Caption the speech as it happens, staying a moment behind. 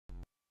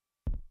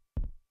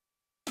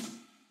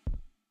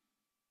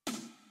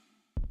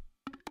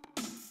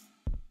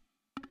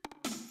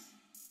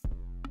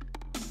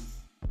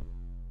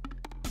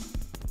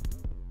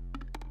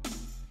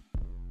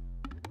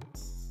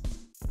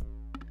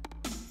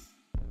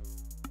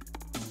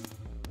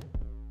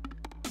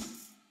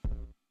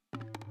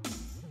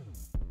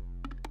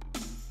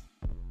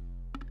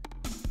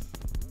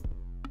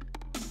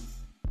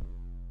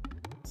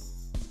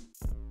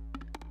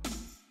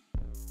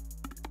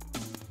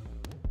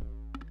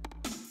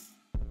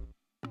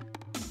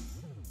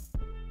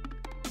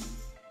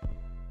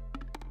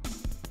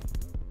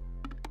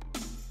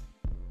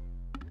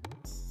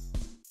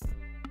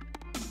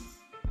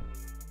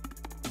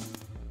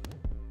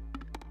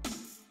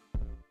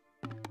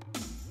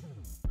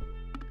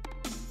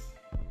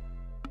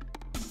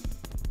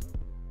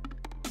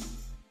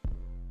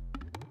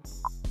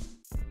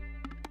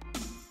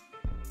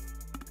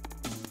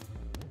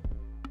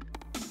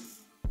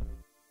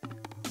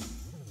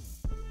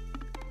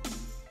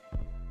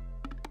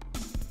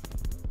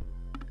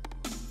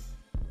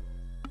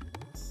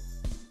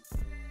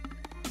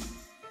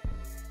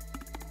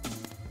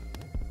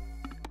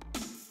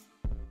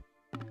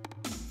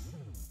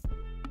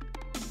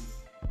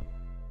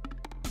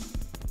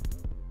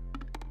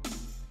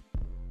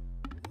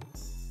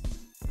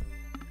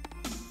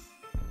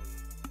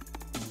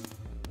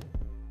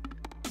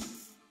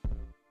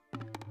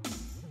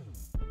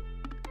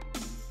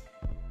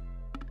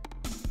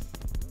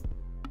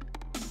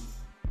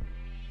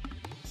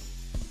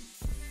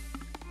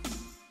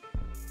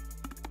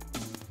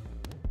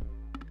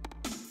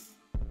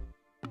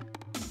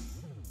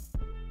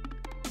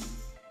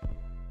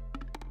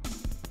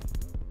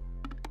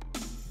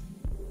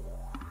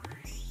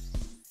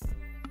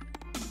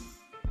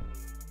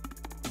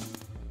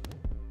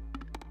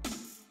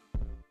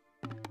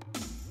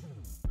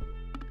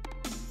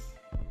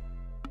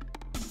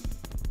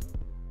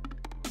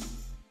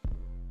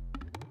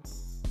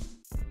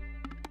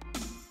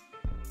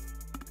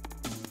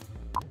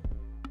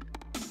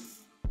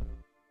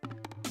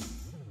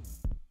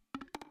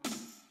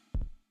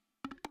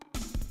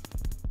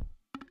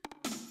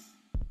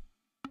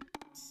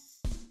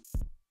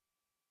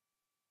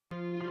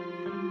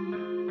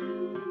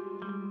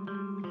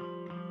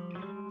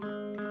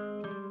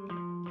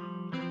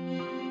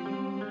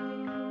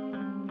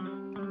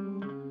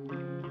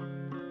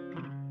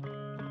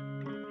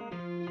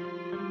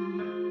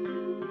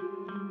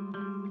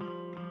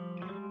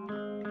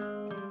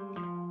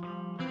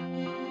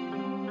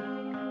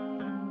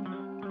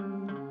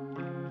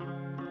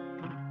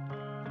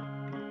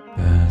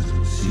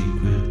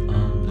secret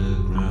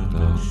underground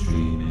dark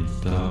stream. It's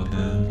dark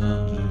and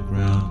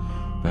underground.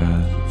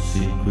 Basil's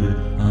secret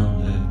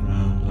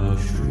underground dark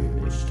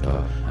stream. It's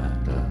dark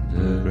and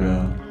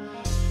underground.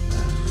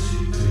 Basil's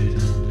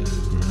secret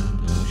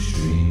underground dark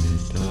stream.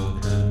 It's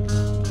dark and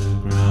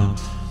underground.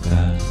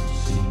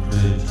 Basil's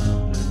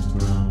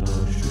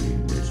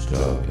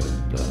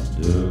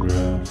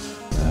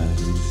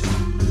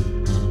secret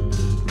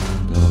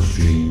underground dark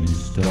stream.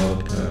 It's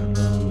dark and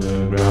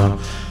underground.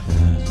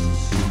 Basil's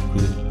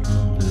secret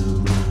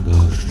underground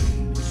dark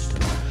stream. It's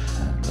dark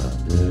and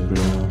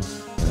underground.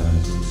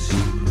 Basil's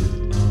secret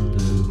underground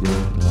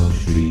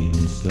dark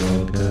stream. It's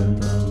dark and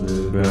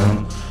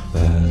underground.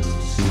 Basil's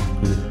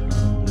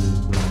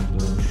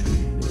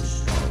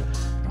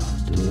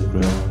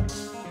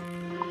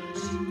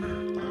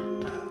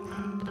secret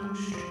underground dark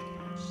stream.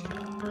 It's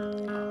dark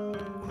and underground.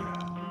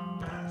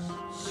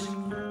 Basil's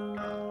secret underground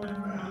dark stream. It's dark underground. Secret underground dark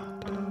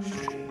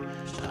stream.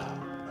 It's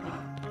dark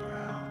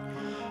underground.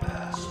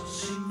 Basil's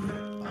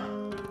secret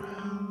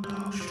underground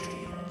dark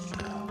stream. It's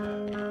dark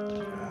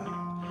underground.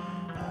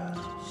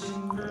 Basil's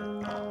secret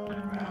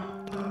underground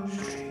dark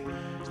stream. It's dark underground. Basil's secret underground dark stream.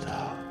 It's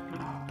dark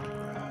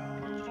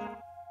underground.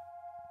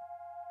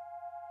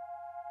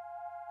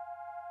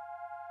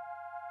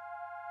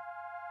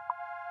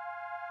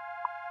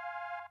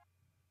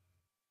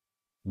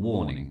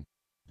 Warning.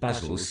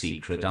 Basil's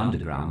secret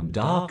underground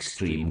dark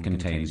stream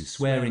contains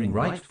swearing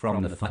right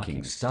from the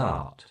fucking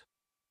start.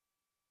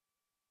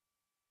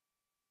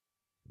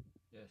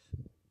 Yes.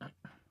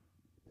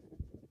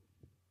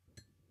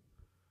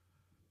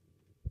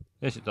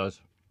 Yes, it does.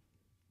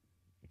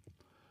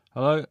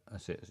 Hello?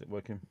 That's it. Is it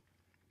working?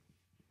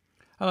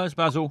 Hello, it's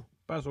Basil.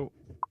 Basil.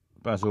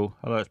 Basil.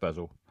 Hello, it's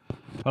Basil.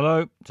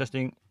 Hello.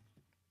 Testing.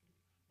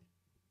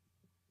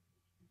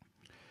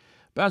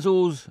 I'm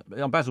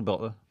Basil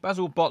Bottler.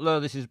 Basil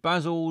Bottler. This is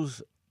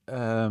Basil's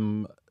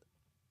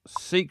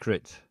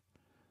secret.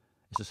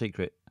 It's a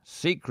secret.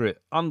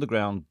 Secret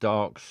underground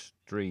dark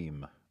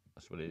stream.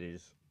 That's what it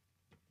is.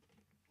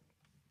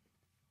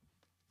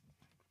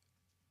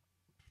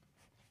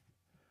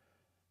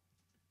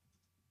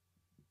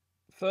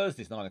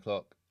 Thursday's 9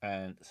 o'clock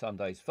and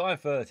Sunday's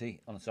 5:30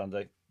 on a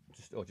Sunday,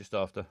 just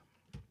after.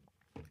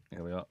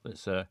 Here we are.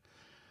 Let's.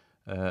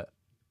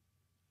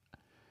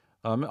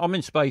 I'm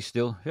in space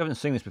still. If you haven't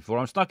seen this before,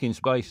 I'm stuck in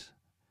space.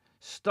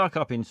 Stuck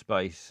up in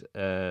space.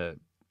 I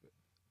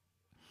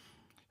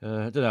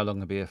don't know how long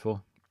I'll be here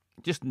for.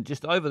 Just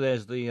over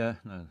there's the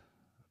no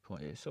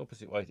point. It's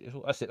opposite way.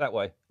 That's it, that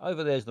way.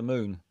 Over there's the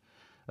moon.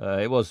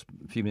 It was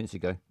a few minutes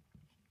ago.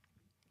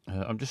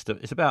 I'm just.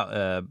 It's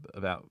about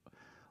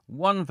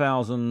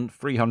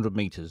 1,300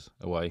 meters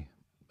away.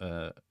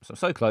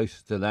 So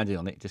close to landing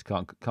on it. Just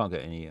can't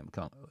get any.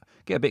 Can't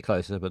get a bit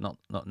closer, but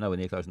not nowhere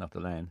near close enough to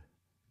land.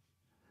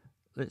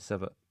 Let's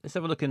have a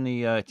look in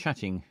the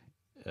chatting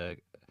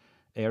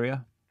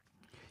area.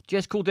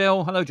 Jess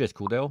Caldell, hello Jess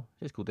Caldell.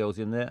 Jess Caldell's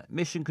in there.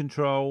 Mission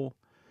Control,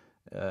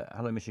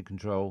 hello Mission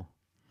Control.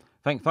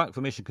 Thank fuck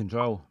for Mission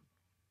Control.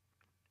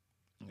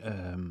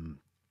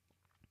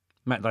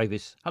 Matt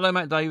Davis, hello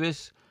Matt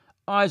Davis.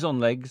 Eyes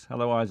on Legs,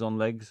 hello Eyes on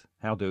Legs.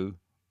 How do?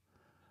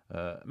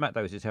 Matt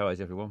Davis is how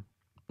is everyone?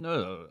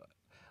 No,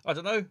 I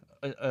don't know.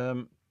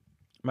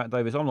 Matt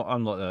Davis, I'm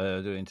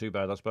not doing too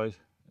bad, I suppose.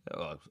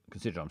 Well,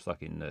 consider I'm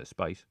stuck in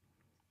space.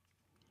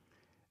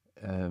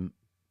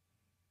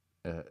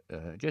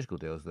 Jessica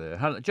Dale's there.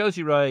 Hello,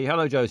 Josie Ray.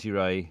 Hello, Josie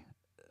Ray.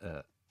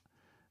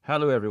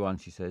 Hello, everyone.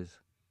 She says.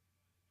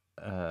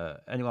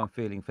 Anyone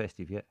feeling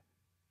festive yet?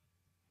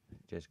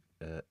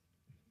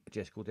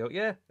 Jessica Dale.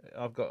 Yeah,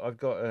 I've got.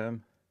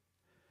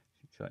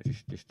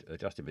 Just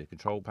adjusting the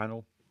control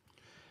panel.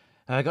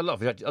 I got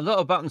a lot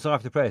of buttons I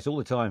have to press all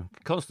the time.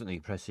 Constantly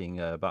pressing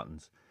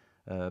buttons.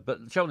 But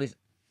the trouble is.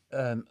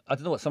 I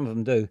don't know what some of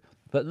them do,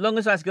 but as long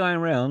as that's going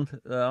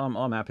around,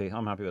 I'm happy.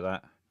 I'm happy with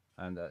that.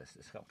 And there's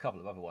a couple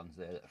of other ones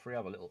there, three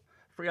other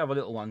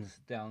little ones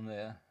down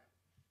there.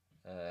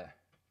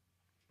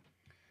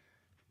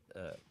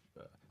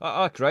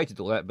 I created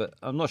all that, but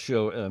I'm not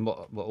sure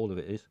what all of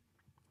it is.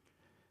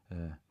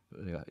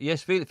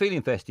 Yes,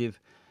 feeling festive.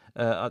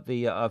 I've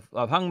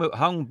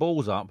hung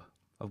balls up.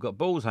 I've got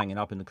balls hanging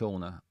up in the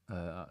corner. I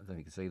don't know if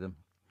you can see them,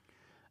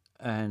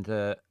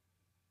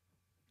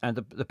 and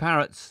the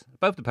parrots,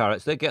 both the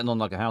parrots, they're getting on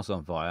like a house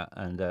on fire.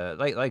 And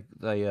I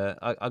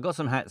got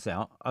some hats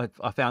out.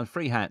 I found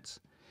 3 hats.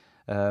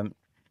 I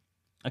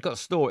got a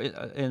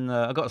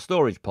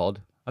storage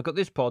pod. I got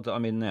this pod that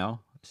I'm in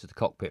now. This is the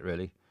cockpit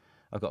really.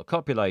 I've got a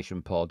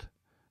copulation pod.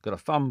 Got a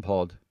fun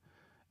pod.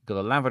 Got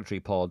a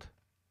lavatory pod.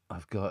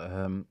 I've got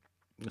a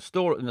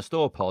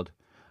store pod.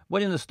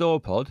 When in the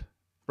store pod,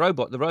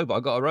 the robot. I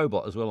got a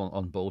robot as well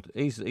on board.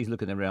 He's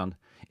looking around.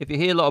 If you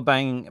hear a lot of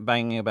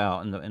banging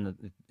about in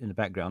the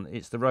background,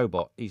 it's the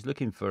robot. He's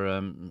looking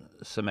for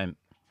cement.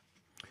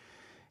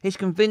 He's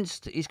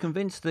convinced that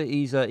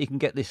he can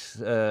get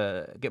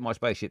my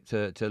spaceship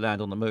to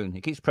land on the moon. He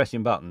keeps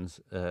pressing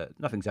buttons.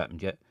 Nothing's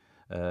happened yet.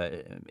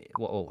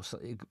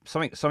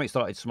 Something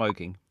started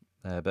smoking,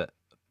 but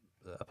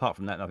apart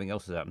from that, nothing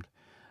else has happened.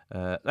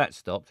 That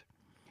stopped.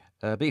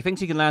 But he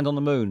thinks he can land on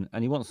the moon,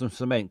 and he wants some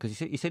cement because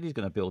he said he's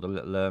going to build a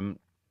little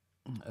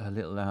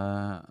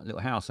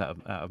house out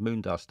of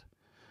moon dust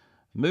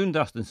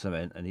and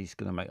cement, and he's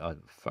going to make. Oh,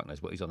 fuck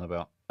knows what he's on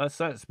about.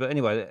 But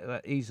anyway,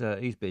 he's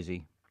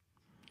busy.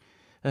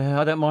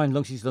 I don't mind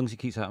as long as he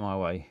keeps out of my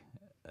way.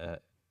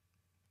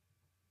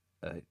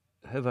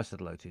 Who have I said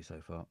hello to so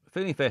far?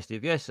 Feeling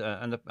festive, yes,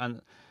 and of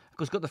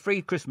course got the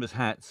free Christmas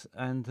hats,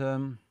 and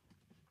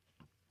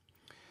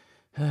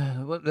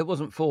well, there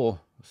wasn't 4,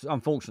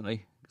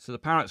 unfortunately. So the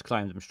parrots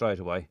claimed them straight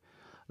away.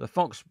 The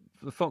fox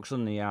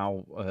and the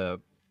owl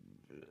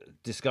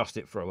discussed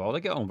it for a while. They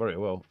get on very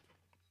well.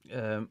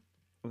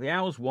 The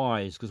owl's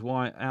wise because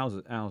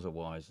owls are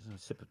wise. A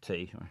sip of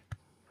tea.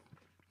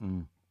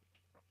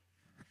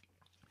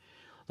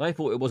 They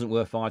thought it wasn't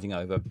worth fighting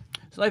over,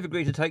 so they've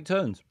agreed to take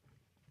turns.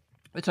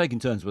 They're taking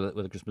turns with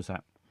a Christmas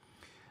hat,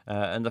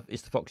 and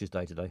it's the fox's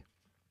day today.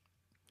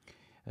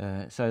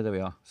 So there we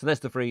are. So there's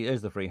the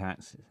free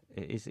hats.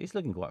 It's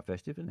looking quite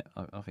festive, isn't it?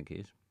 I think it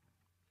is.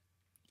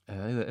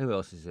 Who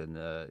else is in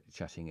the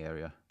chatting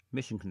area?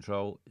 Mission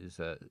Control is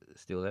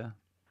still there.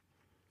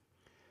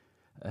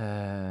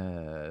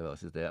 Who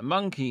else is there?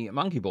 Monkey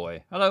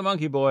Boy. Hello,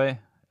 Monkey Boy.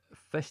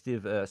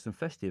 Festive, some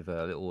festive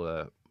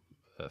little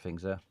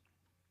things there.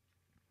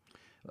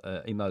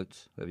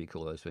 Emotes, whatever you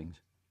call those things.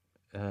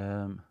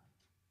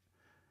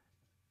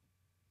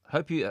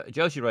 Hope you.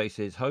 Josie Ray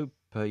says, "Hope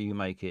you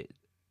make it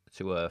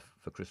to Earth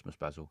for Christmas,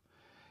 Basil."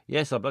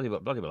 Yes, I bloody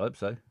well hope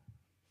so.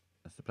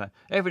 That's the plan.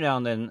 Every now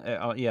and then,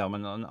 yeah. I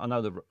mean, I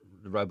know the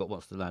robot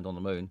wants to land on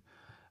the moon,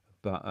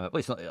 but well,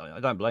 it's not.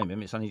 I don't blame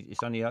him. It's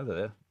only over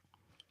there.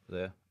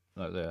 There.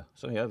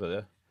 It's only over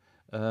there.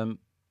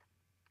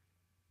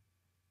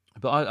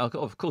 But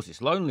of course,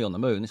 it's lonely on the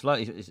moon. It's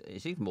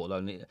even more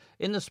lonely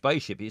in the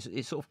spaceship.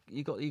 It's sort of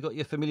you got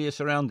your familiar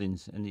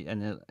surroundings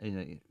and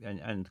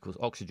of course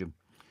oxygen.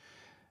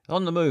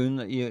 On the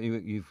moon,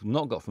 you've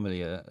not got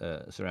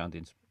familiar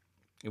surroundings,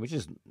 which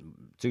is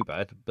too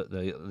bad. But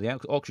the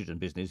oxygen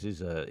business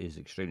is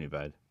extremely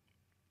bad.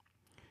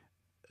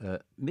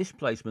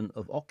 Misplacement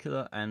of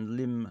ocular and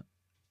limb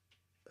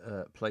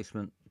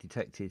placement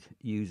detected.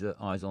 User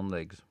eyes on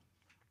legs.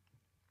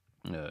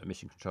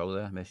 Mission control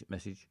there.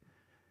 Message.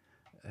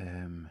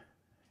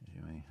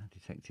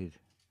 Detected.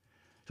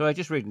 So I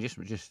just reading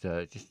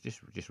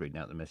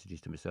out the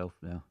messages to myself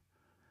now.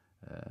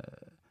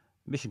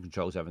 Mission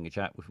Control's having a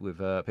chat with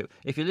people.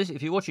 If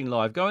you're watching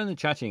live, go in the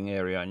chatting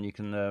area and you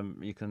can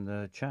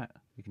chat.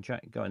 You can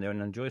chat. Go in there and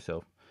enjoy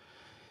yourself.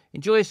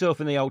 Enjoy yourself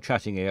in the old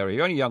chatting area.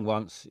 You're only young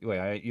once.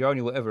 You're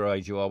only whatever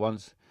age you are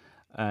once,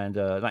 and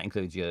that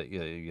includes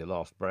your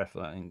last breath.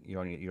 You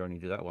only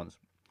do that once.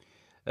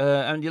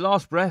 And your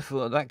last breath,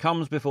 that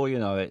comes before you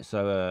know it.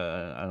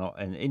 So,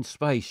 and in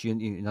space,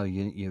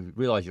 you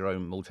realise your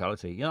own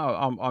mortality.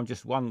 I'm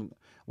just one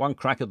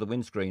crack of the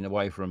windscreen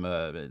away from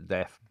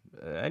death.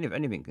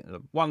 Anything,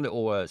 one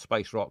little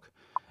space rock.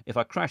 If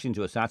I crash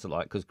into a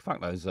satellite, because fuck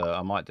knows,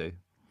 I might do.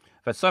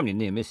 I've had so many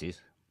near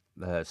misses.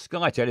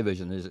 Sky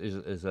Television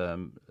has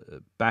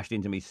bashed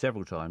into me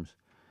several times.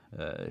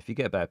 If you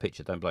get a bad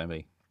picture, don't blame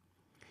me.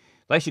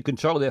 They should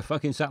control their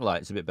fucking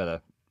satellites a bit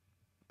better.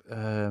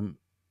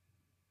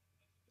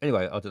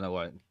 Anyway, I don't know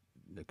why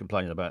they're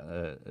complaining about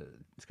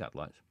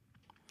Scatterlights,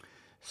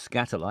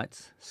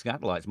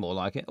 more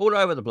like it. All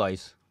over the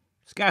place.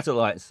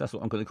 Scatterlights, that's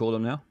what I'm going to call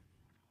them now.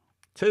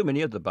 Too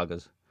many of the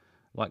buggers.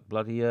 Like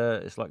bloody,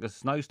 it's like a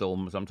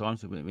snowstorm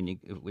sometimes when they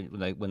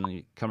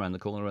come around the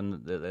corner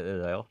and there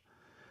they are.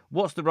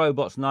 What's the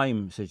robot's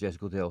name, says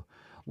Jessica Dill.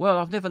 Well,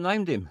 I've never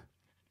named him.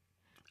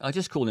 I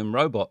just call him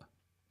Robot.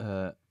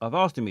 I've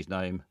asked him his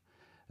name.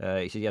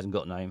 He said he hasn't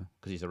got a name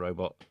because he's a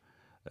robot.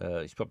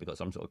 He's probably got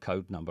some sort of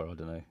code number, I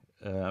don't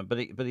know.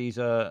 But he's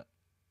so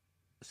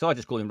I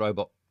just call him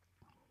Robot.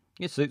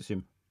 It suits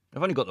him.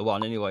 I've only got the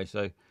one anyway,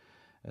 so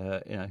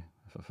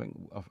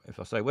if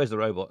I say where's the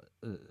robot,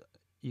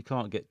 you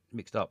can't get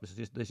mixed up.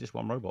 There's just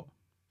one robot.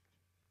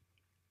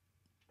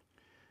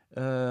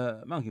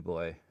 Monkey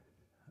Boy,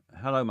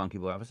 hello Monkey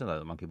Boy. I've said hello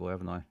to Monkey Boy,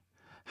 haven't I?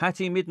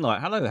 Hattie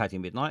Midnight, hello Hattie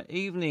Midnight.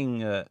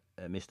 Evening,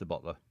 Mr.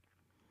 Bottler.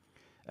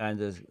 And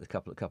there's a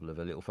couple of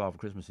little Father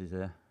Christmases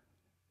there.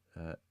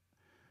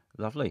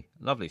 Lovely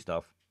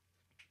stuff.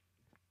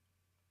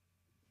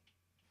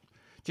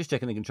 Just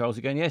checking the controls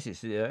again. Yes,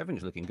 it's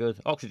everything's looking good.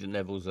 Oxygen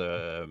levels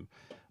well,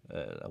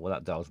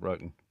 that dial's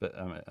broken, but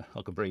I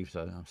can breathe,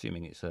 so I'm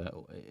assuming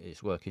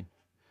it's working.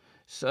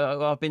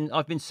 So I've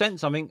been sent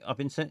something.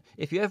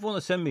 If you ever want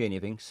to send me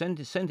anything, send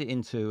it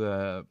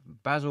into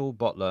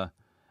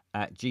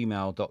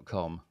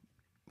basilbotler@gmail.com.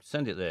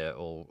 Send it there,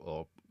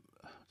 or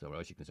somewhere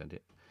else you can send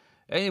it.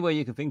 Anywhere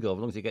you can think of, as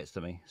long as it gets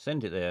to me,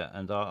 send it there,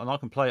 and I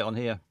can play it on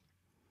here.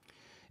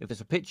 If it's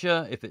a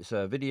picture, if it's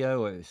a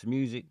video, or if it's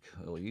music,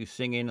 or you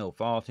singing or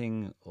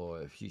farting,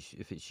 or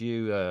if it's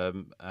you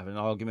having an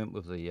argument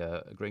with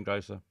the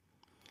greengrocer,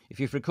 if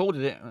you've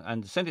recorded it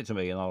and send it to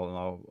me, and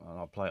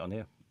I'll play it on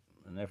here,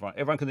 and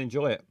everyone can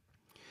enjoy it.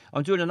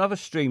 I'm doing another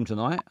stream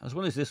tonight as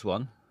well as this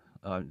one.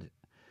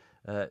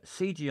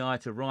 CGI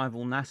to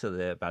rival NASA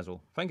there,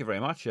 Basil. Thank you very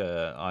much,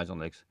 Eyes on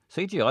Legs.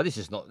 CGI,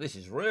 this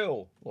is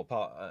real. What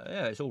part?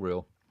 Yeah, it's all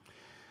real.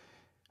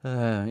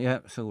 Yeah,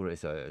 it's all real.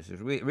 So it's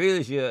real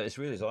as it's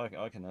real as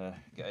I can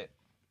get it.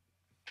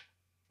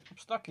 I'm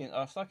stuck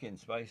in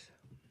space.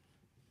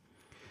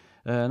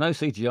 No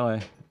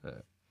CGI.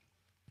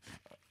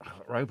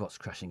 Robots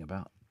crashing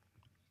about.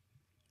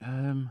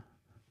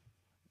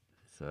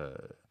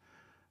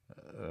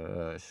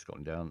 It's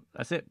gone down.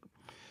 That's it.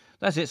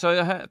 That's it.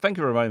 So thank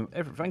you, Ramon.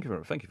 Thank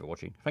you for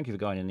watching. Thank you for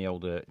going in the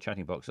old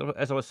chatting box.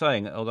 As I was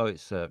saying, although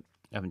it's I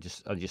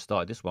just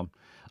started this one,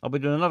 I'll be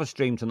doing another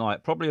stream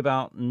tonight, probably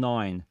about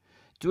 9,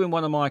 doing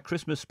one of my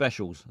Christmas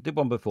specials. I did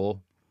one before,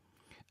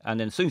 and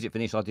then as soon as it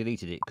finished, I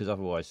deleted it because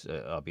otherwise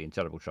I'd be in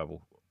terrible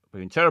trouble.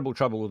 Be in terrible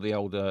trouble with the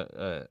old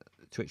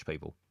Twitch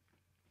people.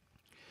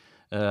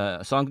 So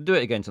I'm going to do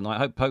it again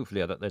tonight.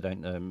 Hopefully they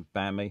don't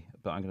ban me.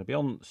 But I'm going to be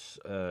on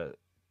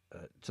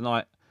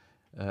tonight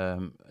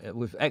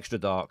with extra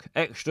dark,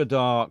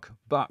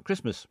 but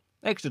Christmas.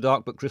 Extra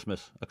dark, but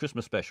Christmas. A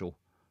Christmas special,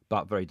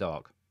 but very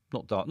dark.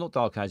 Not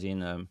dark as in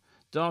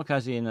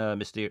not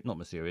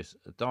mysterious.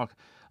 Dark,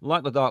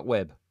 like the dark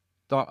web,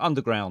 dark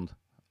underground.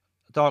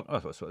 Dark. Oh,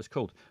 that's what it's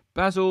called.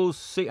 Basil's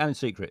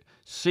Secret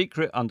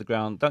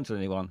Underground. Don't tell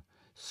anyone.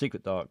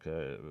 Secret Dark.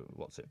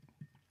 What's it?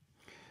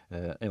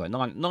 Anyway,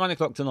 9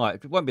 o'clock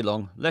tonight. It won't be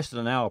long. Less than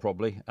an hour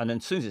probably. And then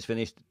as soon as it's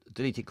finished,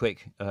 delete it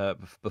quick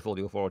before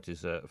the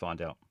authorities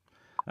find out.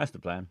 That's the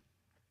plan.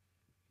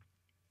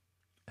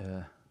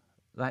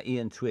 That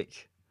Ian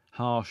Twitch,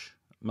 harsh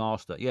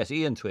master. Yes,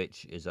 Ian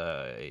Twitch is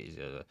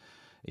a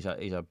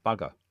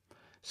bugger.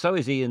 So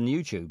is Ian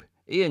YouTube.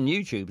 Ian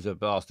YouTube's a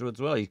bastard as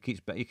well. He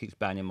keeps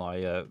banning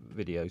my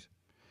videos.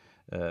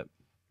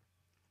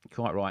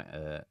 Quite right,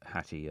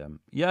 Hattie.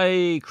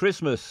 Yay,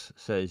 Christmas,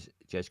 says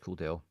Jez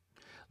Caldell.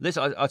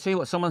 Listen, I'll tell you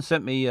what. Someone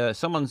sent me.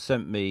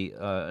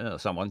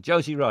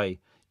 Josie Ray.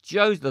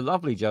 The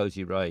lovely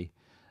Josie Ray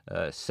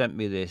sent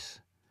me this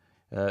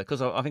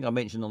because I think I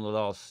mentioned on the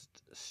last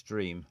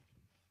stream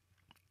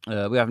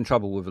we're having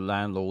trouble with the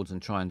landlords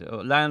and trying to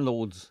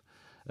landlords.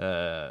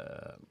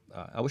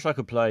 I wish I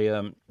could play.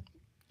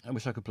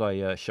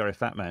 Sheriff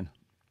Fatman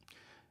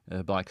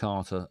by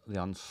Carter,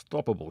 the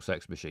Unstoppable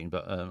Sex Machine,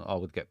 but I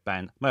would get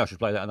banned. Maybe I should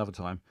play that another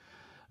time.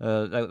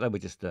 They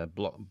would just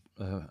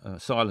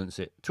silence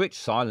it. Twitch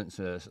silence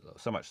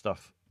so much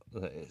stuff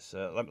that it's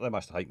they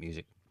must hate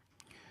music.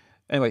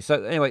 Anyway,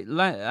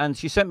 and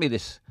she sent me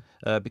this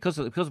because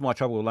of my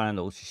trouble with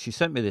landlords. She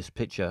sent me this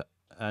picture,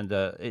 and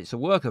it's a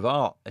work of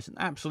art. It's an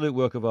absolute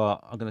work of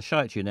art. I'm going to show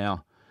it to you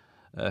now.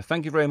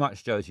 Thank you very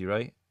much, Josie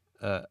Ray.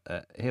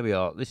 Here we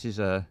are. This is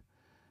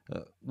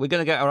we're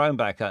going to get our own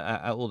back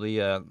at all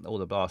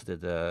the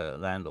bastard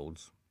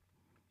landlords.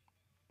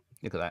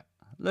 Look at that.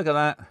 Look at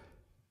that.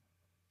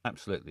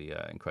 Absolutely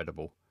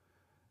incredible.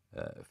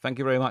 Thank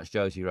you very much,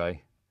 Josie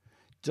Ray.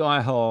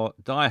 Die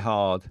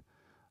hard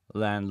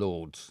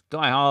landlords.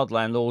 Die hard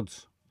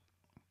landlords.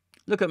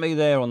 Look at me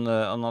there on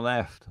the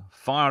left,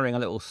 firing a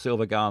little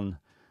silver gun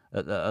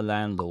at a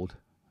landlord.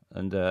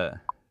 And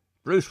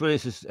Bruce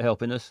Willis is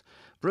helping us.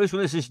 Bruce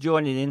Willis is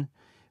joining in.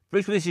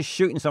 Bruce Willis is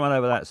shooting someone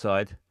over that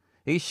side.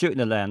 He's shooting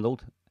a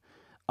landlord.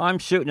 I'm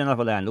shooting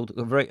another landlord,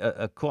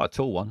 quite a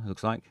tall one,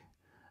 looks like.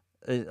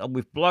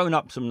 We've blown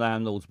up some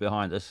landlords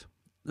behind us.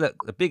 Look,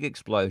 a big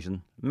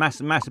explosion,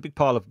 massive big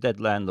pile of dead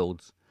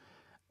landlords,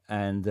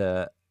 and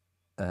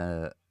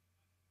JC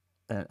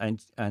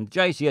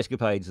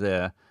Escapades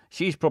there.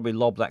 She's probably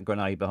lobbed that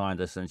grenade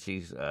behind us, and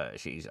she's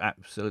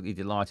absolutely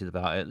delighted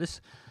about it.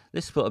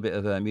 Let's put a bit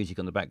of music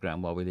on the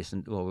background while we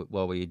listen,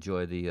 while we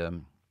enjoy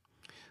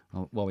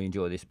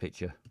this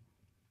picture.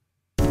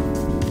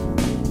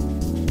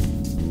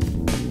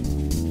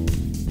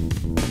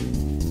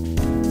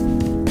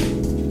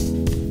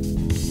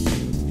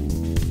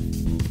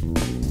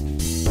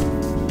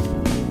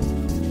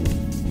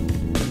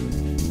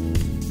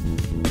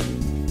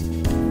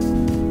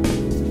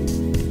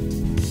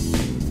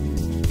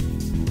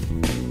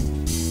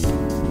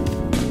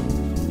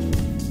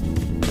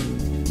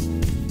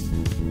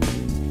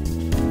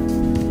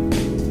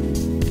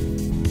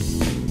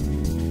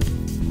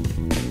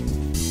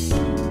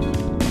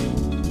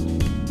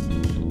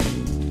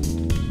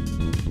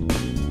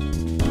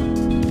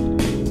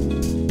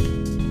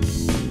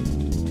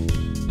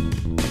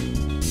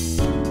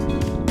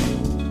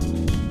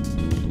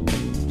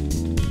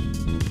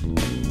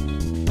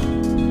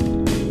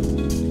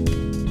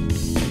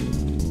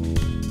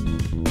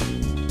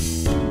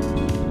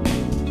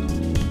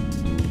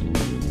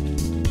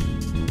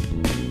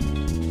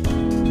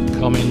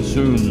 Coming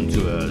soon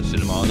to a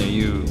cinema near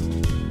you.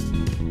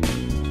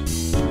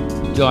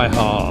 Die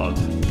Hard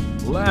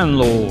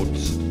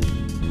Landlords.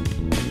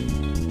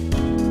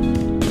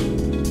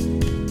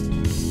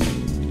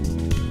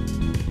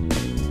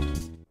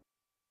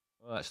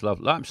 Well, that's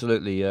lovely.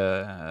 Absolutely.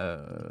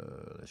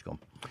 Let's go on.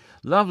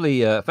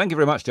 Lovely. Thank you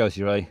very much,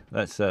 Josie Ray.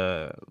 That's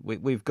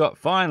we've got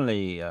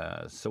finally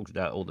sorted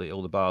out all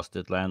the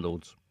bastard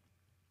landlords.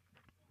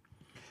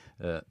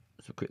 Let's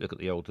have a quick look at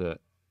the old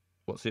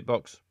what's it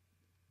box.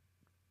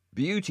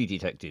 Beauty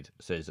detected,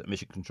 says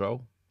Mission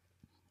Control.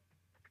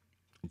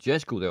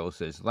 Jez Caldell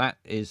says, that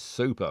is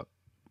super.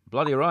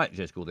 Bloody right,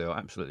 Jez Caldell.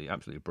 Absolutely,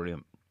 absolutely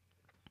brilliant.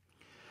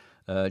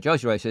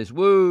 Josie Ray says,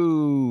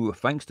 woo!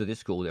 Thanks to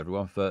Discord,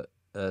 everyone, for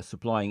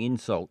supplying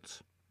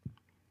insults.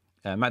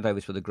 Matt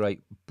Davis for the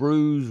great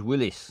Bruce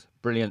Willis.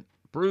 Brilliant.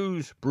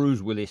 Bruce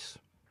Willis.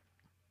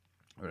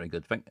 Very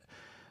good.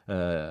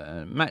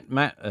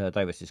 Matt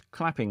Davis is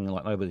clapping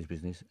like nobody's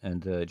business,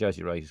 and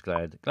Josie Ray is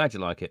glad you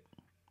like it.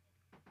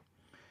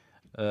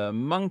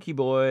 Monkey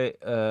Boy,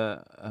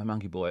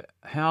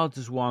 how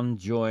does one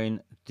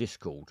join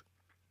Discord?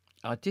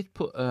 I did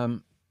put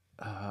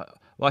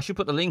well, I should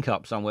put the link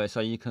up somewhere so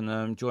you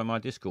can join my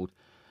Discord.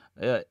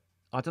 I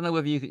don't know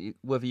whether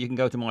you can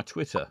go to my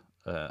Twitter,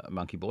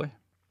 Monkey Boy.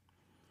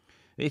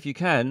 If you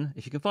can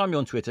find me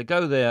on Twitter,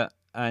 go there,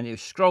 and if you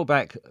scroll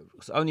back,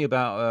 it's only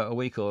about a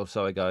week or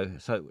so ago,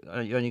 so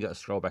you only got to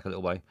scroll back a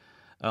little way.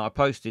 I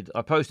posted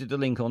the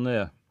link on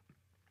there,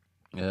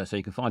 so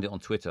you can find it on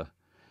Twitter.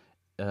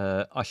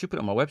 I should put it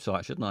on my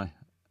website, shouldn't I?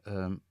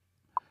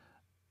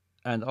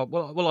 And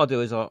what I'll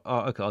do is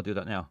I'll do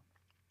that now.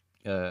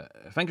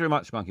 Thank you very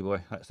much, Monkey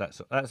Boy.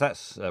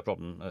 That's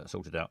problem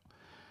sorted out.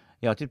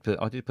 Yeah, I did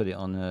put it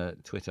on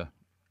Twitter.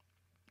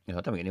 Yeah,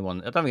 I don't think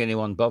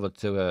anyone bothered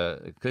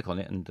to click on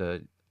it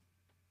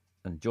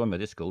and join my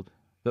Discord,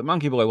 but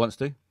Monkey Boy wants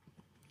to.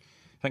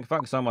 Thank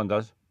someone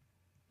does.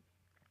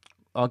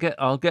 I'll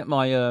get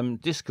my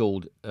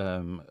Discord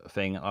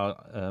thing.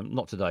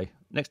 Not today.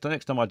 Next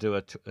time I do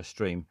a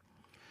stream,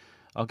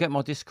 I'll get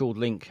my Discord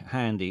link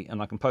handy,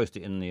 and I can post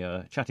it in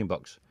the chatting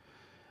box.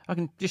 I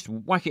can just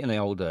whack it in the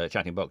old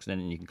chatting box, and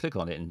then you can click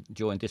on it and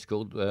join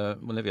Discord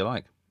whenever you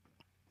like.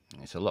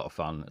 It's a lot of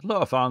fun.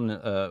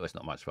 It's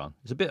not much fun.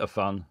 It's a bit of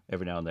fun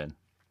every now and then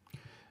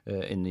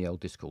in the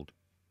old Discord.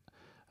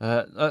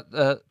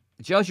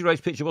 Josie Ray's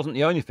picture wasn't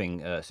the only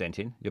thing sent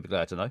in. You'll be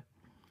glad to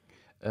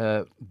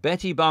know.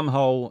 Betty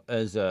Bumhole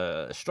has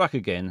struck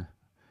again.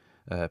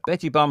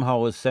 Betty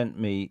Bumhole has sent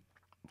me.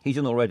 He's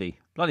in already.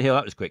 Bloody hell,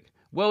 that was quick.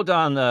 Well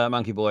done,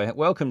 Monkey Boy.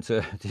 Welcome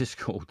to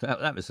Discord.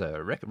 That was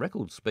a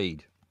record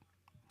speed.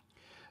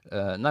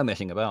 No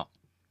messing about.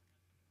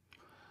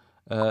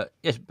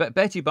 Yes,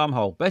 Betty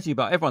Bumhole.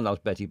 Everyone loves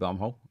Betty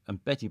Bumhole,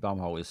 and Betty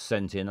Bumhole has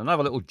sent in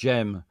another little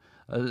gem.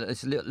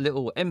 It's a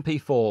little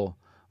MP4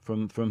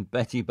 from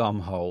Betty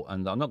Bumhole,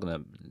 and I'm not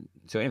going to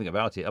say anything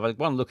about it. I've had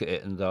one look at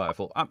it, and I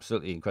thought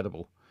absolutely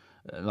incredible,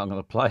 and I'm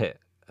going to play it.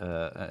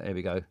 Here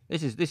we go.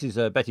 This is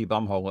Betty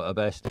Bumhole at her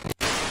best.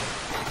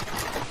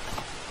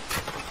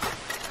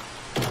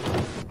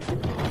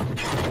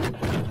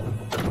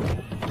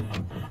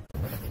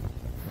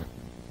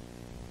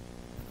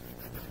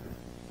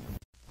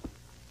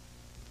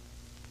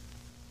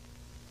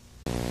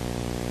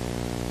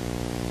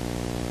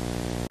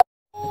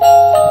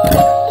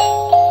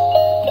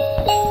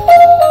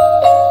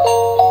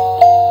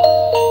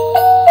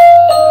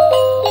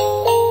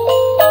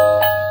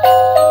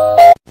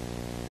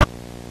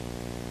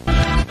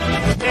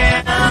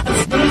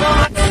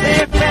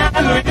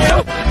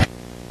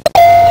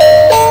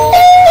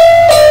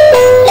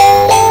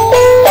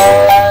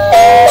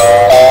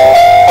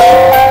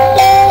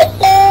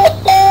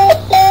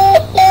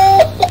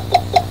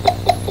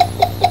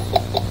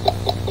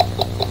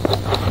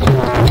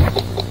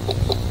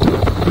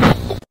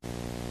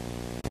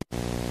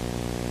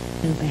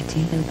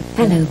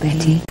 Hello,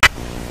 Betty.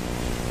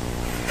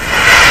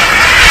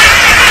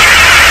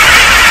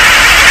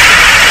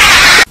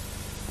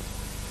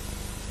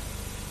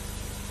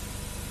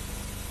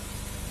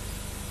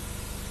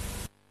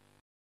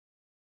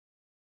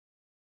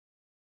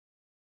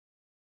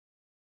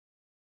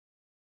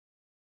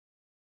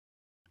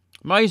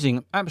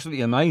 Amazing,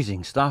 absolutely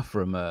amazing stuff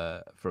from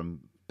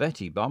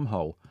Betty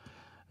Bumhole.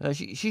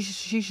 She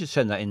should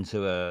send that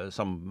into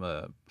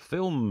some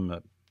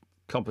film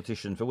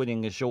competition for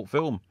winning a short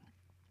film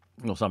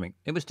or something.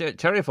 It was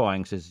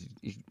terrifying. Says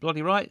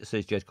bloody right.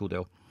 Says Jed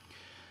Caldell.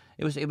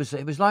 It was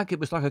like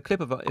a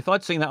clip of. If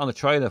I'd seen that on the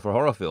trailer for a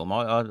horror film,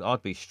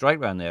 I'd be straight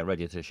round there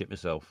ready to shit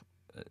myself.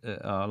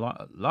 I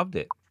loved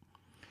it.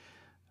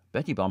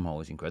 Betty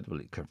Bumhole is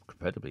incredibly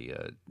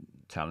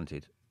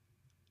talented.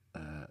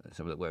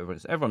 So whatever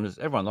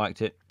everyone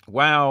liked it.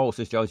 Wow,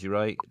 says Josie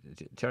Ray.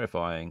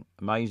 Terrifying,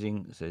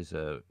 amazing, says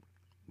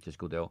Jez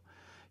Caldell.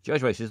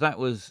 Josie Ray says that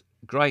was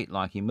great,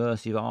 like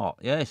immersive art.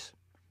 Yes.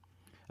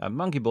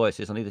 Monkey Boy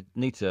says I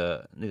need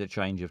a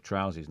change of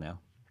trousers now.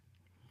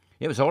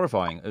 It was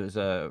horrifying. It was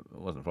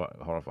wasn't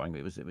horrifying, but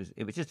it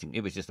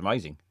was just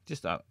amazing.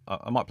 Just I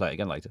might play it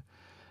again later.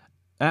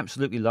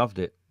 Absolutely loved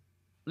it.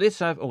 Let's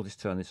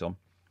turn this on.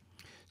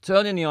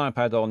 Turning the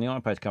iPad on. The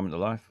iPad's coming to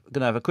life. We're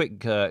gonna have a quick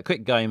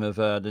game of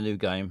the new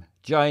game.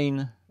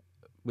 Jane.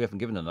 We haven't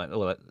given her a name.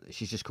 Oh,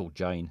 she's just called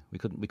Jane. We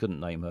couldn't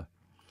name her.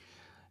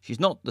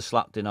 She's not the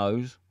slut de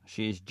nose.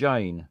 She's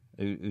Jane,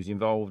 who's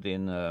involved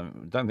in.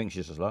 Don't think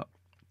she's a slut.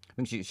 I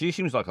think she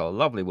seems like a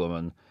lovely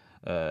woman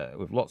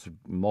with lots of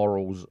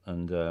morals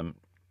and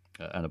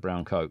a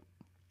brown coat.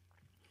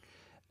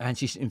 And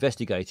she's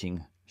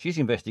investigating.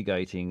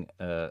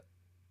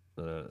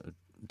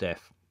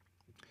 Death.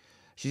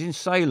 She's in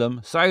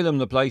Salem. Salem,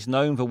 the place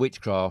known for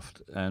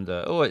witchcraft, and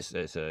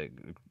it's a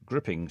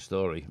gripping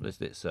story.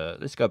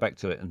 Let's go back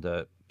to it. And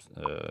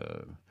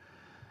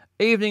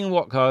evening,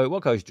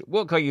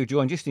 Watco, you've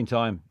joined just in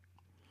time.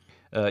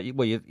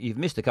 You've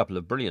missed a couple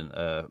of brilliant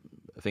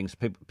things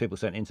people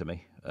sent in to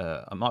me.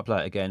 I might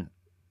play it again.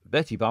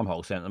 Betty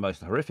Bumhole sent the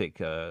most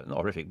horrific, not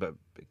horrific, but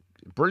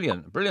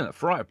brilliant,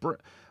 frightening.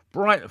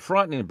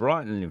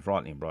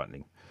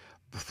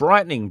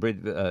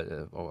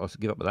 I'll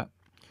give up with that.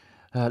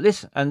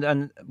 Listen,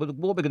 and what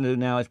we're going to do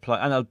now is play,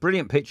 and a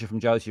brilliant picture from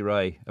Josie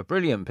Ray, a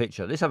brilliant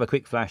picture. Let's have a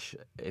quick flash.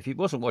 If you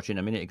wasn't watching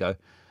a minute ago,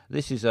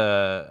 this is me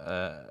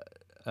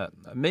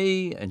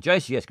and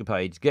JC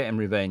Escapades getting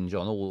revenge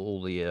on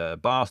all the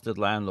bastard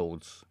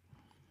landlords.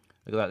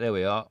 Look at that. There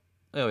we are.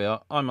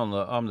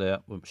 I'm there.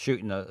 I'm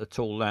shooting a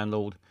tall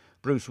landlord.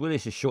 Bruce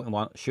Willis is shooting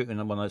one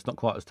that's not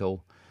quite as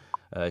tall.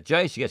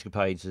 JC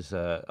Escapades is.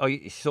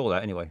 You saw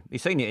that anyway.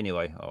 You've seen it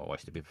anyway. Oh, I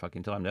wasted a bit of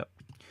fucking time there.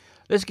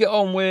 Let's get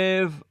on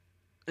with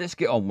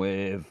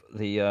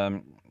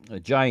the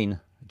Jane,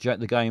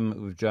 the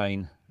game with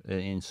Jane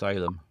in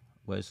Salem.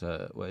 Where's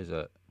hang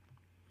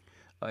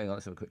on,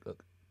 let's have a quick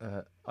look.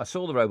 I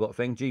saw the robot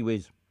thing. Gee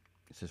whiz,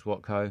 it says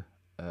Watco.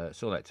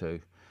 Saw that too.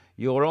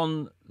 You're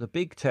on the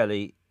big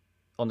telly,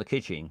 I'm in the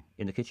kitchen.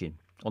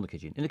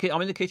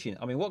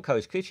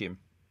 Watco's kitchen.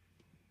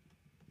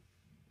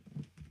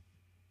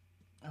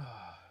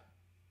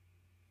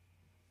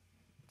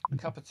 A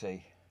cup of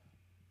tea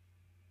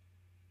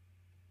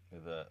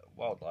with a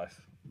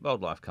wildlife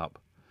cup.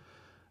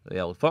 The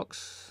old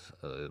fox,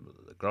 the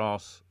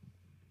grass,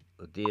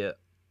 the deer,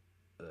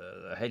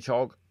 the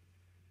hedgehog,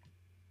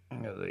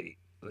 the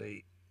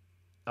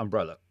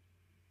umbrella.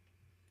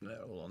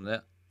 They're all on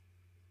there,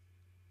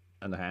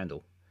 and the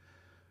handle,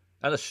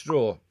 and a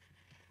straw.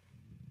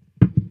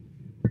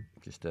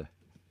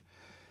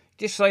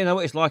 Just so you know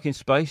what it's like in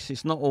space.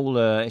 It's not all.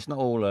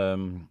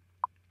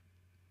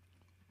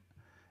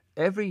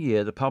 Every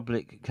year, the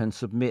public can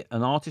submit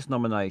an artist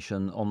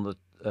nomination on the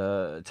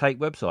Take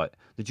website.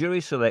 The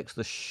jury selects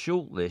the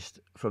shortlist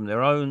from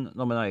their own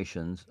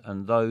nominations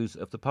and those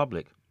of the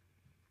public.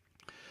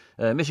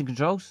 Mission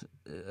controls.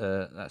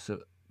 That's a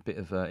bit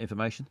of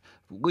information.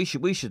 We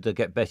should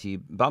get Betty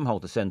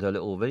Bumhole to send her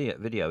little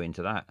video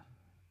into that.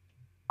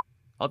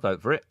 I'd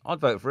vote for it.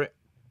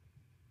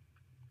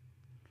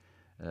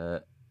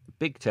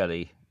 Big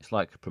telly. It's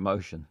like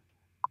promotion.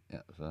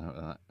 Yeah,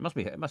 so,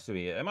 it must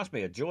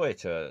be a joy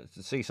to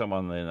see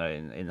someone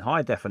in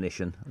high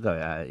definition.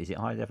 Is it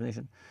high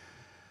definition?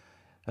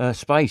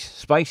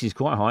 Space is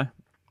quite high.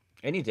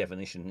 Any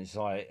definition is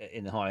high,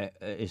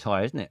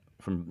 isn't it?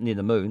 From near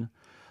the moon.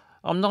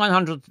 I'm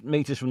 900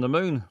 meters from the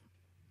moon.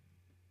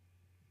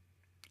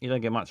 You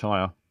don't get much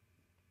higher.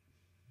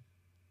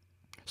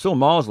 Saw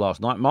Mars last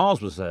night. Mars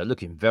was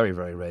looking very,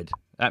 very red,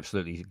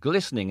 absolutely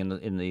glistening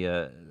in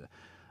the.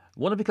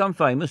 Want to become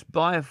famous?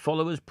 Buy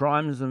followers,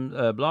 primes, and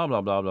blah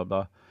blah blah blah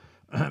blah.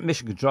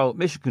 Mission Control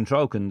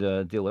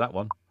can deal with that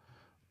one.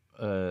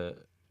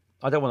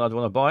 I don't want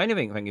to buy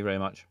anything. Thank you very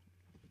much.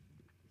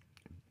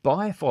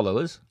 Buy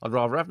followers. I'd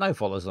rather have no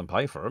followers than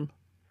pay for them.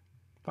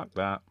 Fuck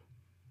that.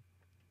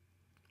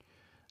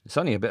 It's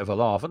only a bit of a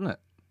laugh, isn't it?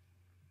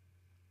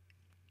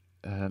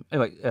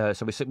 Anyway,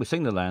 so we've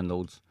seen the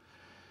landlords.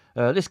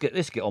 Let's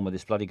get on with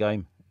this bloody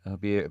game. I'll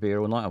be here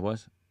all night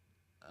otherwise.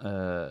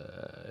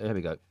 Here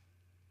we go.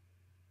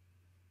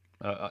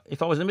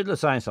 If I was in the middle of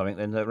saying something,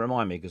 then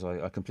remind me, because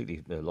I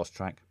completely lost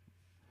track.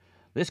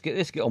 Let's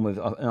get on with.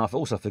 And I've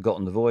also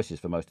forgotten the voices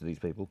for most of these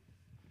people.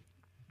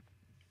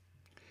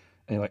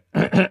 Anyway,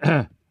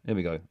 here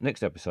we go.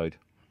 Next episode.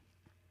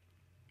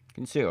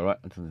 Can you see it all right?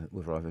 I don't know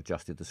whether I've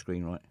adjusted the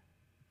screen right.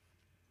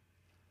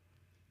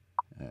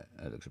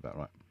 That looks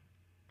about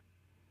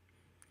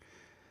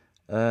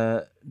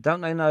right.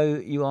 Don't they know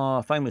you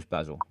are famous,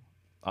 Basil?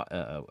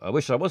 I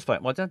wish I was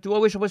famous. Do I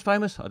wish I was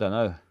famous? I don't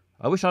know.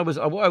 I wish I was.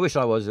 What I wish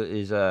I was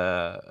is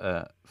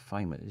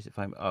famous. Is it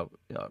famous?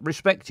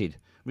 Respected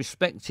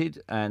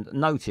and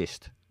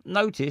noticed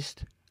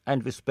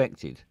and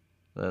respected.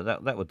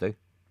 That would do.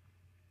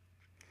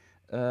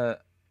 I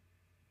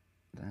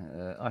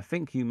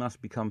think you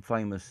must become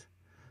famous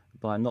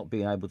by not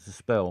being able to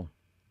spell.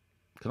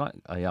 Can I?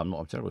 Oh, yeah, I'm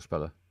not a terrible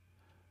speller.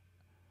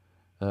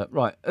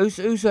 Right. Who's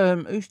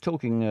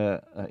talking?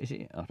 Is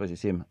it? I suppose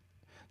it's him.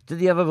 Did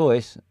he have a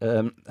voice?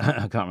 I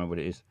can't remember what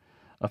it is.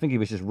 I think he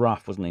was just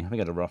rough, wasn't he? I think he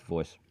had a rough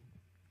voice.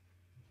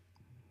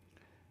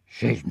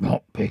 She's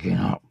not picking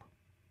up.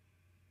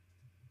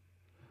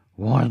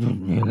 Why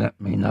didn't you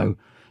let me know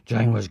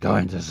Jane was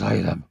going to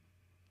say them?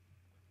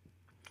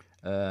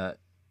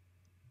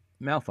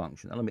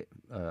 Malfunction. I'll admit,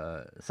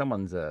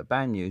 someone's a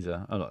ban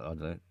user. I don't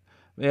know.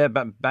 Yeah,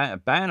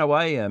 ban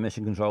away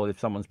mission control if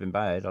someone's been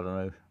bad. I don't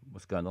know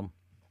what's going on.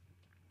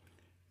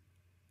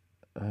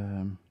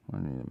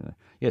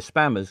 Yeah,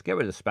 spammers. Get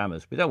rid of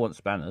spammers. We don't want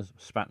spanners.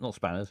 Not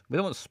spanners. We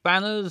don't want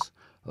spanners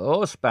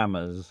or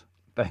spammers.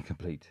 Ban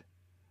complete.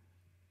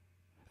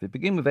 If it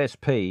begin with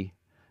SP,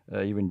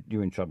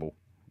 you're in trouble.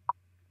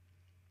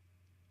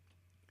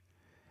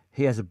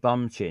 He has a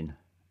bum chin.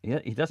 Yeah,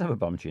 he does have a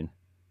bum chin.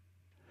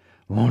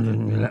 Why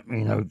didn't you let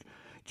me know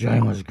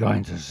Jane was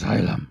going to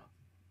Salem?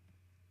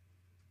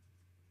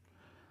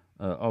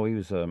 He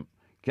was,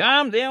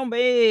 calm down,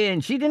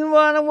 Ben. She didn't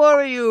want to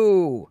worry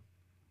you.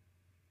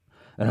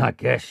 And I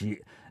guess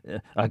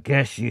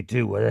you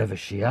do whatever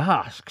she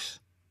asks.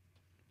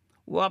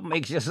 What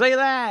makes you say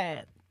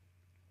that?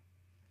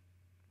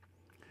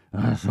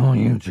 I saw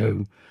you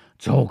two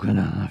talking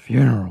at a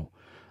funeral.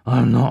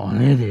 I'm not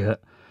an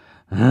idiot.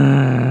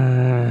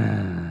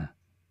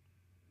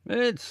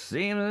 It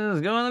seems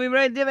it's going to be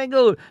very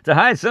difficult to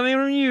hide something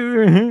from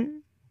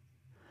you.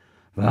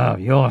 For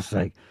your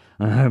sake,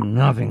 I hope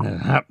nothing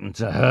has happened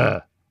to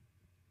her.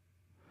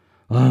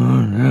 I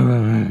will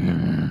never.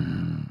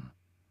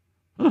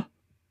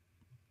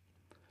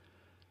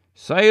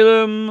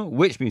 Salem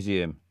Witch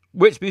Museum.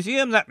 Witch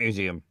Museum, that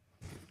museum.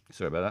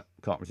 Sorry about that.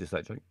 Can't resist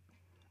that joke.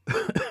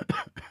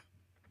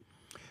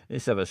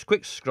 Let's have a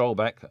quick scroll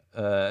back.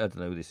 I don't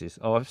know who this is.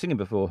 Oh, I've seen him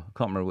before. I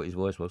can't remember what his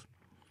voice was.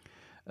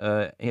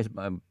 Here's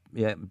Bum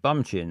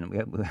Chin.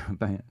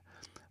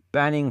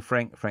 Banning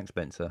Frank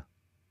Spencer.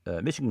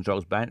 Mission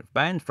Control's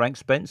banned Frank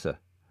Spencer.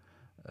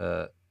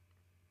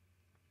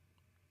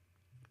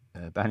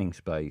 Banning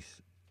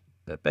space.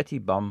 Betty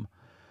Bumhole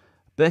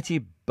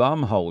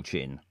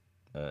Chin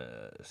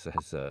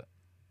says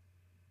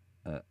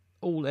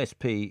all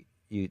SP.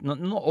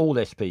 Not all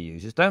SP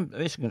users. Don't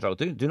Mission Control.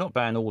 Do not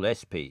ban all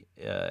SP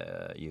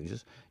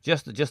users.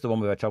 Just the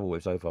one we've had trouble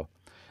with so far.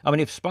 I mean,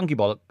 if Spunky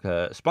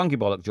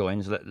Bollock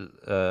joins, let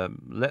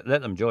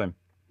them join.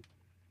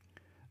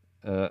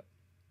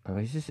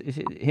 Is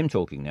it him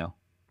talking now?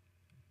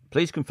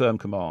 Please confirm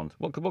command.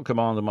 What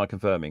command am I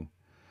confirming?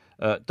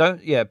 Ban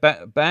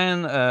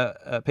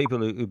people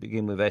who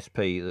begin with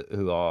SP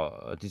who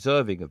are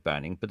deserving of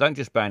banning, but don't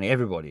just ban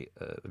everybody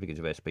who begins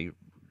with SP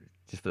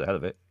just for the hell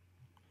of it.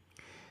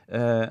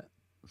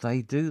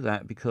 They do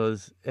that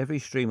because every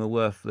streamer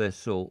worth their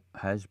salt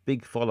has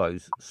big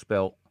follows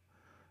spelt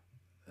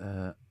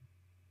the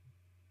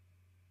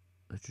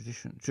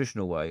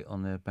traditional way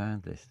on their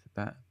banned list.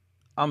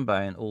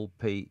 Unban all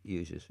P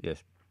users.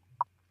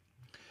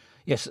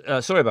 Yes.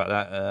 Sorry about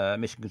that,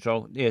 Mission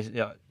Control. Yes,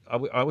 yeah.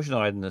 I wish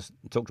I hadn't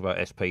talked about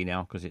SP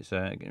now because it's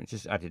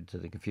just added to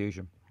the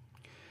confusion.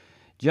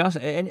 Just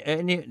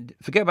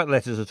forget about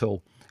letters at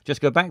all. Just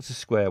go back to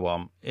square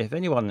one. If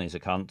anyone is a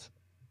cunt,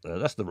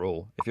 that's the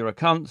rule. If you're a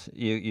cunt,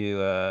 you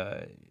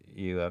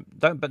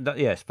don't. But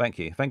yes, thank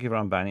you for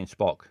unbanning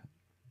Spock.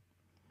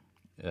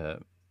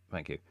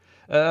 Thank you.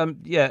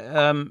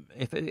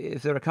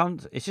 If they're a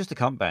cunt, it's just a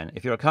cunt ban.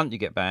 If you're a cunt, you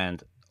get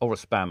banned, or a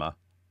spammer.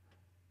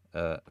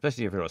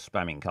 Especially if you're a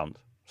spamming cunt.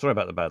 Sorry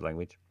about the bad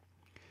language.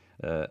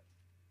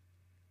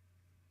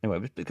 Anyway,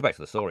 let's get back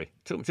to the story.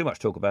 Too much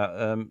talk about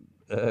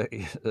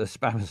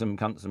spammers and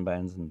cunts and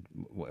bans and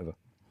whatever.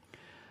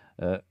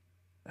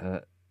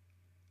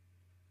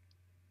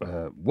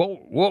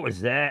 What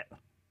was that?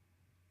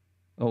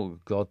 Oh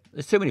God,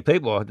 there's too many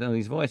people. I don't know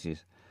these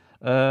voices.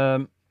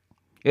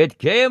 It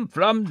came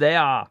from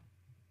there.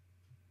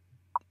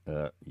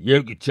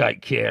 You could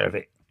take care of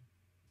it.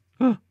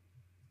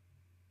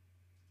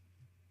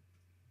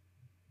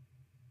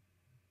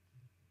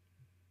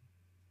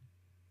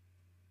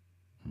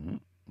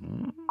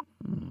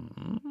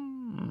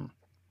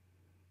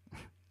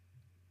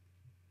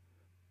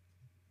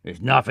 There's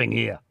nothing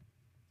here.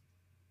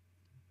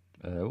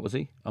 What was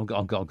he?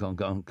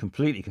 I'm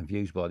completely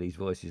confused by these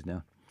voices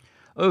now.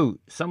 Oh,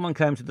 someone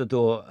came to the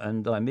door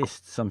and I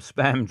missed some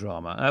spam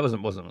drama. That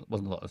wasn't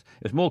a lot.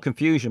 It was more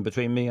confusion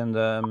between me and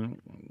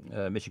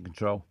Mission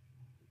Control.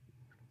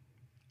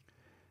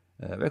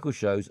 Record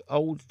shows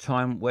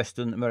old-time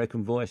Western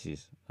American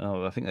voices.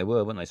 Oh, I think they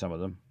were, weren't they, some of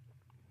them?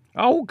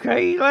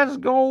 Okay, let's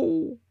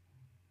go.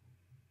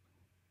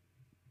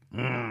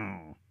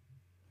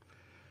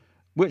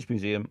 Witch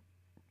Museum.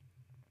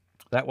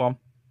 That one.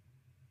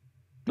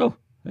 Oh,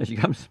 there she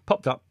comes.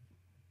 Popped up.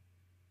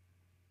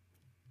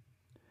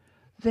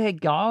 They're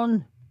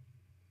gone.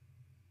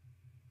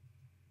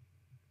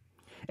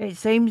 It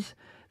seems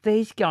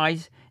these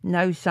guys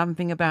know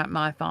something about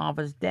my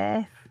father's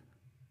death.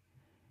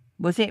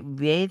 Was it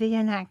really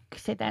an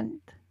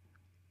accident?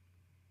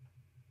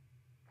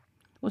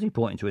 What's he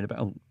pointing to in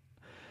about?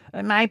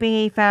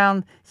 Maybe he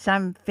found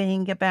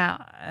something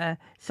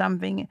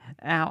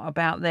out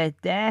about their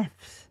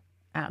deaths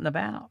out and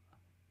about.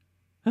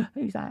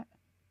 Who's that?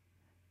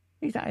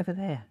 Who's that over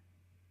there?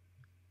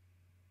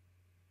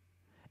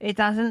 It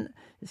doesn't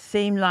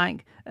seem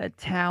like a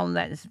town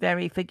that's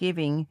very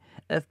forgiving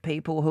of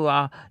people who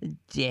are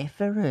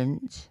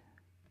different.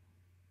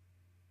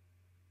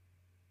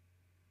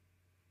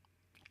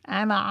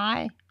 Am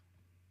I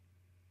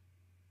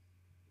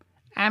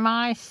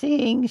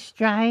seeing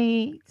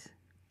straight?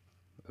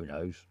 Who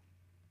knows?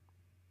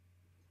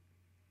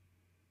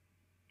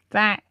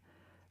 That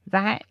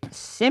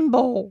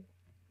symbol.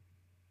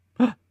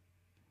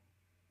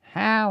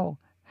 How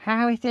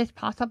is this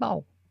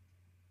possible?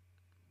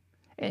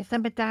 It's the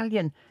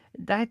medallion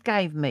Dad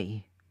gave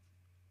me.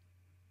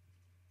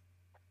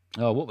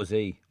 Oh, what was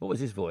he? What was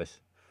his voice?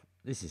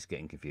 This is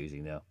getting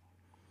confusing now.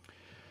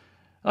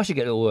 I should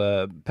get a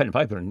little pen and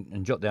paper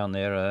and jot down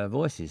their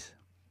voices.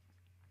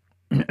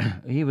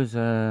 He was.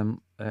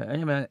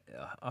 Anyway,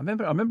 I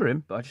remember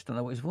him, but I just don't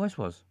know what his voice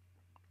was.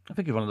 I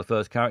think he's one of the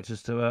first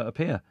characters to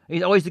appear.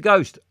 He's the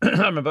ghost. I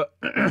remember.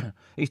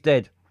 He's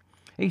dead.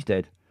 He's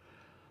dead.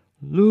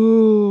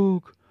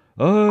 Look,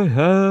 I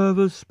have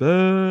a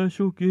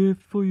special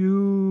gift for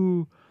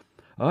you.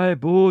 I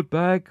brought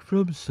back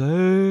from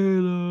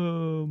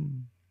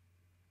Salem.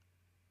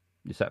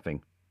 It's that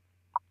thing.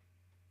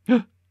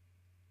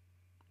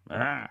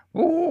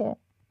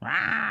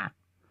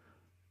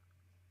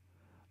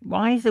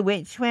 Why is the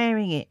witch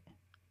wearing it?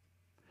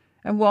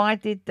 And why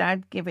did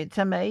Dad give it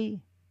to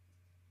me?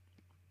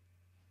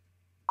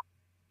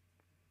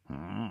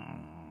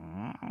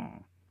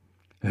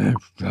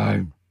 It's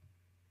time.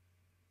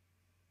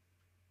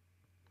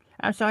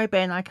 I'm sorry,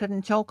 Ben, I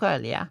couldn't talk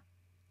earlier.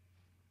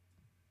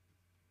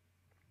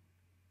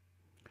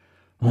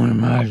 I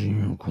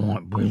imagine you're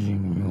quite busy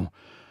with your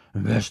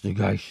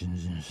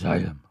investigations in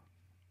Salem.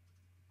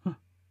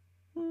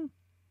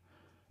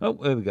 Oh,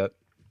 there we go.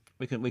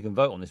 We can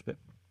vote on this bit.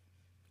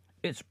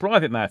 It's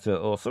private matter.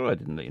 Oh, sorry, I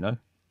didn't let you know.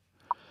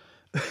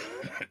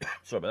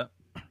 Sorry about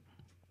that.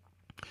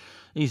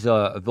 These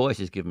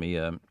voices give me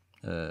a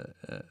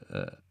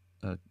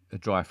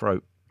dry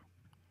throat.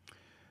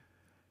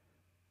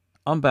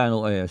 Unban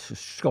all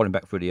scrolling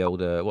back through the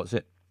old. What's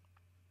it?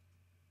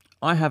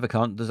 I have a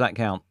cunt. Does that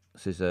count?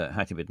 Says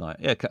Hattie Midnight.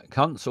 Yeah,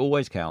 cunts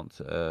always count.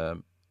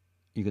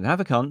 You can have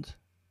a cunt.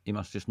 You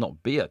must just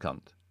not be a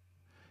cunt.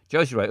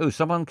 Josie Ray. Oh,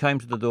 someone came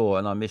to the door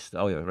and I missed.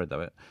 Oh yeah, I read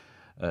that.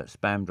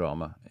 Spam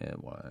drama. Yeah,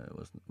 well,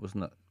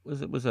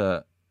 it was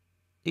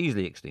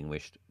easily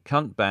extinguished.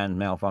 Cunt ban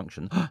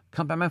malfunction.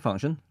 Cunt ban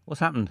malfunction.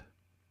 What's happened?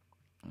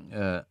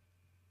 Don't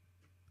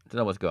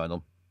know what's going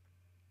on.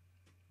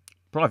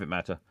 Private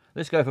matter.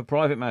 Let's go for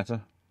private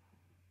matter.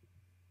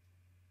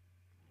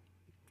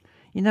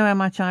 You know how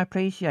much I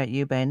appreciate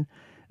you, Ben,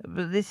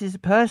 but this is a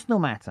personal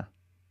matter.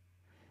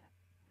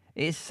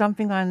 It's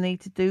something I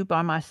need to do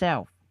by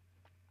myself.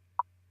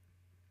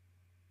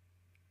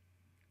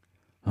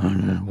 I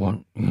just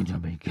want you to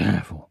be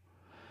careful.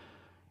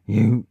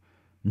 You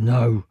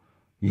know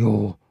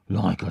you're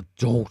like a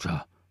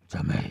daughter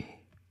to me.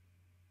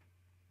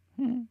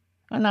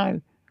 I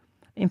know.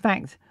 In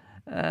fact,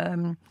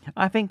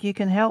 I think you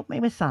can help me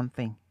with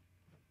something.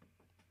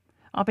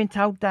 I've been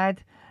told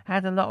Dad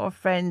had a lot of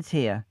friends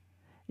here.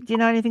 Do you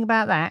know anything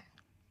about that?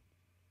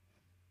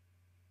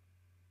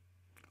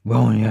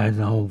 Well, he had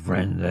an old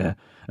friend there,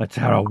 a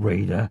tarot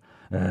reader,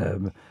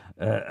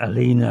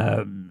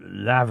 Alina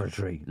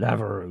Lavery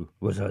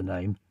was her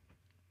name.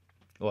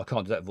 Oh, I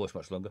can't do that voice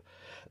much longer.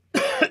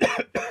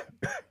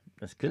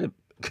 That's killing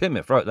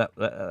my throat,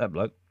 that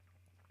bloke.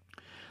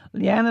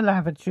 Leanna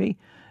Lavatory,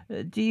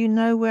 do you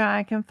know where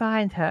I can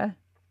find her?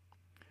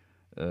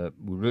 Well,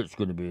 that's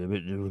going to be a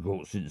bit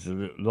difficult since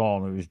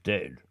Lana is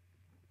dead.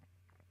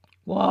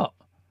 What?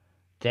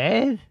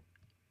 Dead?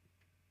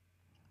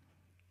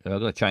 I've got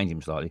to change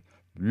him slightly.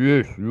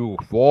 Yes, your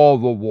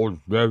father was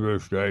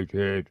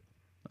devastated.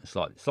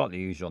 Slightly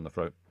easier on the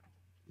throat.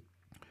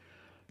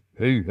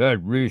 He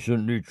had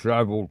recently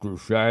travelled to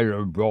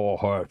Salem for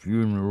her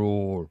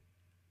funeral.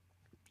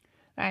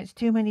 That's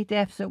too many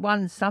deaths at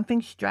once.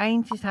 Something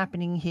strange is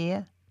happening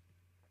here.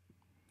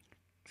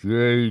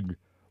 Jane,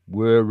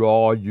 where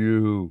are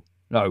you?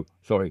 No,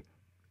 sorry.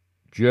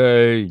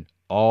 Jane,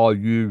 are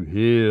you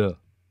here?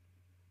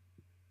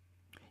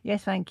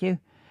 Yes, thank you.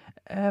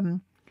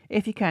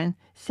 If you can,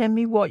 send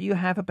me what you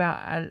have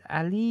about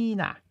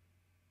Alina.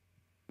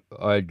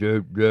 I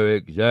don't know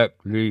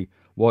exactly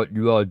what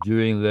you are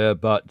doing there,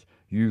 but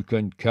you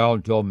can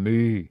count on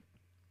me.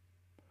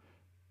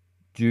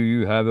 Do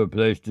you have a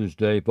place to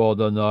stay for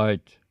the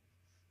night?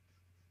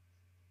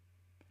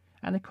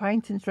 An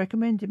acquaintance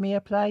recommended me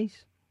a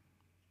place.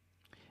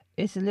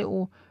 It's a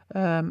little,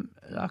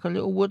 like a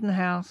little wooden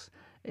house.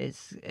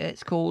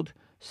 It's called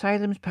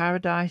Salem's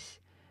Paradise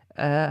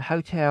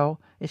Hotel.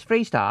 It's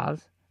 3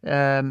 stars.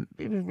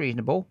 It was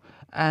reasonable,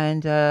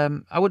 and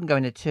I wouldn't go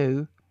in at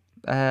 2.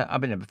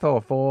 I've been there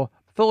before. 4.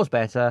 4's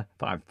better.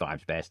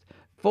 5's best.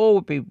 4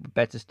 would be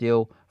better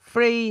still.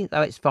 3,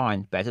 though, it's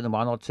fine. Better than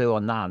 1 or 2 or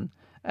none.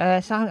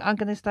 So I'm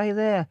going to stay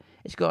there.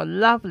 It's got a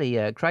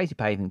lovely crazy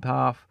paving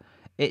path.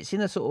 It's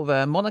in a sort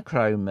of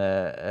monochrome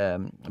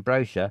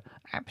brochure.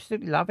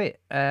 Absolutely love it.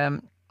 Yeah.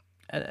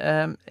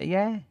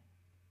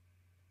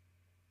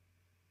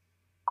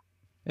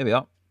 Here we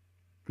are.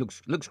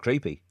 Looks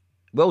creepy.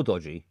 Well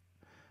dodgy.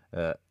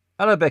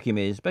 Hello, Becky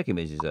Miz. Becky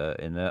Miz is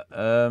in there.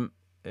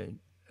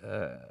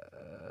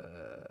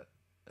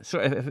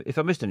 Sorry if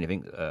I missed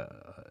anything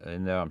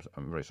in there.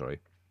 I'm very sorry.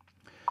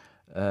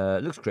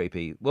 Looks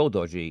creepy. Well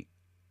dodgy.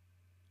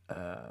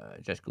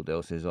 Jessica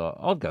Dell says,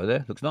 "I'd go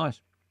there. Looks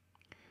nice."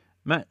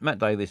 Matt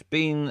Davis,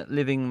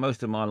 living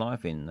most of my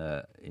life in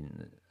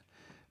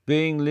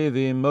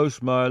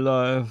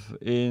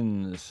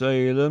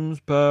Salem's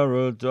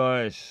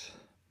Paradise.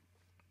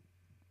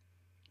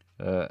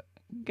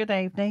 Good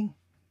evening.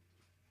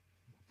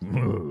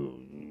 Oh,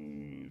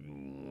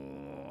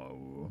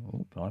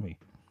 blimey.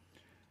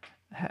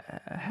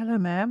 Hello,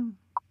 ma'am.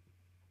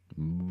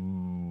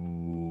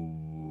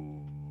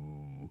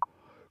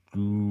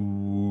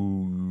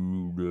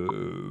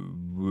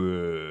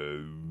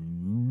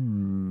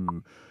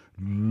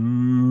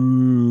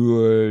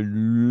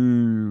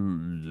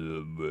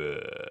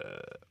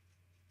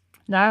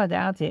 No, I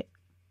doubt it.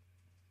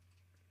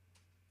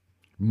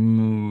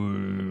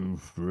 My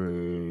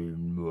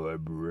friend, my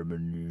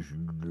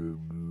premonition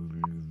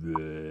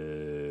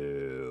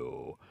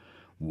well.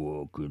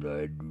 What can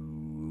I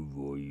do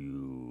for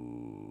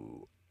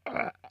you?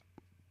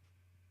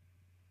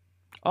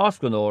 Ask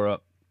for Nora.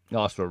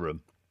 Ask for a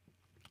room.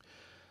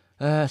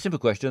 Simple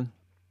question.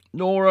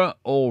 Nora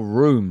or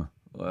room?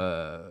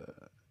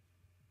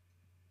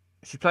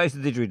 She plays the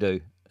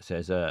didgeridoo.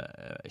 Says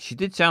she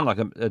did sound like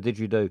a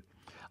didgeridoo.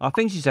 I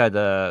think she's had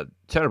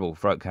terrible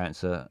throat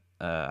cancer.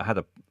 Had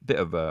a bit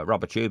of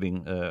rubber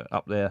tubing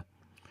up there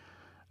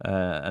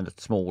and a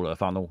small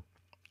funnel,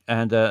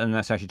 and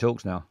that's how she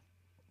talks now.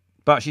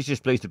 But she's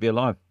just pleased to be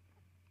alive.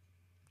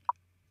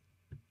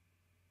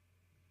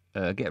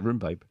 Get a room,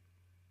 babe.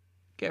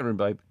 Get a room,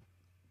 babe.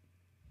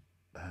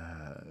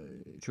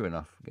 True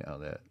enough. Get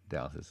out there,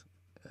 doubters.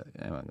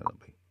 How am I going to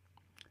be?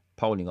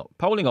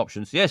 Polling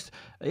options. Yes,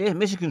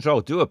 Mission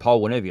Control. Do a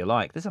poll whenever you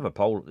like. Let's have a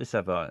poll. Let's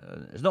have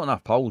a. There's not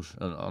enough polls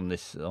on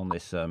this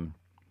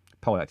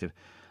poll active.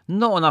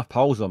 Not enough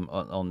polls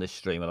on this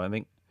stream, I don't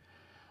think.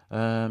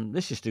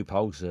 Let's just do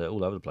polls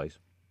all over the place.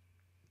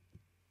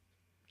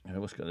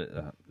 What's got it?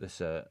 Let's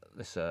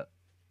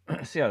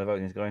see how the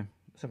voting is going.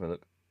 Let's have a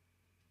look.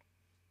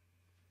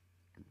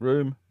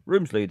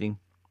 Room's leading.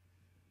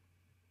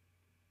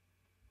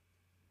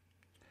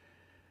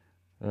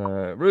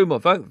 Room,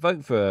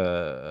 vote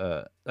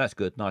for. That's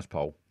good. Nice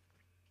poll.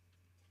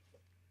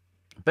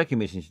 Becky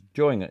Missions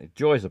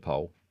enjoys the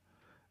poll.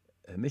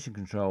 Mission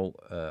Control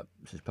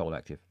says poll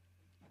active.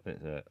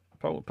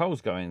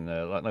 Poll's going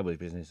like nobody's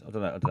business. I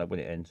don't know when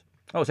it ends.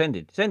 Oh, it's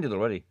ended. It's ended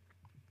already.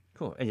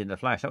 Cool. Ended in a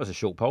flash. That was a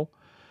short poll.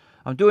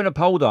 I'm doing a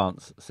poll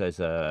dance. Says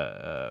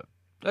a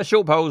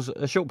short poll's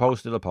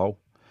still a poll,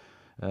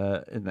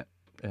 isn't it?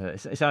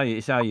 It's how you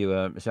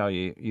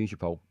use your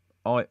poll.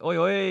 Oi, oi,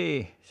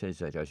 oi, says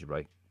Joseph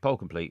Ray. Poll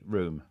complete.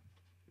 Room.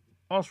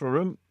 Ask for a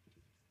room.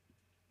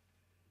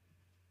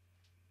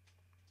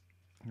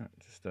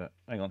 Just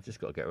hang on.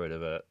 Just got to get rid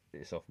of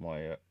this off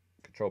my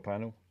control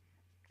panel.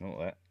 Not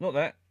that. Not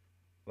that.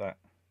 That.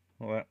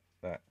 Not that.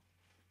 That.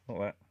 Not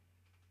that.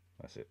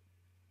 That's it.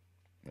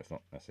 That's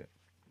not. That's it.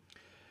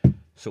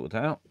 Sorted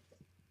out.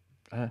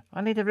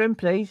 I need a room,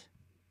 please.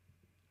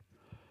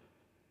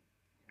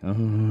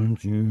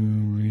 Can't you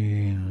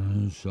read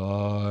the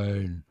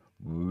sign?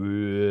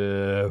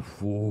 Wherefore?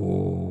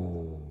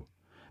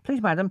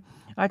 Please, madam,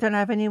 I don't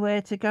have anywhere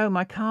to go.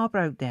 My car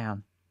broke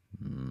down.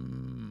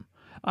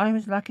 I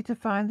was lucky to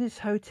find this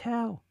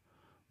hotel.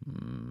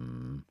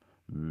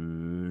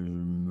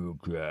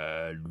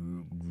 Mechanic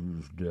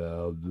just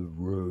down the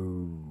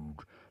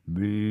road.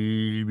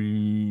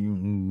 Maybe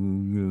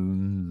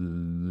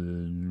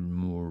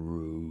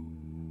tomorrow.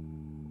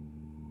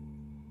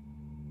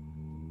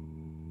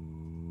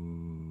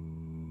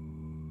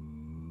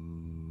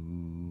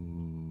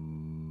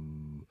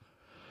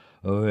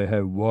 I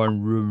have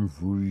one room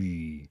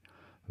free,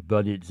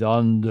 but it's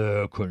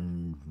under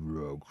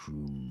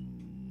construction.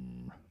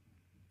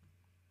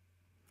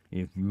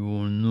 If you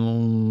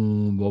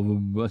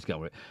know, let's go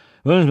with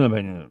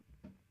it.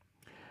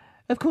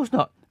 Of course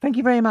not. Thank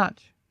you very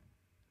much.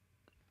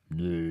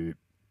 No.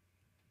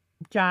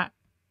 Jack,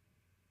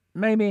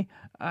 maybe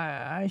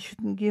I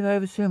shouldn't give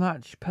over so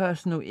much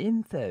personal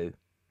info.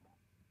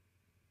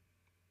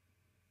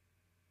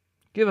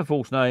 Give a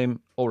false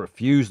name or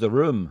refuse the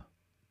room.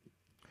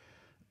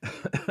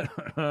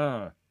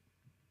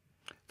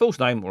 False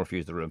name or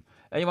refuse the room.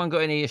 Anyone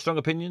got any strong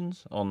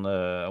opinions on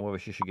whether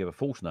she should give a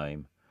false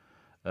name?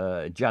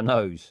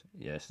 Janos.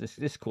 Yes,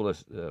 this call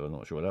us. I'm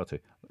not sure we're allowed to.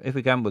 If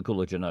we can, we'll call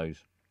her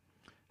Janos.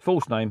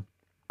 False name.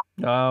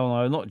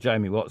 No, not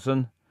Jamie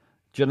Watson.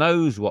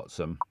 Janos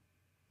Watson.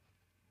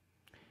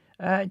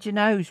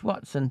 Janos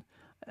Watson.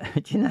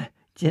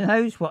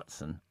 Janos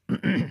Watson.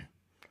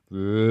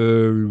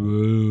 Very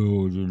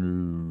well,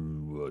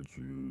 Janos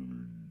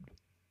Watson.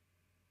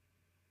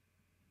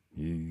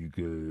 Here you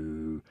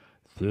go.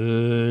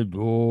 Third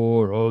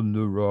door on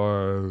the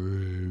right.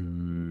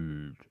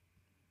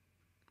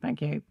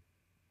 Thank you.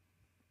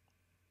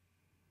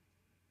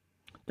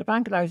 The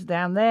bungalow's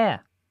down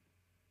there.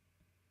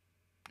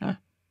 Huh?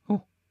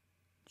 Oh.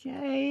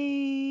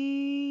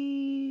 Jay.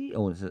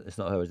 Oh, it's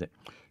not her, is it?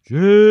 Jay.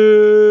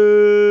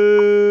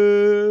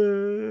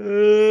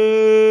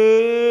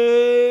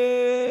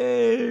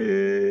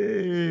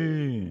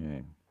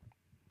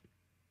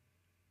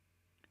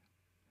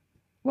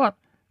 What?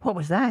 What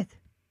was that?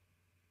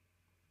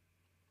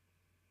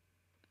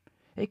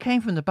 It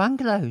came from the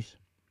bungalows.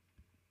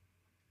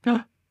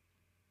 Huh?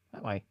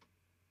 That way.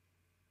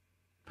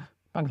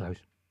 Bungalows.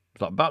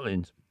 It's like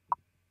Butlins.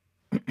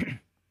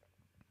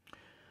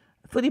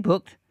 Fully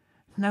booked.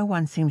 No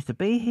one seems to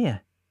be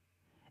here.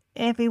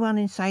 Everyone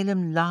in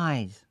Salem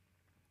lies.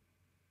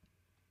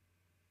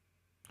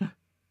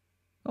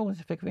 Oh, there's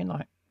a flickering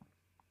light.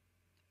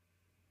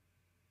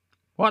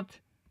 What?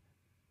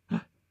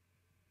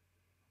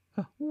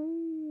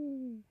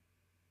 Ooh.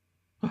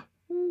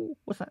 Ooh,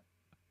 what's that?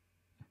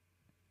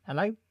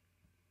 Hello?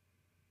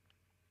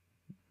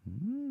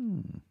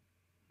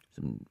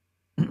 Some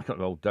couple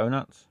of old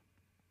donuts.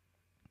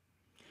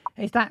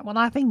 Is that what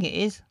I think it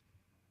is?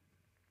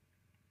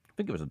 I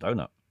think it was a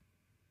donut.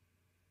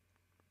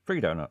 3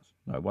 donuts.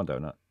 No, 1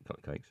 donut. A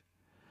couple of cakes.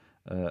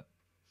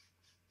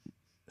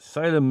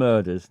 Salem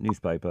Murders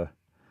newspaper.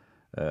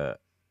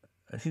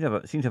 Seems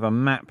to have a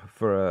map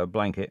for a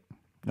blanket.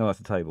 No, that's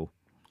a table.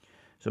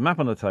 So a map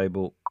on the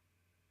table.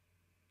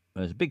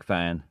 There's a big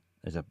fan.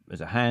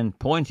 There's a hand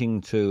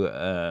pointing to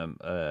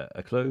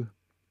a clue.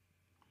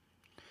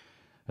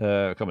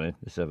 Come on in.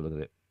 Let's have a look at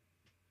it.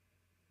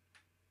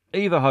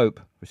 Eva Hope,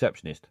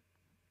 receptionist.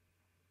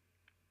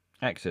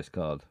 Access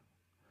card.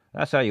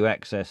 That's how you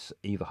access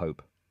Eva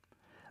Hope.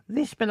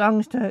 This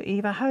belongs to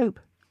Eva Hope.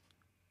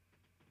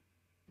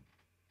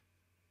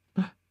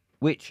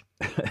 Which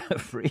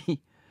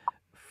free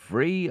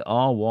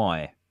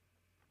RY.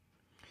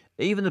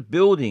 Even the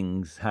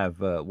buildings have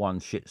one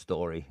shit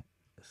story.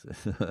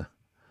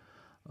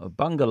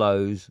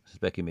 Bungalows,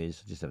 spec him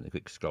is. Just having a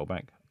quick scroll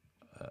back.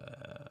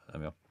 There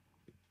we are.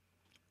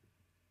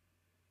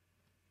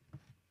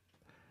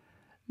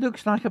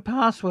 Looks like a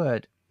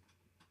password.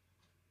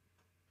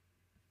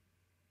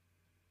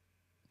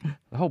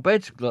 The whole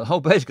bed's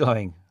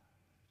glowing.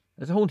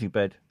 There's a haunting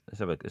bed. Let's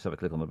have a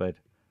click on the bed.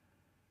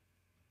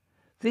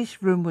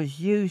 This room was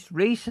used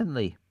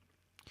recently.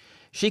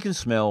 She can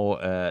smell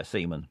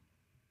semen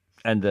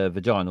and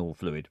vaginal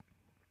fluid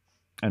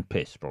and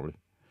piss, probably.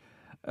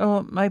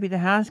 Oh, maybe the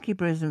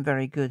housekeeper isn't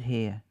very good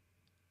here.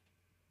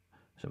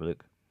 Let's have a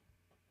look.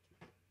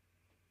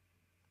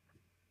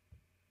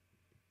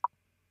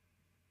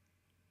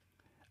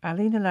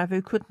 Alina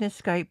Lavu couldn't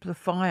escape the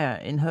fire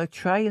in her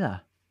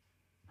trailer.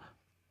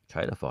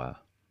 Trailer fire.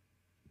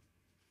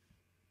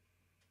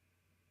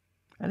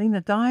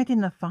 Alina died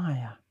in the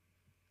fire.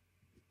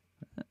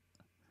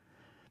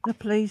 The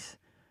police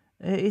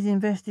is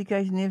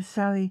investigating if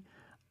Sally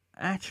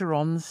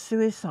Acheron's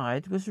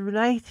suicide was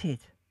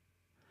related.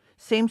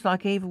 Seems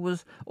like Eva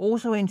was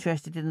also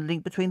interested in the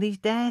link between these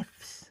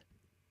deaths.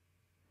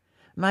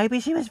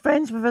 Maybe she was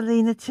friends with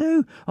Alina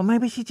too, or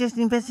maybe she's just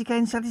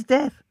investigating Sally's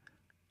death.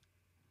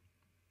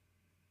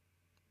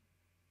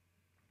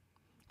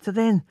 So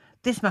then,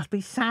 this must be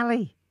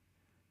Sally.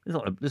 This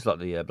is like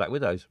the Black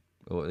Widows,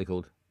 or what are they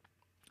called?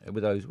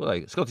 Widows. What are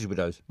they? Scottish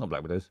widows, not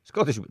Black Widows.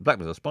 Black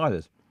Widows are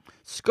spiders.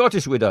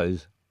 Scottish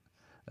widows.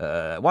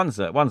 One's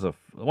the one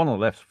on the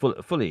left,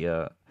 fully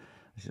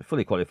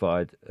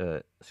qualified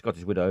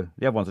Scottish widow.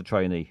 The other one's a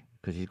trainee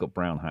because she's got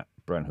brown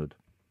hood.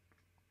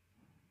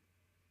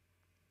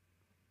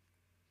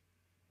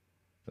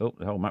 Oh,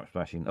 the whole map's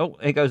flashing. Oh,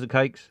 here goes the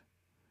cakes.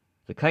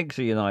 The cakes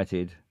are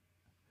united.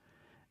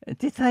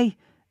 Did they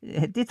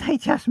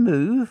just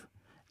move?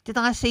 Did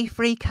I see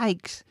 3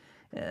 cakes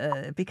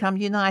become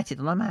united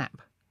on a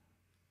map?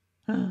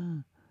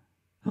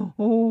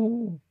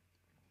 Oh,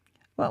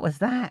 what was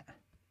that?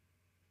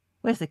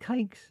 Where's the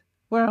cakes?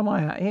 Where am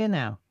I out here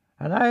now?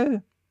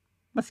 Hello?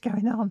 What's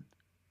going on?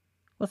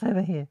 What's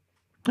over here?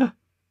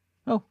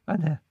 Oh,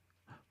 and there.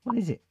 What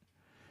is it?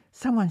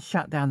 Someone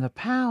shut down the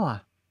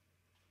power.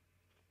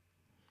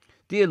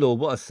 Dear Lord,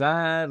 what a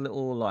sad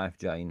little life,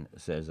 Jane,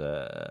 says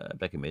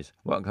Becky Miz.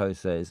 Watco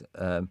says,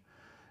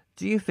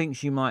 do you think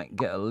she might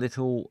get a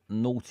little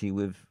naughty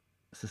with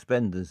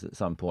suspenders at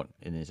some point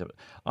in this episode?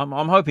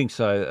 I'm hoping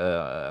so,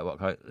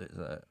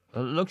 Watco.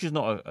 Look, she's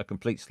not a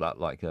complete slut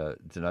like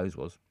Dano's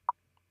was.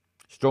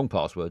 Strong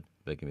password,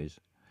 Becky Miz.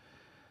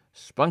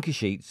 Spunky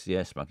sheets,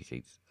 yes, spunky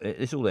sheets.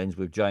 This all ends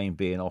with Jane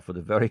being offered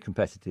a very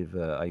competitive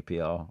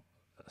APR,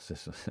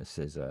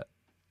 says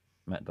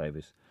Matt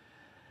Davis.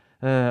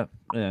 Yeah,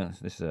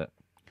 this.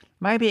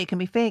 Maybe it can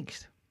be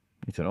fixed.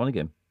 You turn it on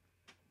again.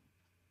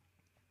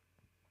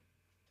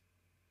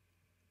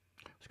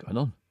 What's going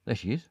on? There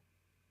she is.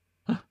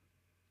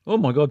 Oh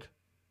my God.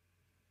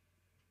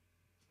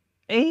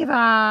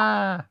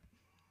 Eva!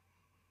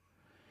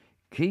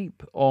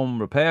 Keep on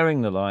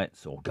repairing the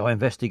lights or go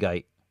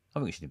investigate. I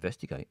think we should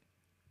investigate.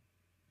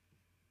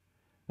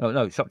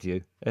 No, it's up to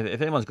you.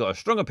 If anyone's got a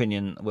strong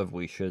opinion whether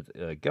we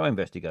should go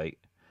investigate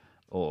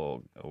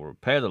or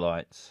repair the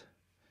lights.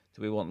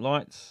 Do we want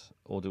lights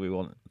or do we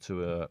want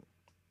to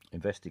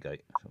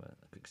investigate? So,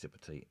 a quick sip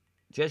of tea.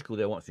 Jessica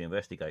there wants to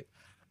investigate.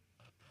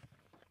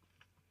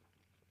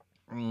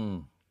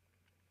 Lovely.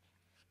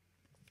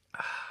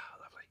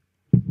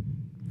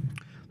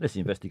 Let's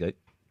investigate.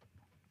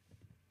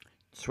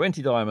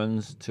 20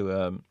 diamonds to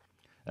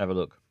have a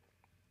look.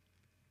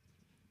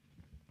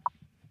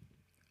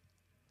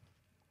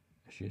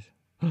 There she is.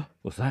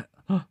 What's that?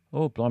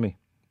 Oh, blimey.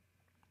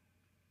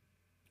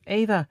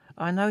 Eva,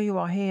 I know you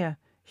are here.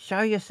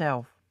 Show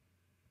yourself.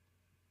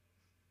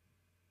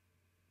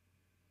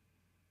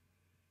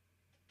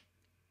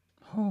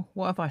 Oh,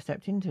 what have I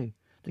stepped into?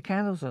 The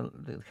candles are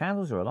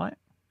alight.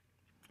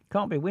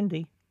 Can't be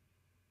windy.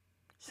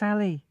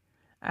 Sally,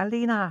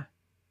 Alina.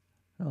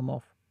 Oh, I'm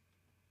off.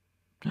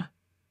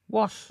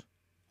 What?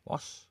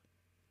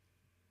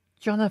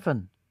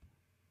 Jonathan.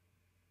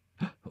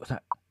 What's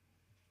that?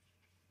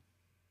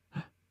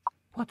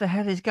 What the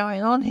hell is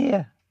going on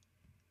here?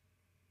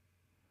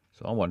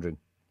 So I'm wondering.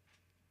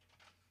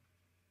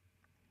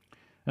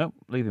 Oh,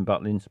 leaving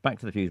Butlins. Back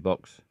to the fuse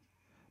box.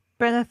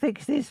 Better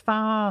fix this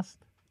fast.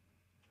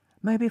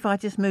 Maybe if I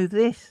just move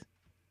this.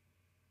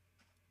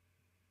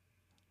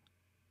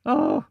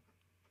 Oh,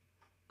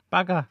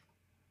 bugger.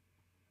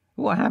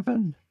 What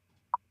happened?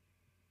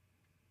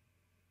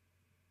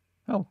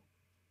 Oh.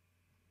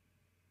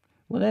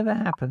 Whatever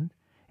happened,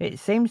 it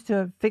seems to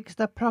have fixed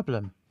the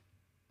problem.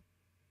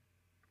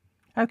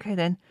 Okay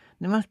then,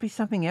 there must be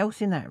something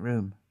else in that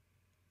room.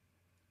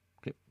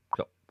 Clip,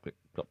 clop, clip,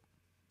 clop.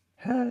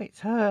 Her,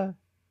 it's her.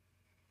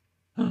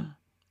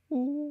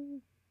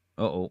 Ooh.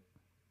 Uh-oh.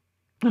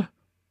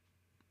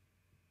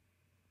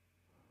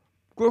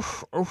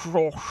 This is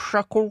your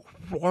second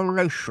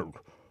violation.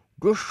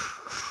 This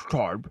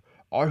time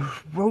I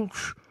won't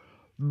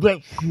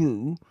let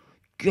you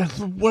get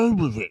away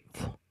with it.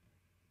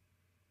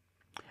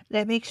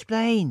 Let me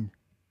explain.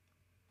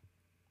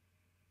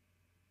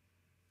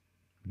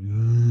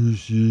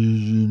 This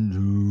isn't her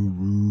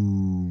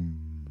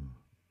room.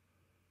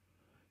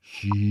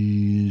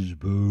 She's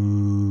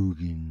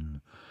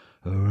broken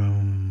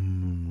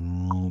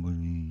around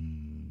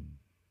robbery.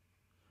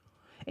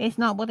 It's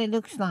not what it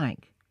looks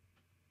like.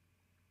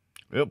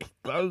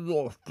 Explain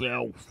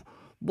yourself.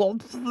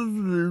 What are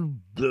you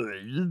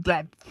doing in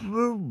that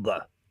room?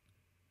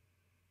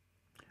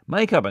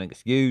 Make up an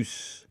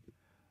excuse.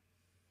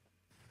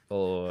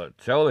 Or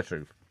tell the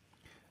truth.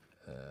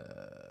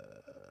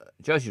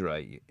 Josie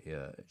Ray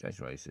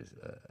says,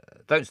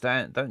 don't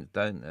stand in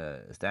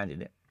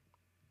it.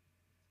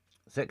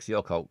 Sexy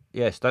occult.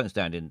 Yes, don't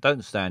stand in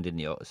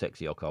the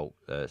sexy occult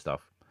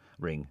stuff.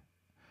 Ring.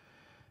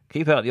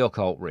 Keep out the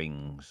occult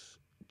rings.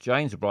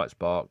 Jane's a bright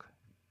spark.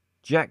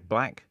 Jack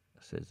Black,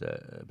 says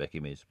Becky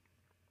Miz.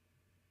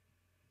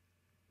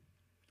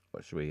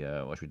 What should we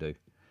do?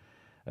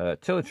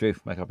 Tell the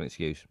truth, make up an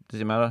excuse. Does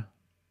it matter?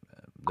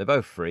 They're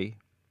both free.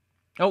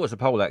 Oh, it's a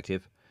poll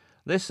active.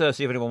 Let's see if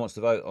anyone wants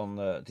to vote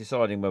on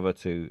deciding whether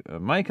to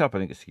make up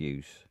an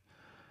excuse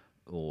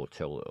or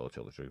tell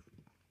the truth.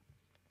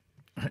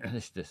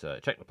 Let's just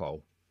check the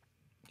poll.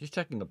 Just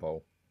checking the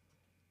poll.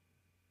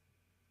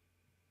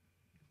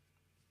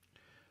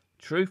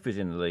 Truth is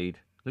in the lead.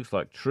 Looks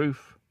like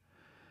truth.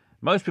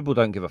 Most people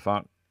don't give a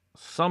fuck.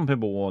 Some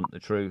people want the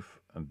truth,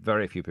 and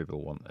very few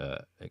people want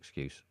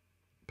excuse.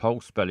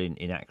 Poll spelling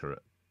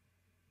inaccurate.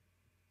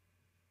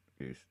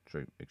 Excuse,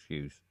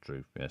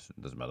 truth. Yes, it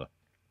doesn't matter.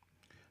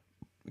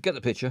 Get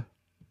the picture.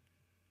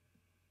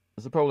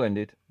 Has the poll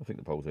ended? I think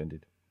the poll's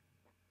ended.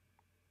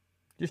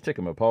 Just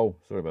checking my poll.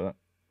 Sorry about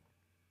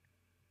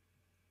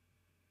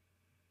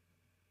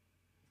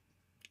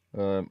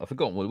that. I've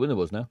forgotten what the winner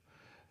was now.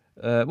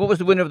 What was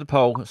the winner of the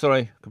poll?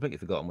 Sorry, completely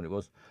forgotten what it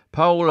was.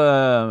 Poll,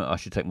 I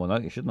should take more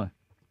notice, shouldn't I?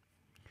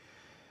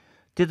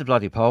 Did the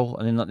bloody poll,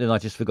 and then I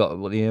just forgot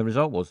what the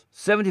result was.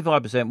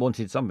 75%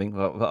 wanted something,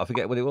 but I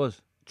forget what it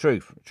was.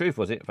 Truth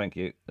was it? Thank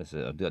you.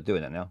 I'm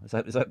doing that now.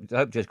 I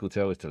hope Jessica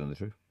Tell is telling the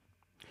truth.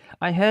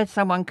 I heard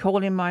someone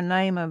calling my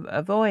name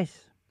a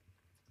voice.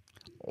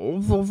 A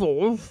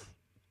voice?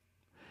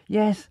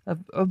 Yes,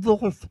 a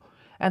voice.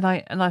 And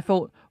I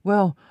thought,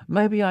 well,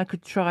 maybe I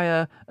could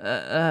try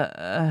to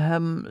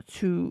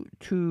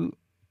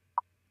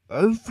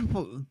A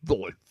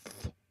voice?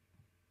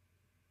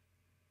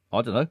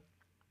 I don't know.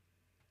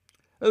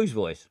 Whose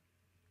voice?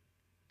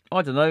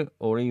 I don't know,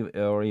 or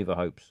Eva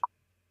hopes.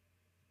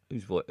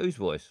 Whose voice? Whose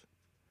voice?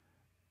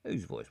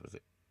 Whose voice was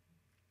it?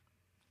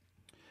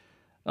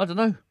 I don't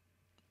know.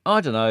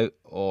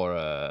 Or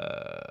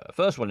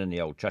first one in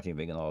the old chatting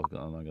thing, and I'm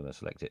going to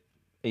select it.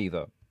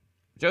 Eva.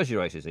 Josie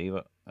races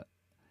Eva.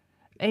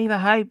 Eva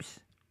Hopes.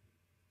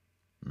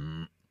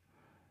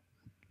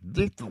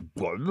 Little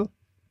one?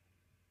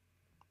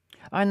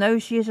 I know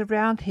she is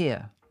around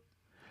here.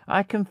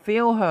 I can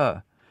feel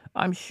her.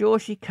 I'm sure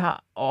she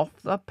cut off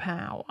the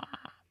power.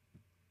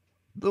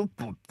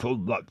 Listen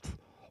to that.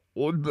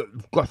 On the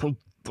getting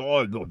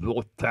tired of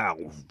your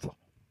tales.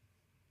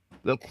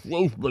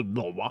 Excuse me,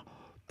 Nora.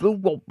 Do you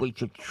want me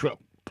to check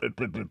if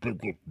anything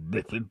is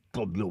missing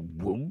from your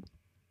room?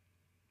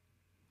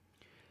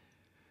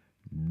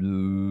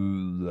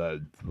 No,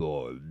 that's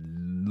fine.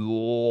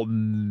 No,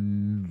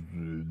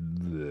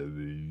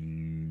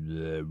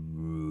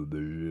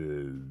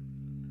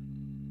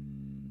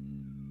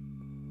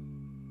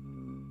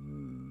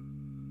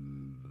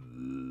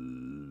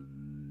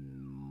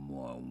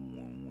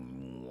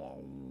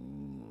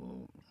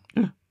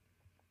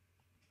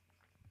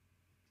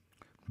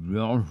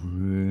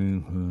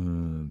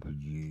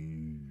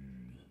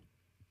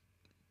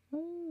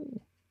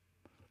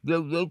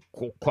 They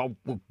could come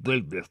with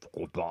business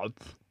for that.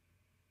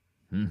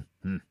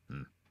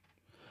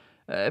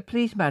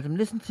 Please, madam,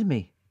 listen to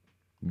me.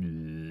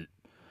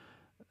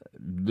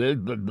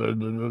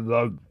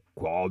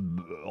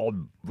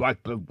 On right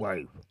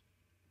away.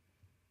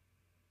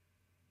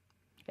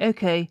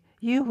 Okay,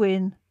 you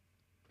win.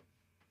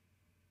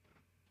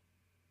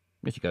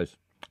 Here she goes.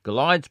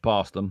 Glides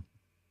past them.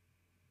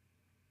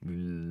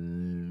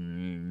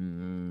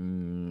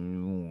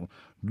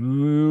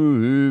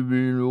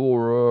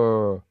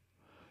 Laura.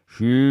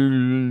 She's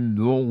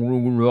not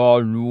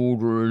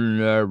water in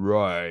that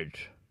right.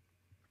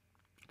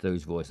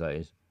 Whose voice that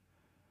is.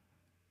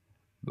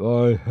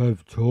 I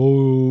have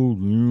told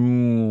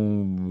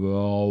you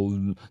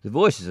about. The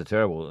voices are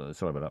terrible.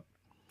 Sorry about that.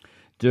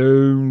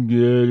 Don't get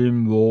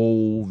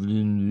involved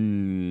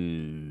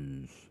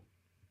in this.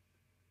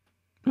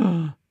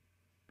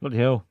 Bloody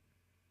hell.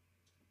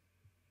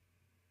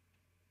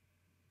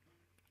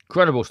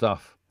 Incredible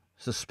stuff.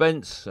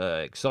 Suspense,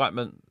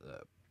 excitement,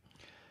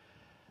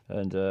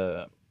 and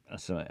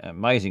some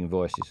amazing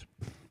voices.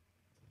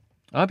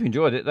 I hope you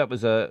enjoyed it. That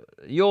was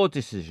your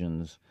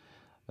decisions.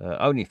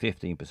 Only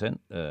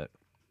 15%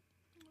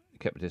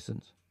 kept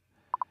distance.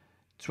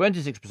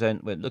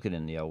 26% went looking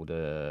in the old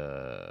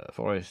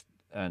forest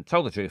and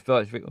told the truth.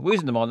 I was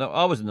in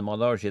the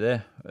minority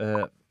there.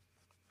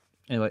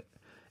 Anyway,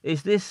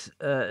 is this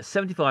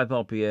 75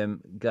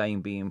 RPM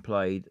game being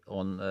played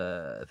on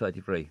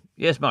 33?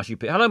 Yes, Mushy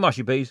Peas. Hello,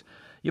 Mushy Peas.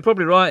 You're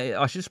probably right.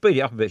 I should speed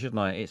it up a bit, shouldn't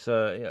I? It's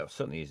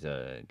certainly is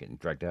getting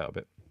dragged out a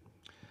bit.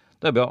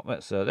 There we are.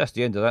 That's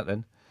the end of that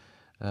then.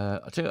 I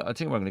think where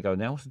I'm going to go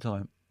now. What's the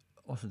time?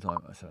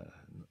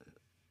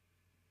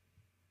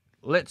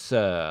 Let's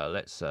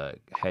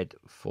head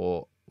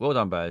for. Well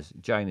done, Baz.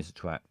 Jane is a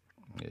twat.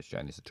 Yes,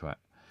 Jane is a twat.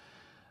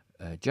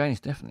 Jane is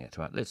definitely a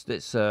twat.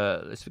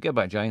 Let's forget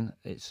about Jane.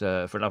 It's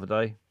for another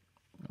day.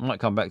 I might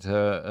come back to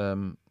her.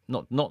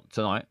 Not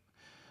tonight.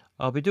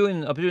 I'll be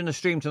doing the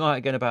stream tonight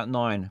again about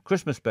 9.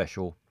 Christmas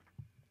special.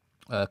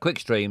 Quick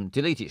stream.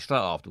 Delete it straight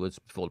afterwards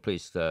before the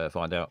police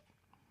find out.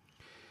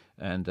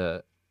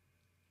 And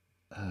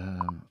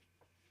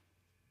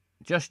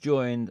just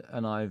joined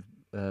and I've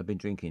been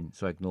drinking,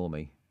 so ignore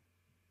me.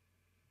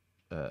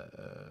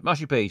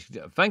 Mushy Peas,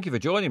 thank you for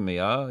joining me.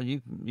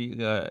 You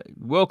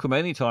welcome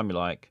anytime you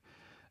like,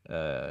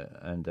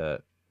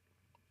 and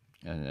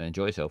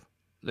enjoy yourself.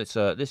 Let's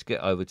get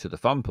over to the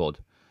fun pod.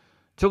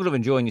 Talking of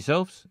enjoying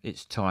yourselves,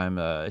 it's time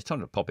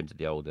to pop into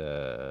the old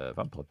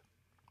fun pod.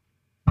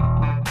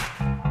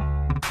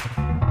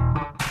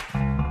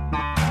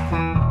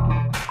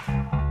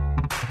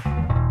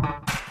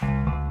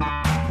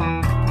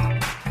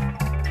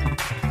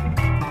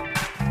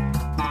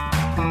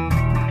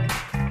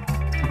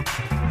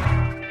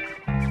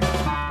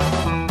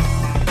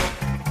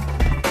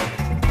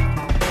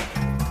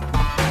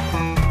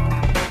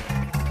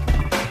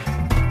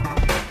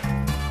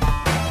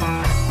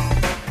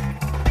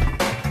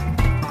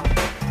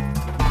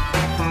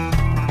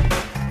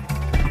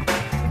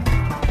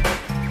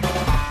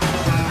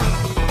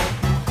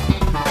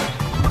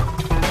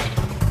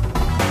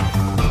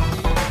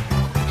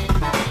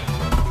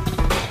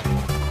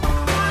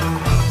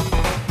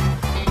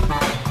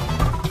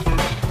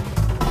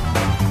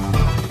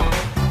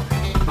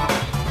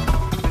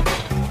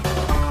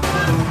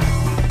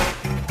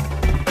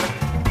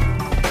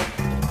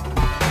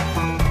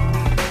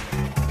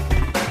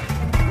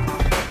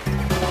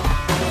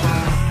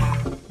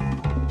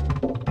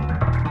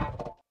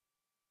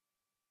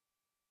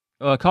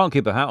 I can't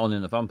keep a hat on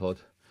in the fun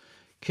pod.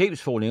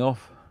 Keeps falling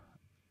off.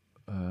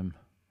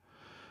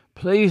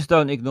 Please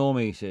don't ignore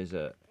me, says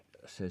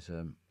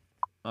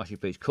Mushy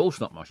Peas. Course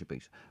not, Mushy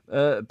Peas.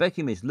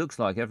 Becky Miss, looks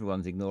like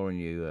everyone's ignoring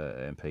you,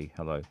 MP.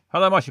 Hello,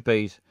 Mushy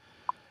Peas.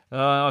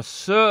 I've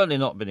certainly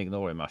not been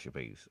ignoring Mushy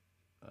Peas.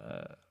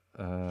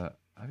 Have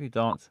you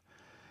danced?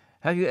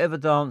 Have you ever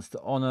danced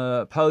on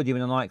a podium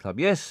in a nightclub?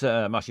 Yes,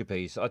 Mushy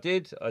Peas. I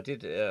did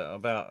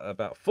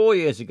about 4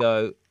 years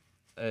ago.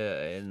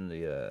 In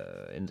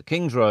the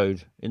King's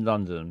Road in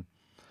London,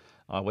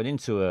 I went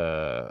into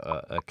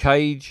a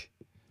cage,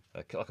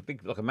 like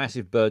a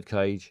massive bird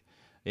cage,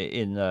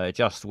 in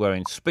just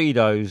wearing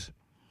speedos.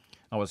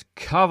 I was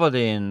covered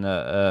in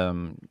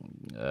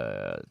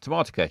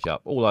tomato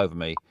ketchup all over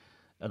me,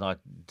 and I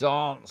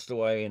danced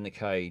away in the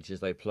cage as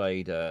they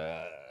played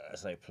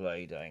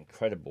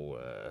incredible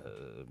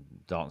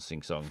dance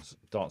songs.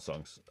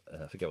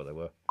 I forget what they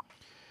were.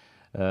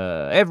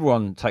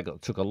 Everyone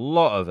took a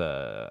lot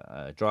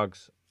of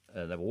drugs.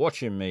 They were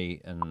watching me,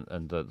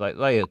 and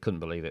they couldn't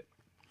believe it.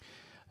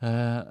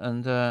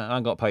 And I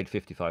got paid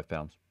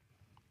 £55.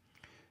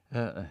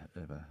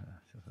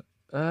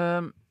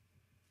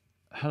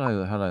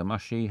 Hello,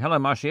 Mushy. Hello,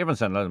 Mushy. Everyone's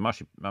saying hello,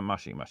 Mushy.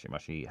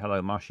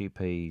 Hello, Mushy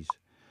Peas.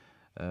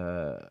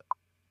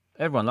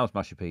 Everyone loves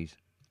Mushy Peas.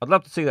 I'd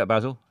love to see that,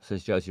 Basil,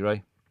 says Josie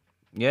Ray.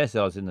 Yes,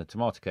 I was in the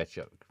tomato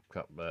ketchup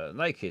cup,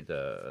 naked,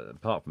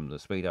 apart from the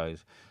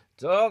speedos.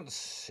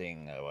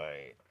 Dancing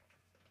away.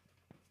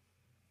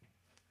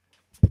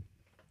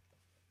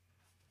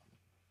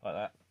 Like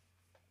that.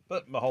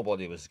 But my whole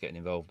body was getting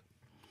involved.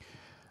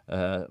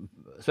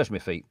 Especially my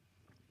feet.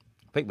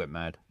 Feet went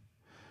mad.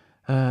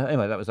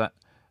 Anyway, that was that.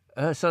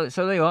 So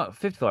there you are.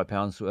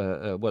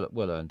 £55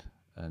 well earned.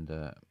 And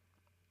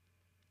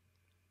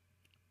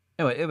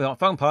anyway, here we are.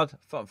 Fun pod.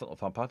 Fun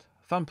pod.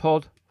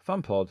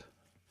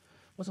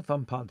 What's a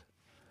fun pod?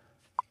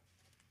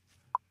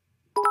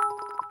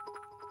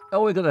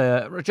 Oh, we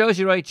got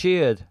Josie Ray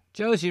cheered.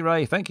 Josie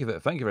Ray, thank you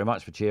very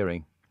much for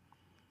cheering.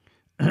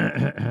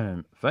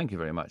 Thank you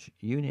very much.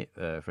 Unit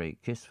 3,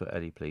 kiss for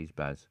Ellie, please,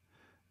 Baz.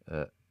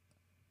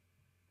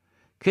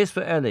 Kiss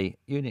for Ellie.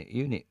 Unit.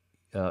 You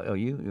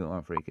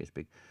aren't free. Kiss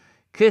big.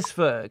 Kiss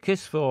for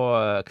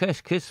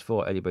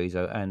Ellie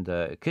Bezo,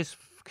 and kiss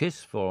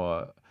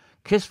for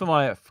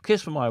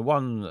my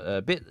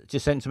one bit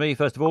just sent to me.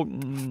 First of all.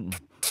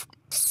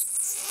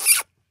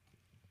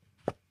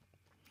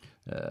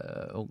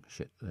 Oh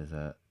shit! There's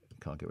a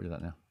can't get rid of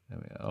that now. There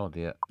we go. Oh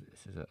dear.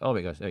 This is there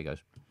he goes. There he goes.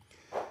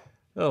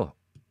 Oh,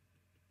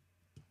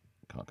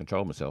 can't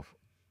control myself.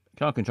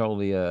 Can't control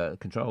the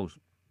controls.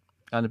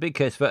 And a big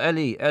kiss for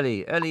Ellie,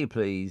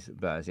 please,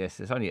 Baz. Yes,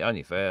 it's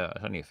only fair.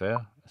 It's only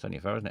fair,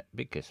 isn't it?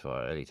 Big kiss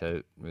for Ellie too.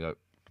 Here we go.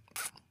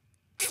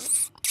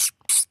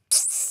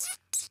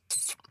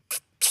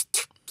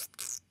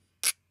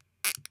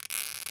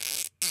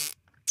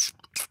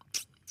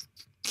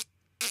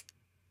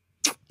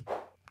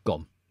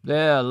 Gone.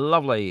 There,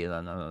 lovely.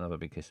 Another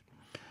big kiss.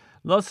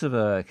 Lots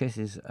of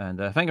kisses, and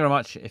thank you very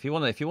much. If you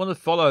want to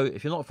follow,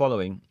 if you're not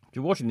following, if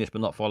you're watching this but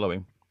not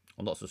following,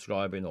 or not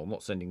subscribing, or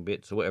not sending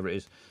bits, or whatever it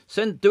is,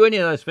 do any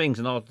of those things,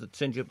 and I'll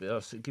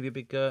give you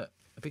a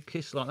big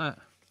kiss like that.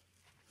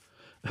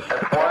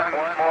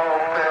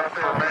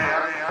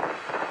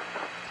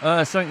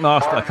 Something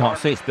Master, I can't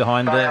see. It's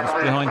behind there. It's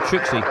behind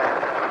Trixie.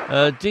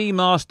 D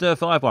Master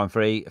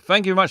 513.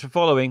 Thank you very much for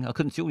following. I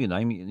couldn't see all your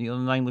name. Your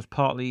name was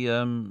partly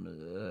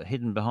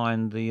hidden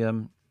behind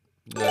the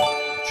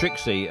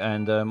Trixie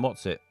and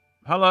what's it?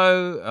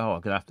 Hello. Oh,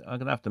 I'm gonna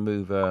have to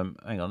move.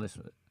 Hang on. This.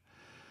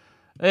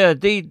 Yeah,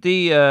 Deed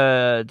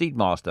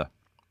Master.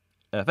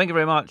 Thank you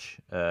very much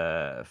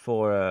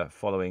for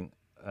following.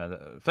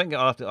 Thank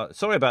you.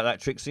 Sorry about that,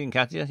 Trixie and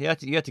Katia. You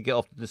had to get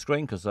off the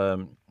screen because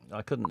I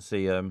couldn't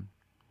see.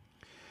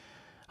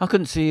 I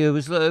couldn't see who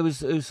was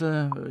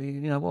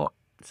you know what,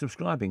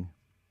 subscribing.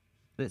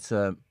 It's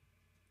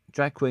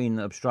drag queen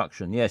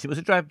obstruction. Yes, it was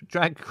a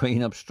drag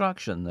queen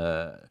obstruction.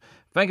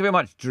 Thank you very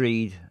much,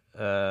 Dreed.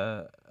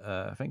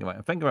 Thank you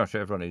very much to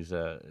everyone who's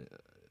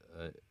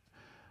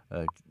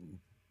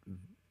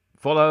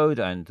followed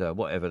and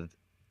whatever.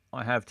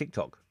 I have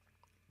TikTok.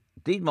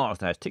 Deed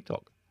Master has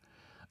TikTok.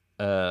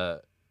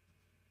 It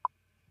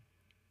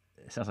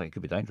sounds like it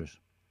could be dangerous.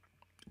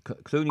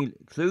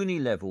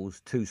 Clooney levels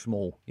too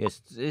small.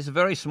 Yes, it's a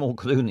very small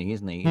Clooney,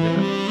 isn't he?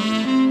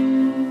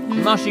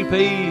 Mushy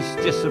Peas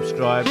just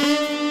subscribed.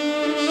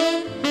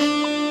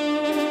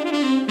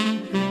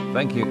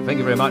 Thank you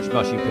very much,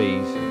 Mushy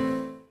Peas.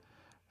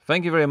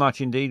 Thank you very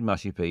much indeed,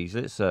 Mushy Peas.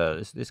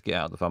 Let's get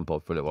out of the fun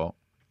pod for a little while.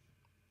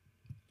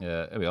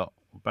 There we are,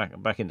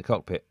 back in the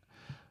cockpit.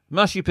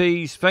 Mushy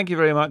Peas, thank you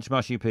very much,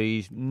 Mushy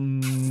Peas.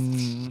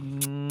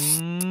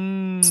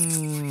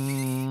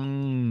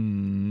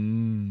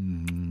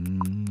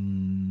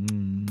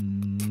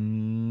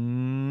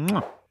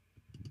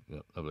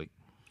 Yeah, lovely.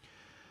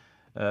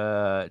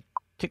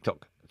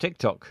 TikTok.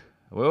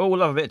 We all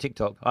love a bit of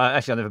TikTok.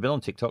 Actually, I've never been on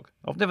TikTok.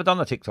 I've never done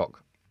a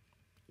TikTok.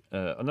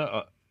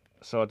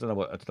 So I don't know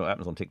what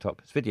happens on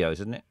TikTok. It's videos,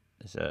 isn't it?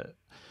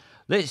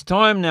 It's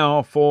time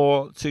now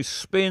to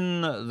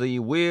spin the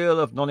wheel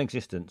of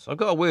non-existence. I've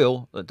got a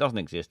wheel that doesn't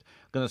exist.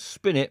 I'm going to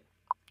spin it,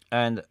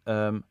 and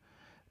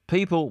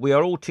people, we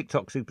are all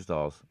TikTok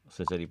superstars,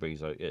 says Eddie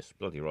Bezo. Yes,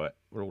 bloody right.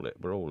 We're all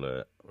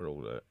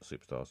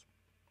superstars.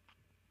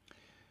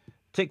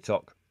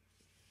 TikTok.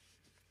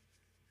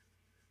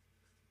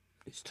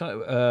 It's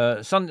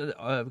Sunday.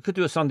 We could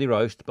do a Sunday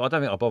roast, but I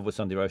don't think I'll bother with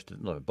Sunday roast.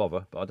 Not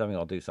bother, but I don't think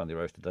I'll do Sunday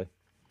roast today.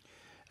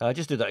 I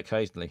just do that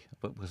occasionally,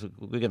 because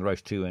we're going to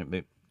roast too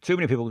many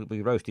people will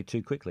be roasted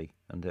too quickly,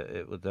 and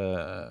it would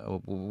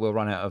we'll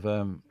run out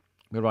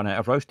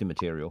of roasting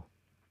material.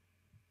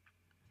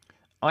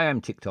 I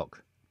am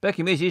TikTok.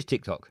 Becky Miz is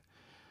TikTok.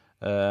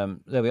 There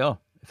we are.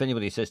 If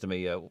anybody says to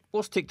me,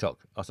 "What's TikTok?"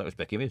 I say it's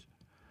Becky Miz.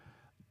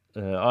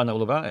 I know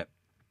all about it.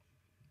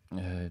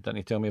 Don't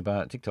you tell me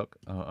about TikTok?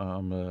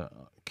 I'm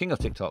king of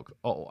TikTok.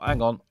 Oh,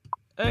 hang on.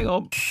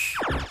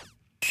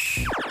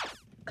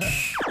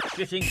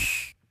 Shitting.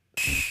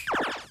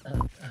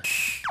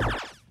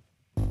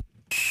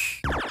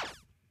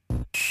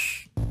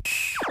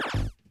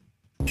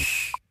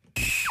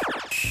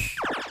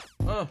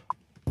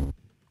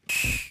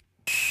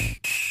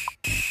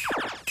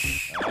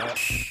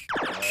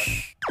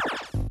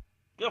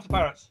 Get off the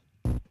parrots.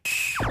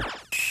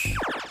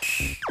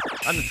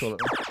 And the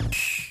toilet.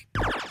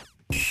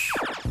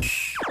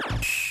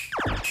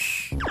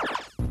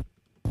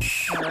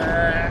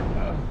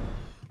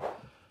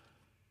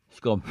 It's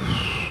gone.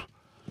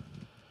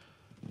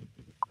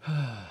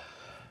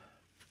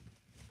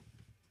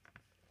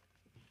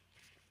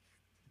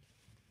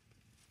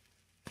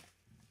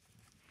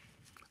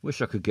 Wish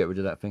I could get rid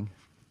of that thing.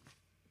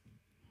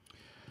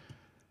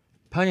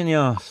 Pain in the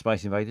arse,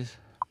 Space Invaders.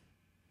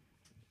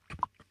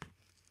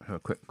 Have a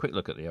quick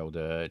look at the old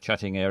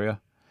chatting area,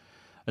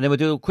 and then we'll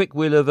do a quick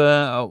wheel of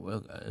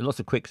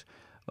lots of quicks.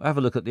 We'll have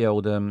a look at the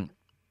old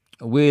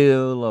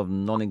wheel of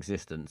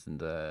non-existence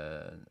and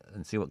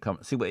see what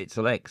it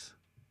selects.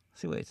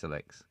 See what it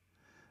selects.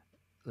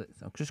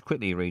 I'm just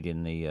quickly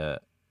reading the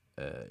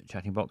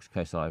chatting box in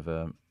case I've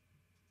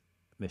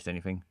missed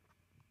anything.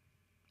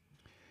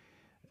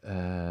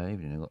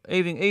 Evening,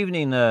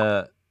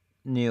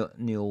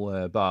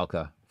 Neil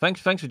Barker.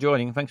 Thanks for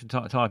joining. Thanks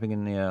for typing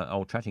in the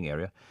old chatting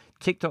area.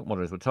 TikTok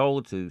moderators were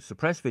told to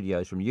suppress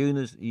videos from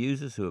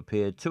users who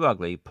appeared too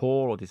ugly,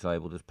 poor, or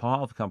disabled as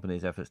part of the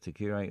company's efforts to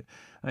curate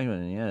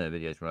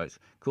videos rights.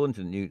 According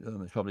to the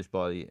new published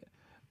by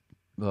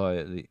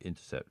the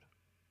Intercept.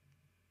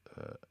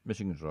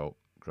 Mission Control,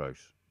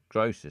 gross,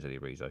 says Eddie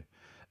Rizzo.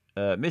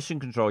 Mission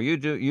Control, you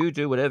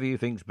do whatever you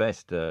think's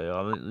best.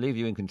 I'll leave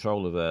you in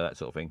control of that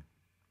sort of thing.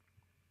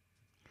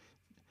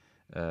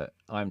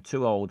 I'm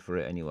too old for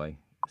it anyway,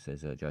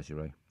 says Josie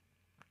Ray.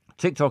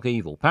 TikTok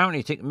evil.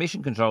 Apparently,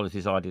 Mission Control has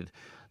decided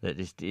that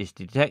it's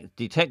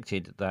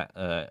detected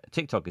that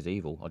TikTok is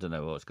evil. I don't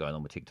know what's going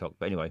on with TikTok,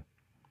 but anyway.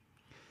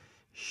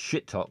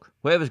 Shit talk.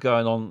 Whatever's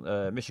going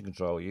on, Mission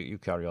Control, you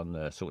carry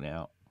on sorting it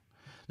out.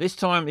 This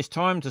time it's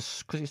time to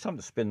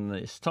spin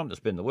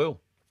the wheel.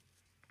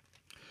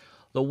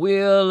 The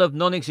wheel of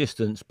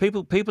non-existence.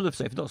 People have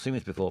said, if you've not seen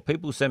this before,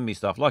 people send me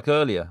stuff like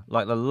earlier,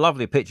 like the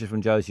lovely picture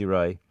from Josie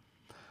Ray,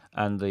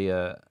 and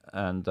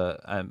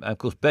of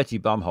course Betty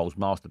Bumhole's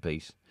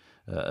masterpiece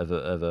of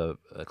a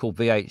called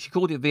VH. She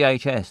called it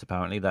VHS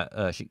apparently.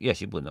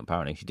 She wouldn't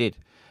apparently. She did.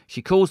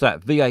 She calls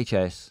that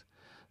VHS.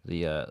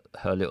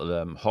 Her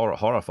little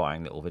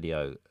horrifying little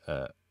video.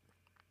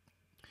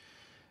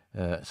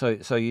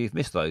 So you've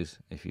missed those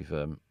if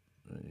you've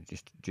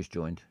just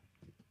joined.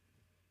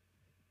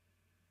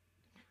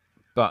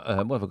 But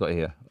what have I got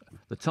here?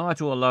 The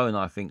title alone,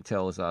 I think,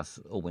 tells us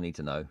all we need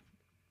to know.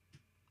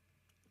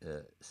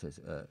 Says,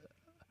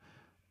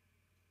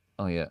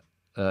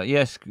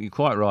 yes, you're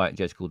quite right,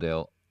 Jez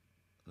Caldell.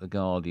 The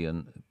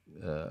Guardian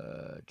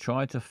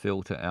tried to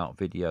filter out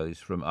videos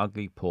from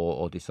ugly, poor,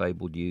 or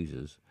disabled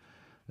users.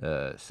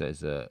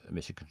 Says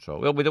Mission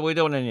Control. Well, we don't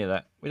want any of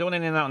that. We don't want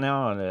any of that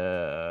now.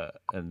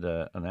 And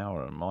an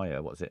hour on my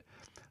what's it?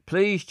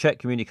 Please check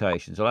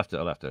communications. I'll have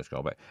to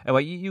scroll back.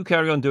 Anyway, you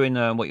carry on doing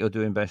what you're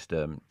doing best.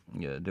 Doing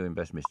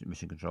best,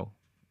 Mission Control.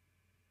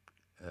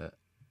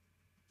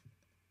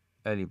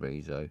 Ellie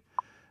Breezo.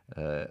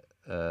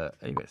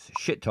 Anyway,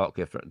 shit talk.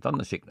 Done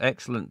the shit.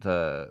 Excellent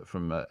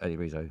from Ellie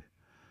Breezo.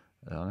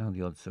 I know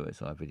the odd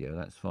suicide video.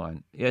 That's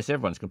fine. Yes,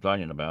 everyone's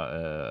complaining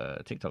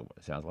about TikTok.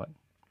 It sounds like.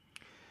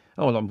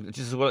 Oh, well,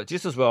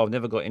 just as well. I've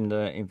never got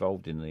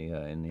involved in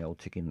the old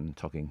ticking and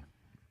talking.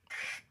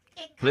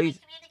 Please.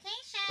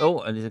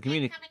 Oh, and there's a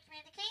communication.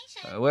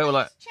 Where will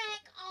I?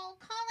 Check all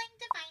calling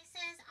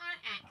devices are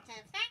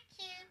active. Thank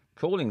you.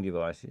 Calling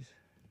devices.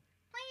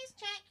 Please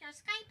check your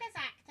Skype is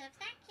active.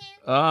 Thank you.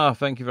 Ah,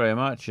 thank you very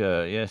much.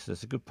 Yes,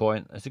 that's a good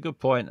point. That's a good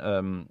point.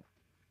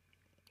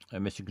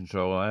 Mission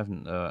Control. I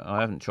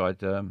haven't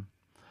tried. I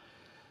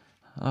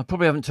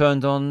probably haven't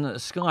turned on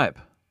Skype.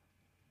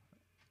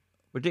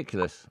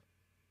 Ridiculous.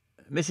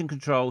 Mission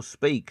Control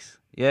speaks.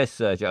 Yes,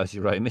 Josie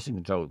Ray. Mission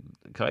Control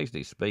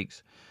occasionally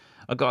speaks.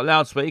 I've got a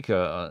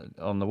loudspeaker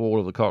on the wall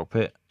of the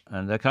cockpit,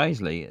 and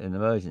occasionally in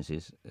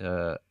emergencies.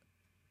 Where's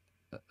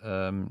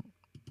hang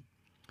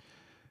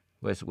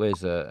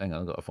on,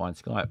 I've got to find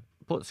Skype.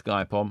 Put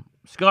Skype on.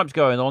 Skype's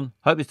going on.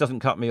 Hope this doesn't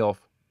cut me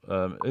off.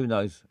 Who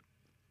knows?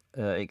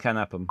 It can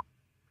happen.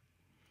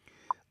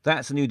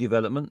 That's a new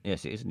development.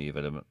 Yes, it is a new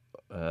development.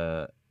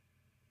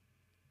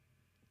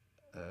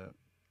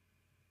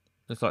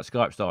 Looks like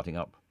Skype starting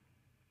up.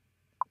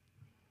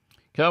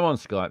 Come on,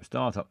 Skype,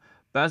 start up.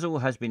 Basil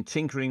has been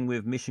tinkering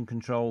with Mission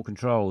Control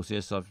controls.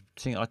 Yes, I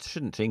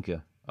shouldn't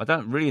tinker. I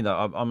don't really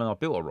know. I mean, I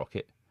built a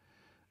rocket.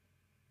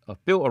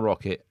 I've built a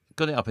rocket,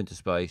 got it up into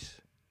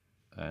space,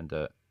 and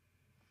I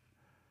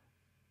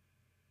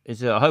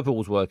hope it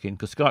was working,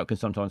 because Skype can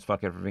sometimes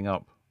fuck everything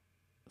up.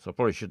 So I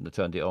probably shouldn't have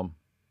turned it on.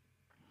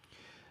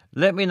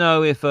 Let me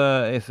know if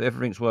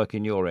everything's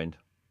working your end,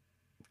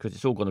 because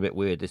it's all gone a bit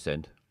weird this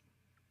end.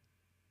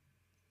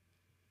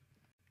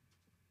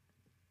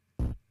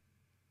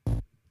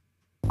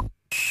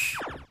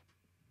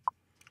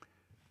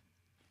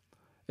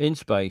 In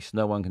space,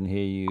 no one can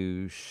hear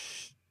you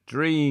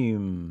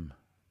stream,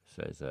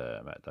 says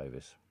Matt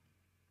Davis.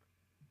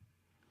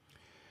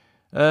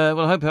 Well,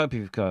 I hope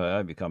you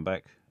come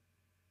back.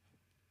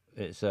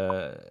 It's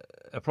a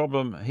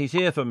problem. He's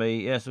here for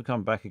me. Yes, I'll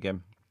come back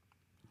again.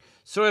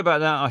 Sorry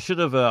about that. I should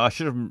have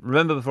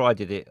remembered before I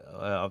did it.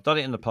 I've done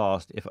it in the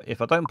past. If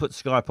I don't put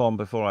Skype on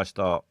before I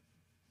start.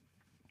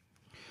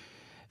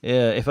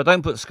 Yeah, if I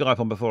don't put Skype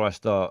on before I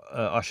start,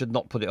 I should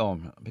not put it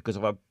on, because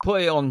if I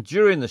put it on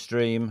during the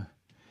stream.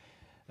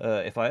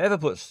 If I ever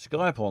put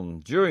Skype on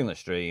during the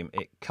stream,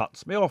 it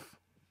cuts me off.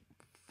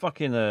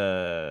 Fucking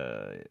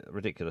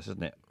ridiculous,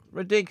 isn't it?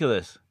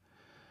 Ridiculous.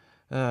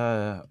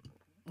 There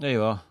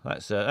you are.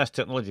 That's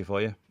technology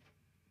for you.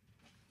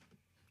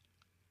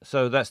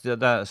 So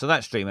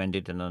that stream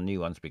ended and a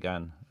new one's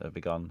begun. What's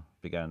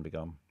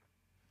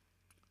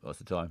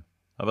the time?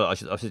 I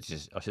should have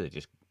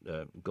just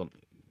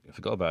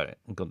forgot about it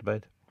and gone to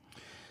bed.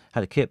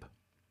 Had a kip.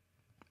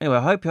 Anyway,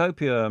 I hope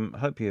you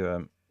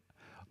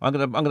I'm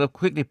gonna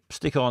quickly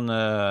stick on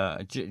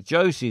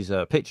Josie's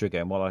picture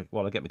again while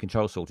I get my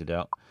control sorted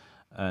out.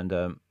 And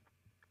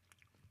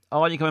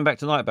are you coming back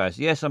tonight, Baz?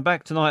 Yes, I'm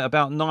back tonight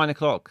about 9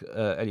 o'clock,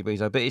 Eddie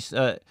Bezo. But it's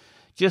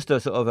just a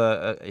sort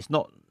of it's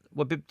not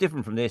a bit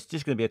different from this.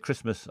 Just going to be a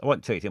Christmas. I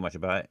won't tell you too much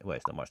about it. Well,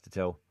 it's not much to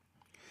tell.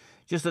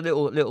 Just a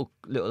little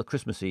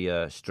Christmassy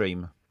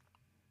stream.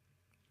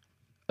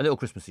 A little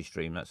Christmassy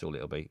stream. That's all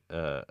it'll be.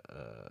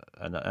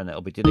 And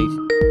it'll be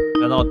deleted.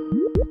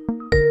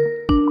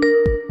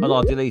 And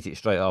I'll delete it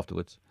straight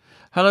afterwards.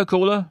 Hello,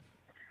 caller.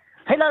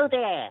 Hello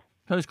there.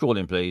 Who's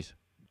calling, please?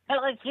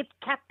 Hello, it's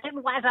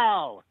Captain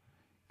Wazzo.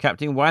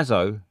 Captain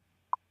Wazzo.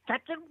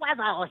 Captain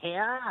Wazzo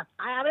here.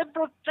 I am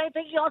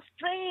infiltrating your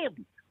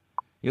stream.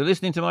 You're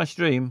listening to my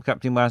stream,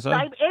 Captain Wazzo.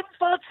 I'm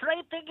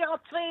infiltrating your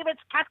stream. It's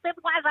Captain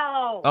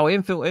Wazzo. Oh,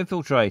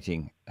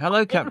 infiltrating.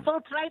 Hello, Captain.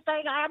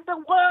 Infiltrating. I am the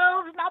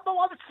world's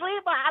 #1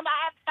 streamer, and I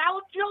have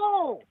found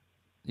you.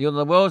 You're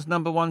the world's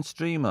 #1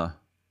 streamer.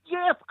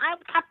 Yes, I'm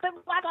Captain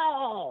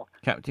Wazzo.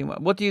 Captain,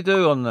 what do you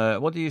do on the?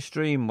 What do you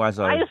stream,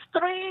 Wazzo? I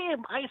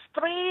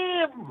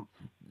stream.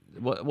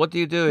 What do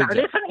you do? Now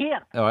listen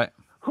here. All right.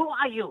 Who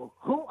are you?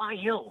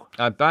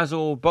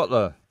 Basil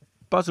Butler.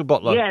 Basil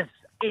Butler. Yes,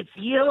 it's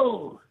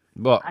you.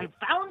 What? I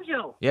found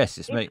you. Yes,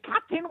 it's me.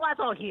 Captain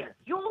Wazzo here.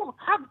 You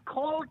have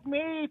called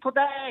me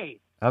today.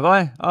 Have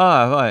I? Oh,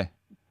 have I?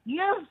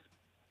 Yes.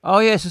 Oh,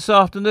 yes, this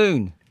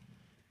afternoon.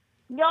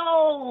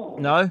 No.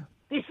 No?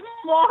 This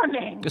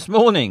morning. This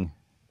morning?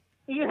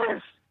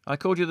 Yes. I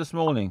called you this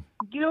morning.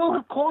 You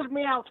have called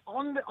me out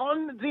on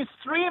the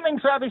streaming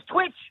service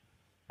Twitch,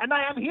 and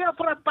I am here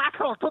for a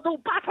battle, to do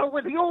battle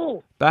with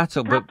you.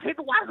 Battle? Captain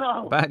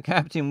Wazzo.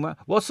 Captain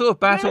What sort of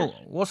battle?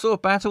 Yes. What sort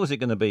of battle is it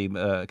going to be,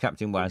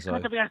 Captain Wazzo? It's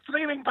going to be a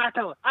streaming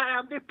battle. I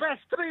am the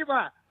best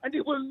streamer, and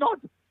you will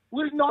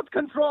not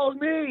control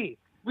me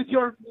with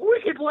your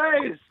wicked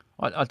ways.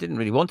 I didn't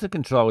really want to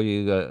control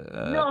you.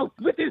 No,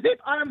 this is it.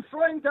 I am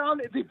throwing down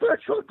the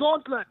virtual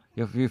gauntlet.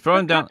 You're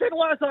throwing down...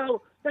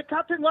 The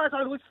Captain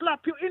Wazzo will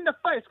slap you in the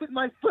face with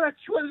my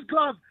virtual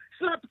glove.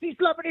 Slappity,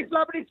 slappity,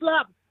 slappity,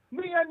 slap.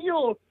 Me and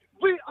you,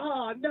 we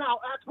are now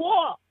at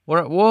war. We're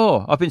at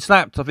war. I've been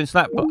slapped. But,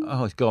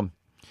 oh, it's gone.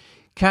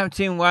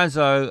 Captain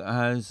Wazzo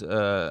has...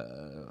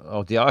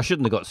 oh, dear, I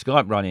shouldn't have got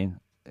Skype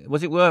running.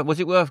 Was it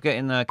worth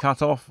getting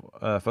cut off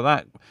for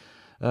that?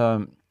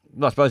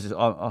 I suppose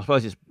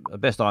it's the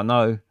best I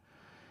know.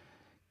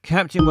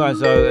 Captain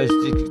Wazzo has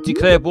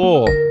declared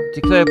war.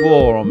 Declared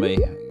war on me.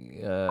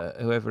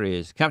 Whoever he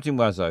is. Captain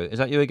Wazzo, is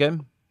that you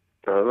again?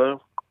 Hello.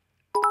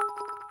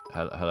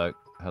 Hello.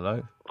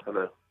 Hello.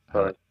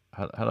 Hi.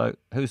 Hello.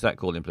 Who's that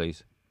calling,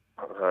 please?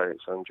 Hi,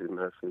 it's Andrew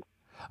Murphy.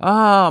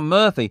 Ah,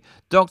 Murphy.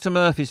 Dr.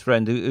 Murphy's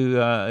friend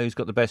who's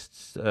got the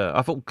best...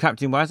 I thought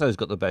Captain Wazzo's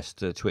got the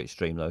best Twitch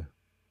stream, though.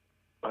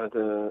 I'd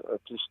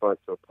just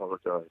like to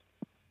apologise.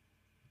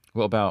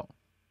 What about?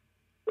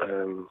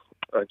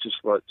 I'd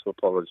just like to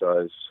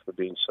apologise for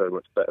being so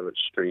much better at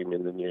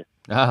streaming than you.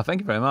 Ah,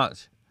 thank you very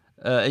much.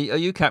 Are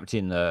you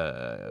Captain?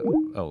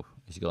 Oh,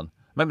 he's gone.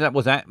 Maybe that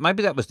was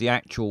the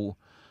actual.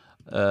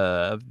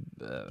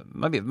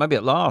 Maybe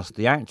at last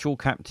the actual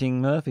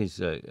Captain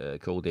Murphy's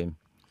called in,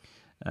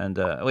 and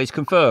well, he's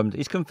confirmed.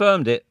 He's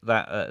confirmed it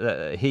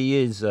that he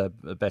is a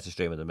better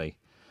streamer than me.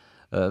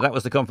 That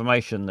was the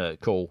confirmation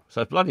call.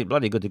 So it's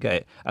bloody good to get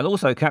it. And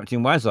also,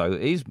 Captain Wazzo,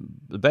 he's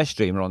the best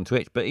streamer on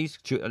Twitch, but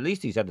at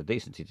least he's had the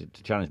decency to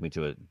challenge me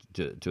to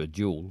a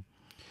duel.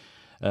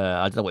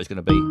 I don't know what it's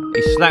going to be.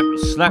 He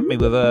slapped me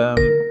with a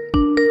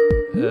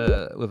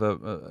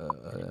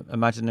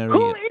imaginary.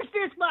 Who is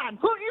this man?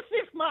 Who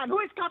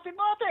is Captain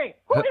Murphy?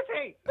 Who is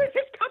he? This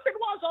is Captain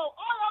Wazzo.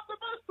 I am the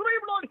best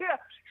streamer on here.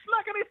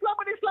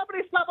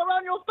 Slappity, slap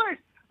around your face.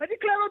 I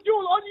declare a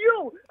duel on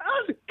you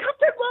and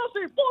Captain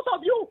Murphy, both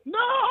of you.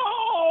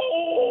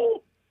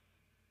 No!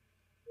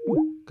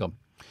 Come.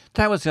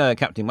 That was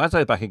Captain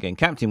Wazzo back again.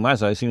 Captain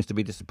Wazzo seems to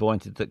be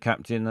disappointed that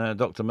Captain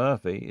Dr.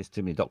 Murphy, it's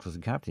too many doctors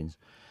and captains,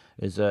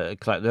 is they're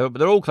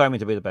all claiming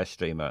to be the best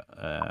streamer,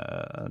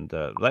 and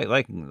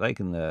they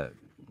can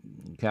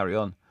carry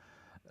on.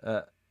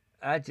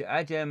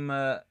 Adam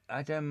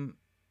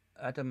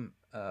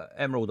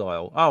Emerald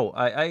Isle. Oh,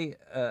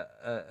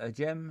 a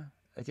gem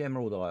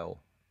Emerald Isle.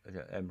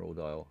 Emerald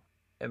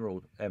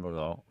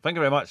Isle. Thank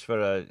you very much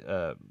for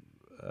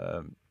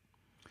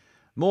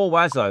more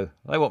Wazzo.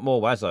 They want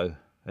more Wazzo.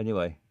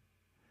 Anyway,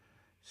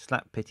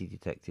 slap pity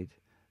detected.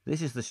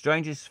 This is the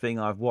strangest thing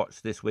I've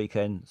watched this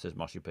weekend, says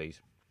Mushy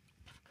Peas.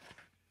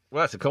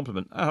 Well, that's a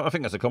compliment. I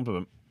think that's a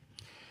compliment.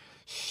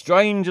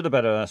 Stranger the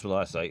better. That's what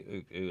I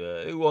say.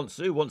 Who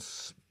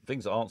wants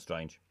things that aren't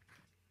strange?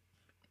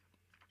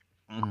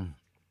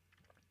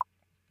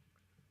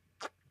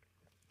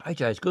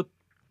 AJ is good.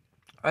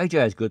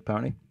 AJ is good,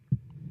 apparently.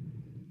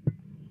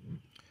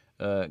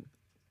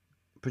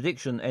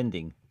 Prediction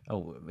ending.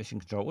 Oh, mission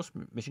control. What's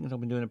mission control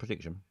been doing a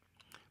prediction?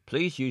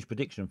 Please use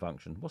prediction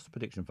function. What's the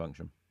prediction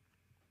function?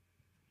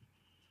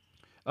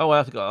 Oh,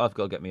 I've got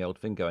to get my old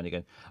thing going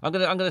again. I'm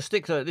gonna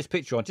stick this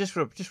picture on just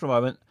for a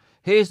moment.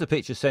 Here's the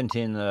picture sent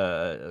in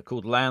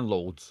called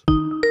Landlords.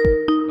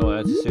 Oh,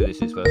 let's see who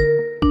this is first.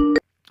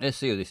 Let's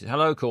see who this is.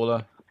 Hello,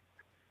 caller.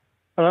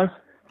 Hello?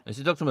 This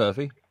is Dr.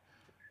 Murphy.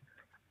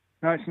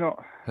 No, it's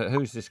not.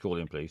 Who's this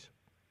calling, please?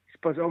 It's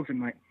Buzz Aldrin,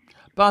 mate.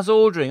 Buzz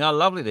Aldrin. Oh,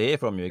 lovely to hear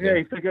from you Yeah,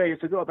 again. you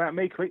forgot about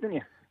me quick, didn't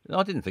you?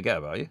 I didn't forget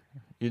about you.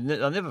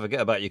 I never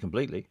forget about you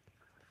completely.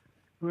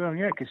 Well,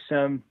 yeah,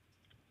 because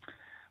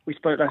we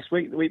spoke last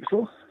week, the week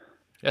before.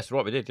 That's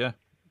right, we did, yeah.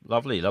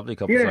 Lovely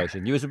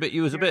conversation. You was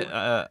a bit.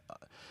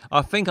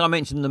 I think I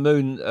mentioned the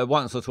moon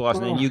once or twice,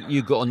 and then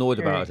you got annoyed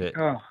about it.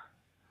 Oh,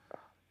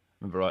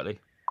 Remember rightly?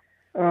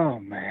 oh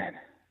man.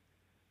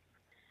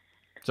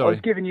 I Sorry.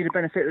 was giving you the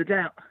benefit of the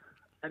doubt,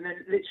 and then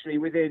literally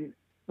within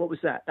what was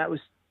that? That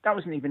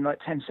wasn't even like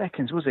 10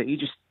 seconds, was it? You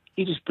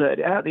just blurted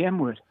it out, the M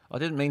word. I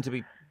didn't mean to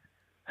be.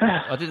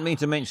 I didn't mean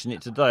to mention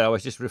it today. I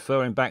was just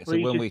referring back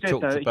to when we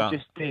talked about. You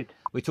just did.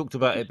 We talked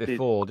about it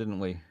before, didn't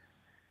we?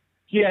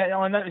 Yeah,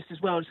 I noticed as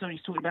well.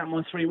 Somebody's talking about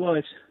my 3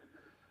 wives.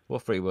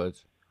 What 3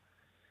 words?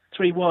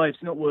 3 wives,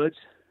 not words.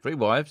 3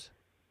 wives?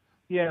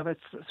 Yeah, I've had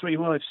 3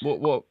 wives.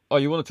 What? Oh,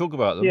 you want to talk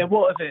about them? Yeah,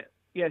 what of it?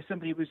 Yeah,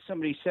 somebody was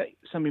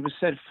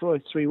said for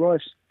 3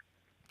 wives.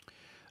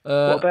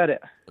 What about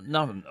it?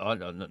 Nothing.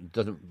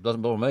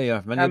 Doesn't bother me.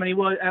 How many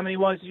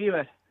wives have you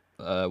had?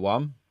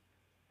 1.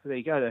 There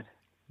you go then.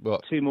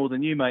 What? 2 more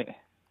than you, mate.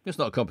 It's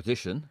not a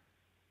competition.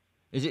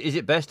 Is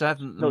it best to have?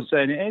 Not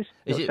saying it is.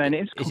 Not saying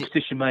it is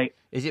competition, mate.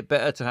 Is it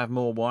better to have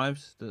more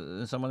wives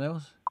than someone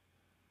else?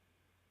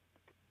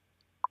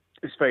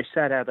 It's very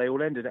sad how they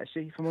all ended,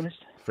 actually, if I'm honest.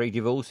 3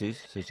 divorces,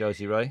 says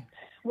Josie Ray.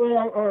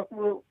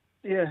 Well,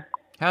 yeah.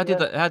 How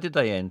did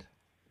they end?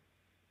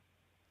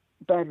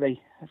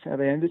 Badly. That's how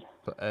they ended.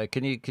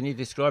 Can you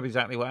describe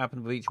exactly what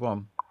happened with each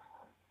one?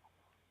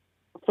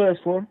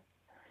 First one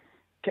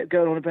kept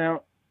going on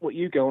about what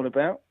you go on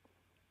about.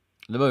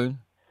 The moon.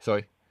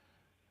 Sorry.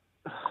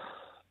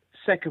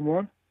 Second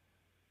one,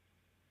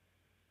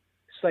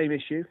 same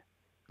issue.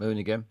 Moon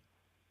again.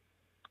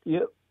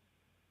 Yep.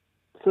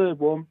 Third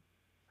one,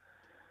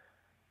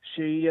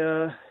 she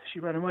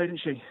ran away, didn't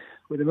she,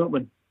 with the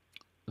milkman?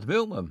 The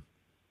milkman.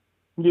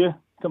 Yeah,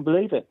 can't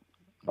believe it.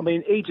 I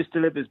mean, he just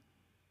delivers,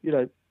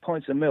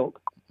 pints of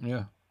milk.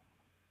 Yeah.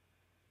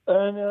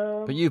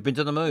 And but you've been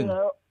to the moon.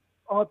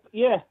 I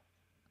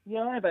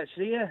have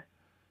actually. Yeah.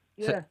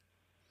 Yeah.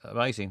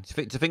 Amazing.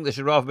 To think they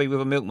should rather be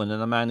with a milkman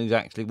than a man who's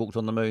actually walked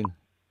on the moon.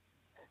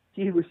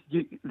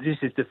 This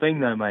is the thing,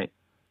 though, mate.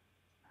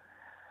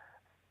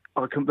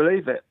 I couldn't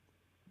believe it.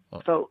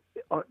 What? I felt,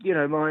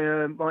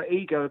 my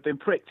ego had been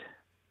pricked.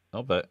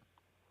 I'll bet.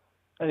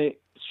 And it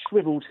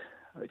shriveled.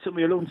 It took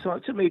me a long time.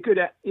 It took me a good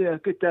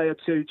day or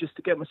two just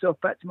to get myself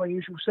back to my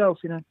usual self,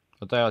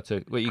 A day or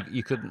two. Well,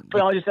 you couldn't.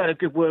 But I just had a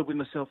good word with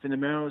myself in the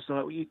mirror. I was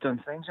like, well, you've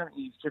done things, haven't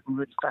you? You've driven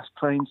really fast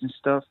planes and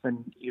stuff,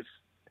 and you've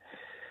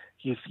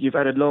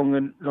had a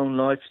long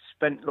life,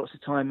 spent lots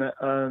of time at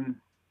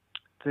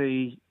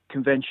the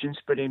convention,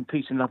 spreading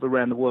peace and love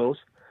around the world.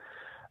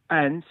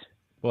 And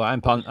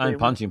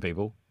punching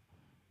people.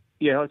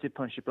 Yeah, I did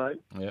punch a bloke.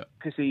 Yeah.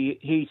 Because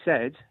he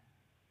said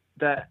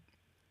that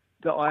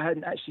I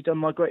hadn't actually done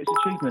my greatest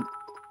achievement.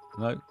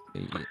 No.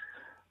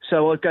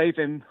 So I gave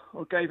him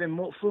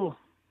what for,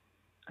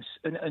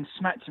 and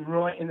smacked him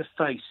right in the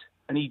face.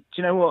 And do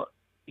you know what?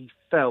 He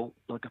fell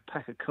like a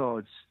pack of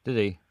cards. Did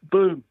he?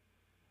 Boom.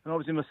 And I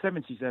was in my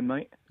 70s then,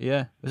 mate.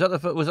 Yeah. Was that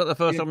the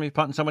first time you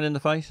punched someone in the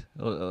face?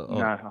 No,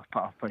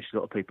 I've punched a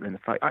lot of people in the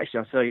face. Actually,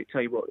 I'll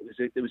tell you what.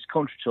 There was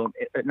Contreton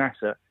at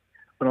NASA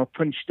when I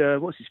punched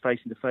what's his face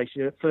in the face.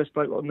 First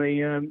bloke on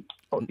the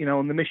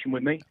on the mission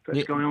with me.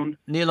 First guy on.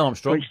 Neil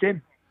Armstrong. Punched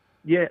him.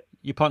 Yeah.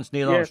 You punched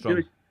Neil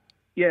Armstrong.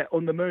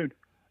 On the moon.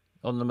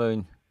 On the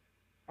moon.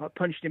 I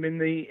punched him in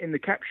the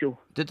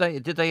capsule. Did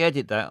they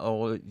edit that,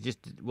 or it just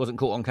wasn't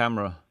caught on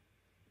camera?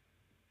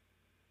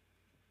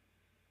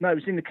 No, it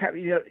was in the cap.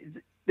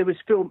 There was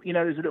film.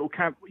 There's a little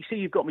camp. You see,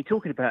 you've got me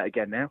talking about it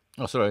again now.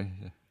 Oh, sorry.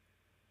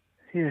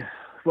 Yeah.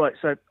 Right.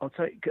 So I'll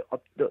tell you.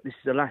 Look, this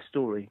is the last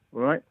story. All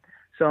right.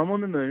 So I'm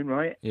on the moon,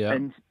 right? Yeah.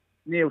 And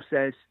Neil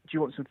says, "Do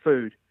you want some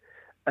food?"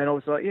 And I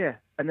was like, "Yeah."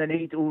 And then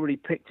he'd already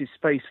picked his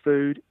space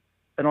food,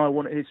 and I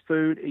wanted his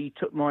food. He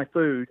took my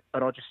food,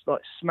 and I just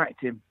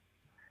smacked him.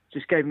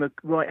 Just gave him a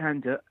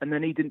right-hander, and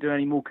then he didn't do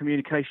any more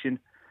communication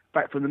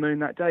back from the moon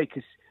that day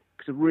because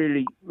I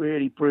really,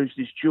 really bruised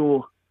his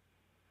jaw.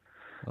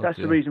 That's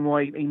the reason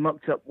why he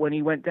mucked up when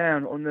he went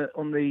down on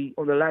the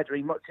ladder.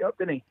 He mucked it up,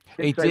 didn't he?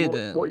 He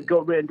did. What he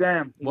got written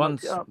down.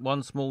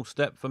 One small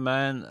step for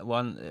man.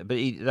 But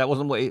that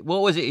wasn't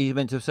what was it he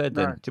meant to have said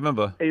then? No. Do you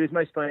remember? What he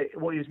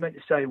was meant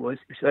to say was,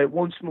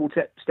 one small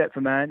step for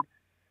man,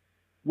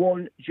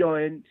 one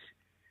giant,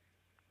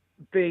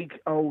 big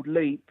old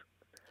leap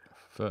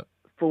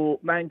for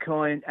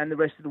mankind and the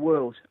rest of the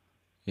world.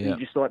 Yeah.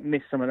 You just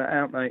missed some of that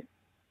out, mate.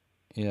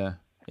 Yeah.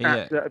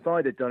 If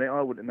I'd have done it,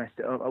 I wouldn't have messed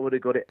it up. I would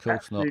have got it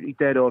absolutely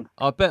dead on.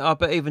 I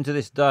bet even to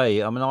this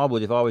day, I mean, I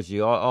would if I was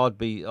you. I'd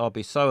be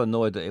so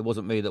annoyed that it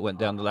wasn't me that went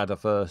down the ladder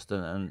first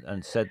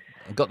and said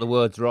and got the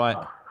words right.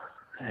 Oh,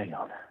 hang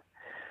on.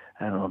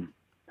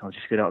 I'm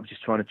just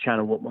trying to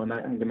channel what my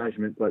anger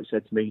management bloke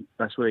said to me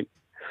last week.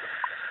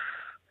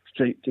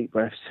 Deep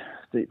breaths.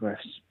 Deep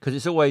breaths. Because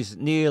it's always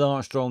Neil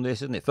Armstrong,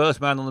 this, isn't it?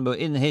 First man on the moon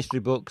in the history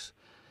books.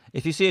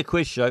 If you see a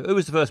quiz show, who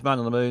was the first man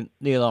on the moon?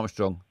 Neil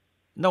Armstrong.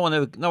 No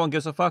one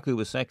gives a fuck who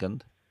was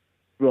second.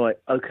 Right,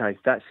 okay,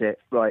 that's it.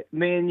 Right,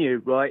 me and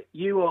you, right?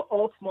 You are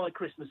off my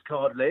Christmas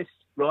card list,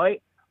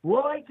 right?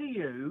 Why do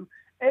you,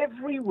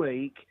 every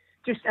week,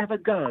 just have a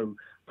go?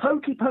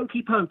 Pokey.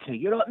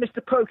 You're like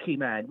Mr. Pokey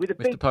Man with a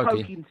Mr. big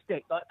Pokey. poking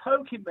stick, like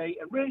poking me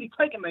and really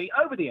taking me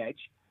over the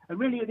edge. And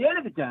really, at the end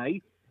of the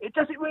day, it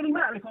doesn't really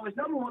matter if I was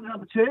number one or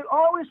number two.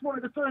 I was one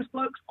of the first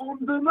blokes on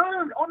the moon,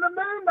 mate, on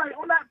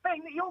that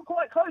thing that you're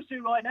quite close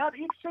to right now, that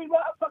you can see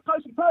right up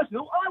close and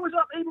personal. I was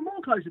up even more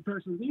close and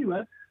personal than you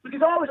were,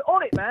 because I was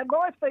on it, man.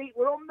 My feet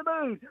were on the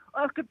moon.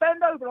 I could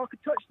bend over, I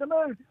could touch the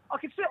moon. I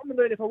could sit on the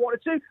moon if I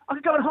wanted to. I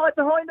could go and hide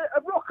behind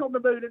a rock on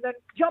the moon and then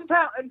jump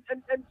out and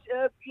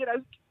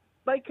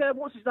make,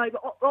 what's his name,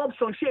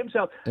 Armstrong shit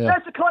himself. Yeah.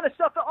 That's the kind of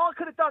stuff that I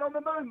could have done on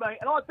the moon, mate,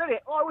 and I did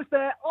it. I was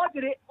there, I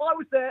did it, I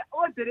was there,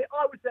 I did it,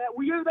 I was there.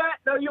 Were you there?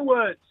 No, you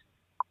weren't.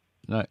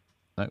 No.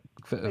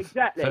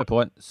 Exactly. Fair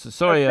point.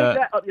 Sorry, Stick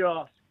that up your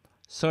arse.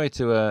 sorry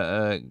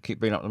to keep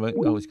bringing up the moon.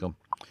 Oh, he's gone.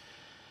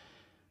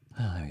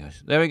 Oh, there he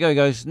goes. There we go,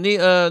 guys.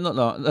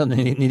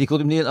 Nearly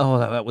called him Neil. Oh,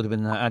 that would have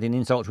been adding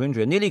insult to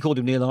injury. Nearly called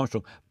him Neil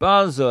Armstrong.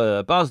 Buzz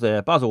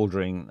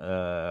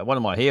Aldrin, one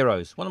of my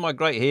heroes, one of my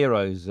great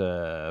heroes.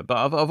 But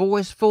I've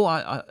always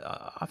thought,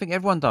 I think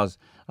everyone does.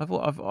 I've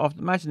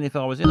imagined if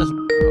I was in a.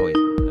 Sorry.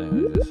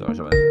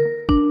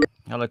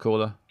 Hello,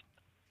 caller.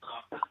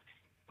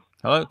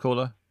 Hello,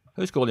 caller.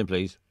 Who's calling,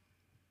 please?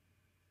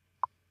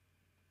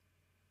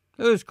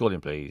 Who's calling,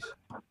 please?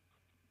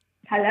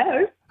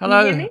 Hello.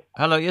 Hello. Can you hear me?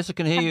 Hello. Yes, I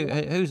can hear you.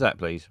 Who's that,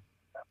 please?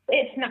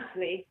 It's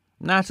Natalie.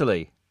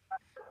 Natalie.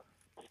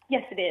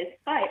 Yes, it is.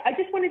 Hi. I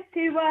just wanted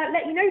to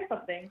let you know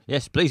something.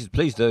 Yes, please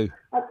do.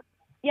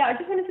 Yeah, I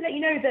just wanted to let you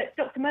know that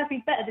Dr.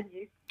 Murphy's better than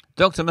you.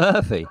 Dr.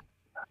 Murphy.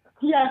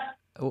 Yeah.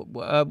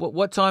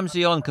 What time's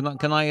he on?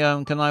 Can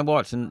I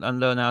watch and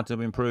learn how to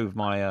improve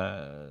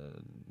my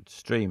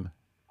stream?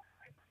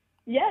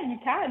 Yeah, you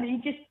can. He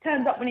just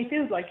turns up when he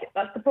feels like it.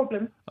 That's the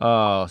problem.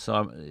 Oh,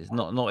 so it's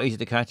not easy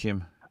to catch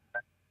him.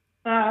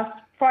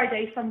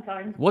 Friday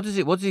sometimes. What does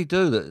he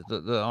do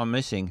that I'm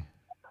missing?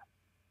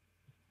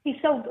 He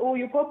solves all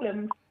your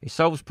problems. He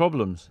solves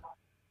problems.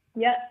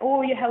 Yeah,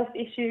 all your health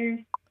issues.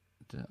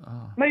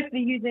 Oh. Mostly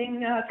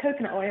using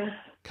coconut oil.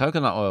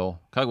 Coconut oil.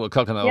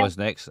 Coconut oil is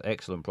an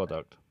excellent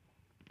product.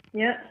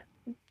 Yeah.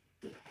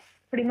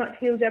 Pretty much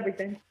heals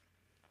everything.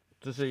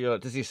 Does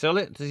he sell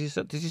it? Does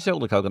he sell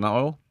the coconut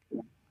oil?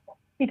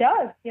 He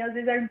does. He has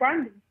his own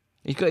branding.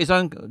 He's got his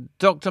own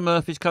Dr.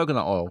 Murphy's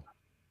coconut oil.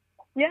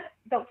 Yeah,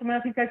 Dr.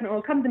 Murphy's coconut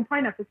oil comes in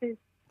pineapple too.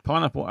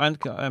 Pineapple and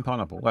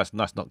pineapple. That's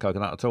not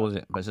coconut at all, is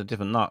it? But it's a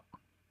different nut.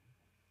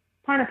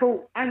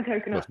 Pineapple and Well,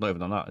 coconut. it's not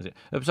even a nut, is it?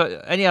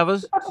 So, any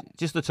others?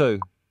 Just the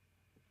two.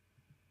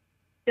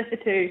 Just the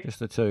two. Just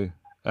the two.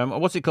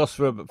 What's it cost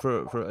for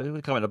does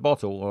it come in a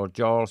bottle or a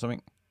jar or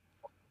something?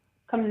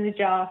 Comes in a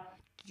jar.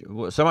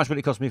 So much would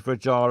it cost me for a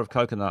jar of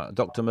coconut,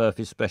 Dr.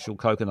 Murphy's special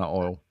coconut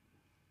oil?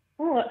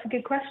 Oh, that's a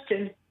good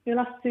question. You'll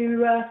have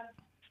to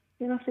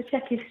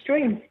check his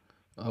stream.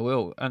 I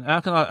will. And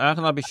how can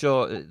I be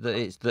sure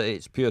that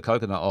it's pure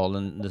coconut oil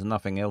and there's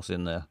nothing else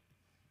in there?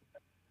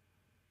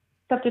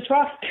 You have to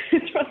trust the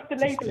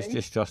labelling.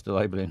 Just trust the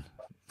labelling.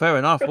 Fair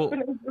enough.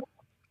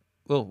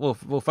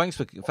 Well, thanks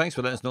for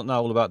letting us know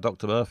all about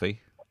Dr.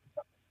 Murphy.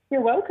 You're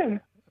welcome.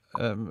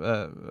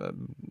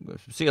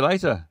 See you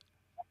later.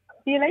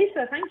 See you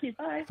later. Thank you.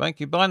 Bye. Thank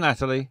you. Bye,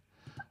 Natalie.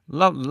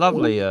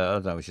 Lovely. I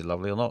don't know if she's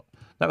lovely or not.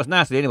 That was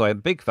Natalie anyway.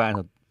 Big fan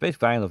of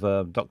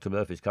Dr.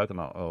 Murphy's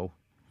coconut oil.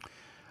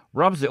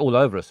 Rubs it all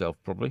over herself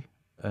probably,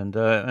 and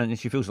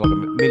she feels like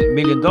 $1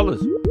 million.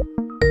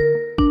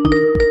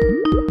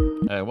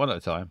 One at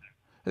a time.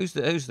 Who's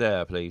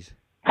there, please?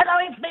 Hello,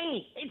 it's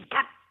me. It's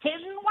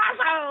Captain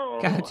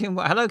Wazzo.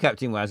 Hello,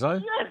 Captain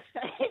Wazzo. Yes,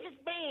 it's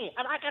me,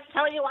 and I can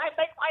tell you I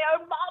make my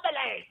own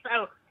marmalade.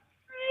 So,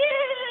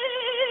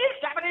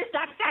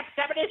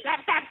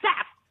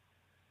 snap.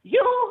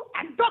 You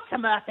and Dr.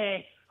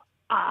 Murphy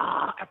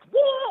are at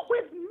war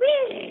with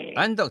me.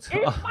 And Dr.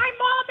 It's my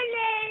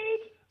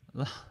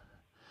marmalade.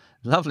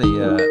 Lovely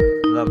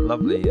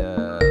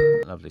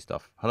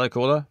stuff. Hello,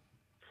 caller.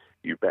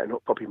 You better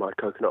not copy my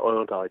coconut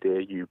oil idea,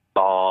 you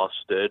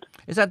bastard.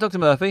 Is that Dr.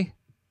 Murphy?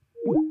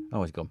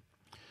 Oh, he's gone.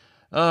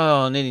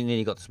 Oh,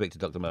 nearly got to speak to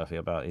Dr. Murphy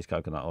about his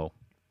coconut oil.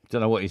 Don't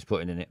know what he's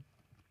putting in it.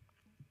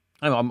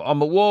 Anyway, I'm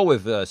at war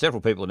with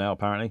several people now,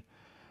 apparently.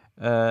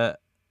 But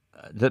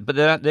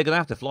they're going to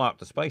have to fly up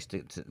to space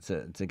to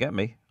get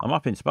me. I'm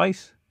up in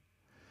space.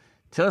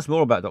 Tell us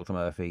more about Dr.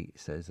 Murphy.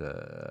 Says,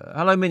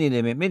 hello, Minnie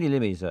Limmy. Minnie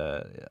Limmy's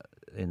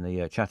in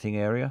the chatting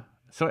area.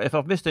 Sorry, if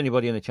I've missed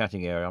anybody in the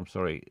chatting area, I'm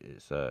sorry.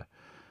 It's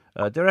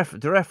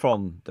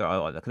Derefron.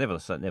 I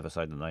can never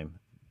say the name.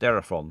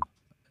 Derefron.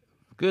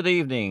 Good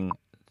evening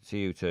to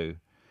you two.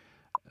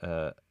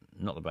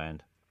 Not the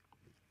band.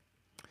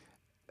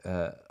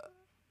 I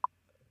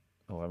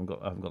haven't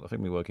got the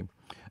thing working.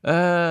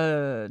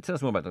 Tell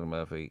us more about Dr.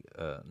 Murphy.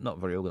 Not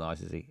very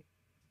organised, is he?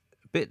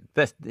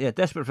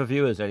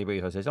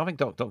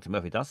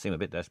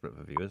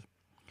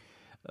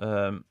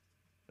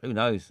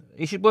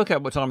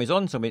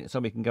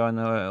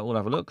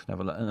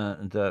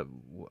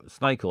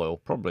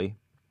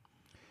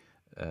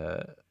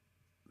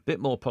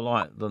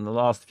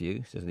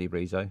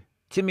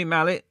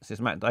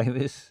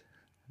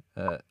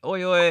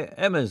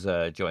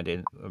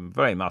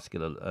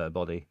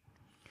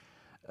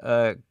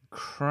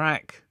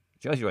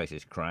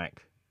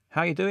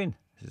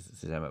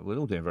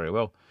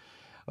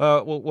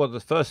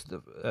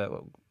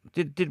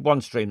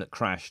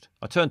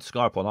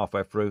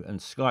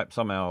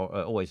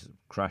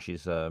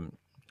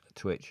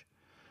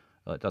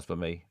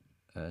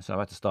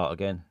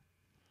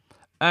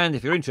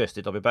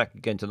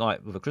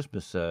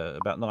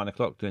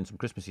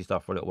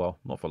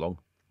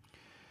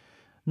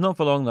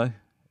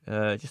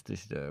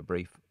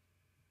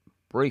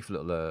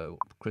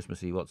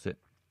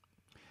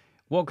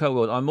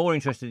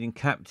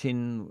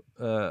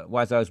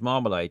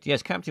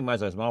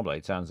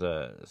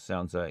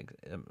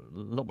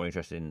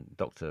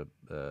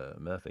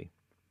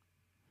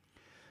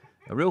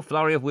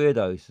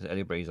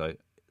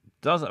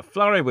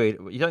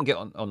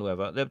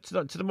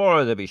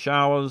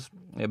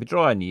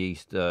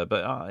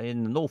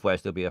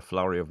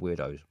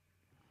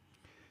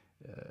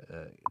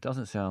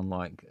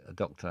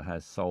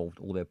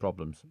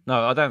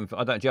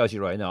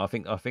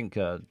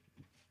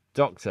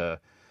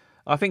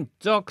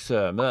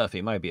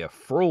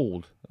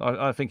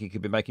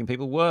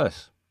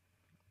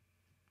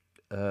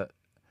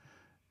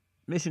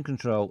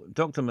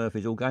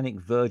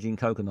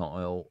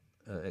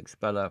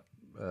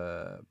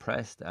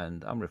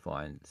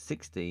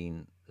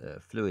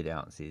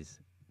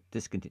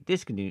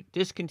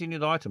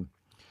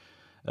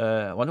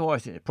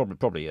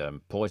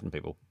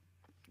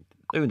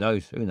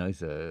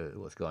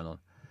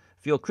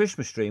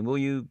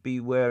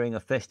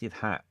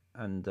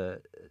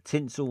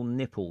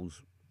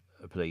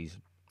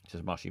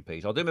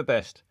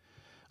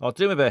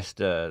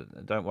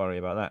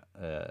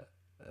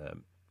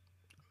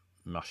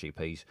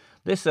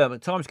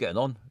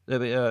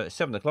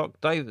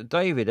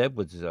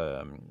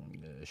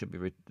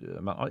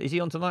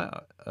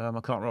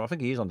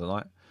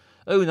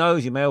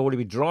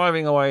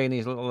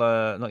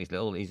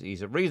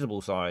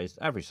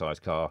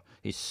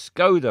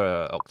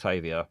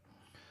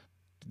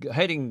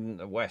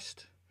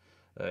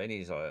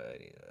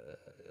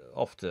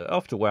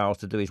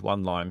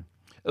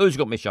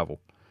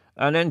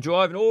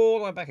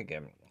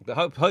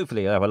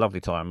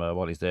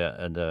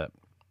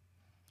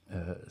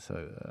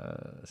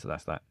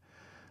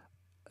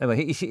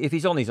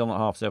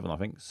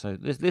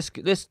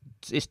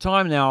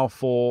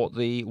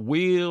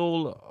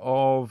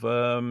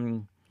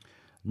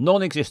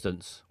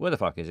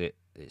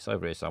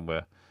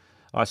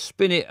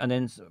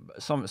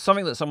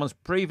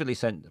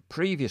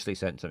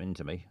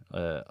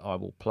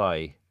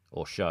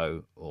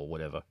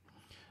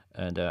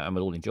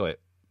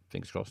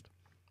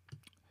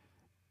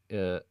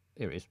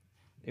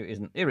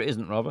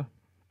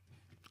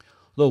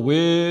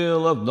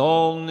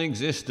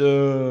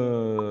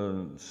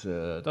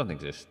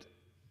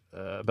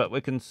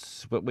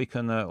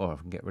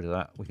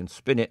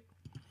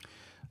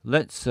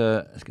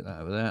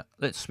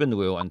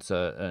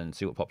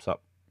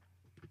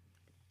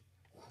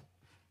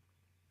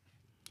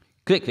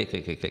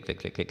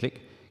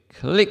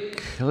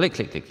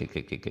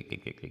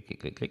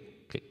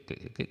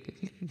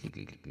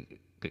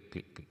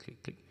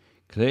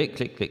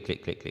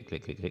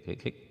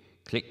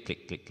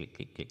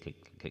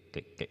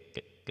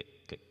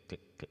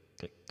 click, click,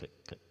 click, click,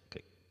 click,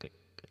 click, click,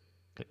 click,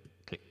 click,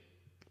 click.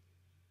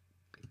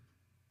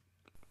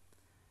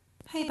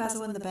 Hey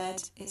Basil in the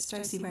bed, it's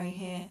Josie Ray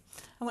here.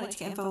 I wanted to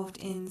get involved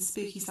in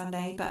Spooky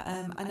Sunday, but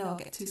I know I'll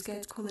get too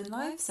scared to call in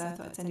live, so I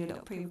thought I'd send you a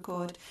little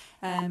pre-record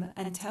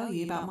and tell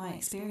you about my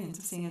experience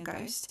of seeing a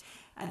ghost,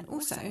 and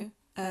also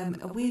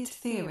a weird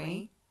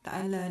theory that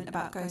I learned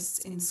about ghosts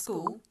in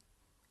school,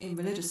 in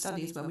religious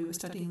studies when we were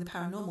studying the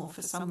paranormal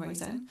for some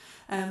reason,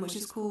 which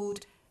is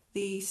called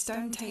the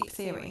stone tape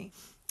theory.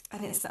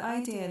 And it's the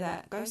idea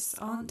that ghosts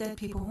aren't dead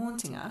people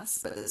haunting us,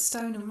 but that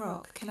stone and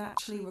rock can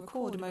actually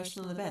record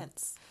emotional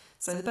events.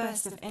 So the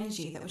burst of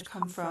energy that would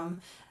come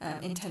from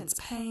intense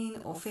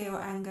pain or fear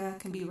or anger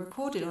can be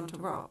recorded onto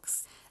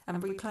rocks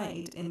and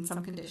replayed in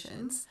some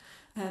conditions.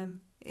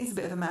 It's a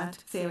bit of a mad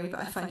theory, but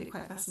I find it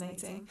quite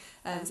fascinating.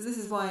 So this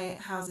is why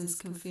houses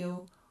can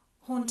feel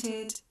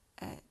haunted,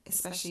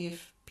 especially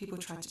if people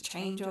try to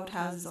change old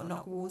houses or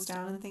knock walls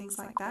down and things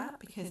like that,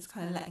 because it's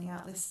kind of letting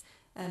out this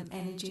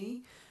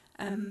energy.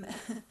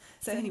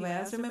 So anyway, I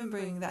was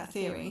remembering that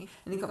theory,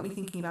 and it got me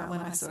thinking about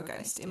when I saw a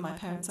ghost in my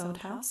parents' old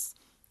house.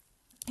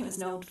 It was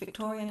an old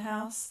Victorian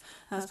house.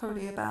 I was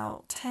probably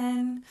about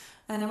 10,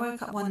 and I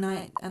woke up one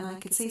night and I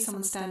could see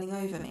someone standing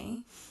over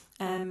me.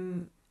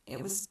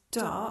 It was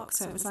dark,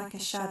 so it was like a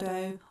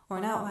shadow or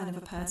an outline of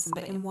a person,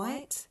 but in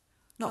white.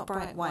 Not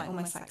bright white,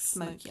 almost like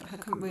smoky. I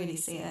couldn't really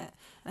see it,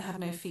 and it had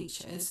no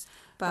features.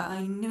 but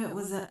I knew it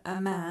was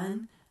a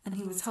man, and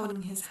he was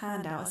holding his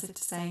hand out as if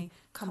to say,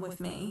 "Come with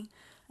me."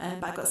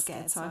 But I got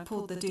scared, so I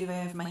pulled the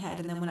duvet over my head,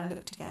 and then when I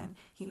looked again,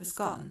 he was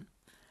gone.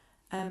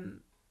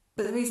 But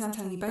the reason I'm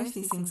telling you both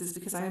these things is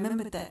because I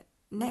remembered that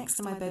next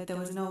to my bed there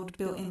was an old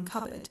built-in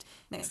cupboard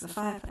next to the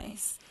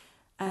fireplace,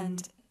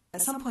 and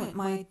at some point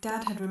my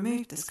dad had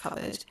removed this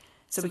cupboard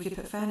so we could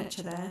put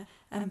furniture there,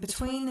 and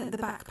between the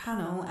back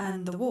panel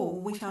and the wall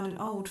we found an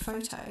old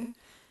photo.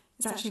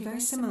 It's actually very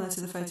similar to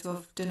the photo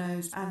of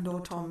Dano's and or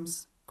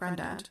Tom's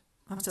granddad.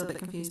 I'm still a bit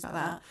confused about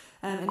that.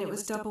 And it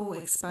was double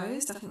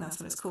exposed, I think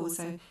that's what it's called.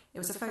 So it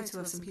was a photo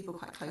of some people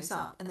quite close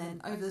up, and then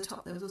over the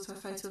top there was also a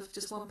photo of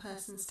just one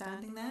person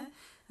standing there,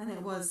 and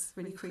it was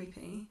really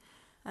creepy.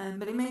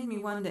 But it made me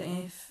wonder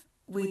if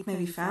we'd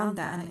maybe found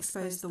that and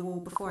exposed the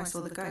wall before I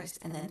saw the ghost,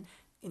 and then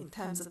in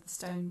terms of the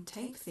stone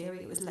tape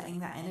theory, it was letting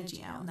that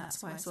energy out, and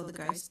that's why I saw the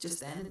ghost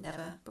just then and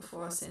never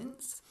before or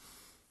since.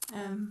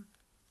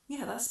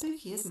 Yeah, that's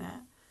spooky, isn't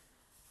it?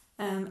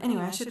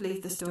 Anyway, I should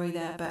leave the story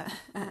there, but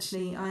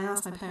actually I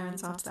asked my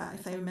parents after that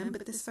if they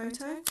remembered this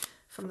photo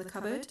from the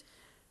cupboard,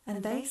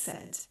 and they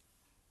said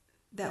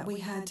that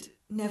we had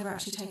never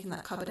actually taken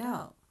that cupboard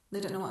out. They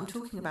don't know what I'm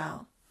talking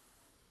about.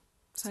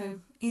 So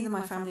either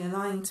my family are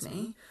lying to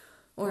me,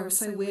 or I was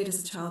so weird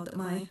as a child that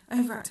my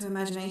overactive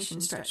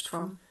imagination stretched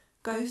from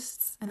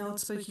ghosts and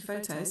old spooky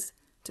photos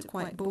to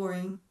quite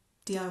boring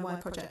DIY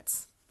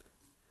projects.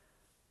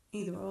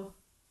 Either or.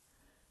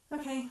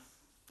 Okay,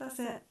 that's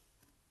it.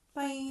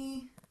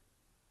 Bye.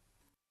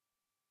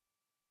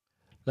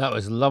 That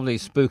was a lovely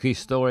spooky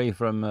story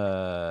from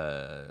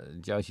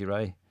Josie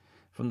Ray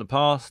from the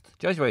past.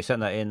 Josie Ray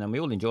sent that in, and we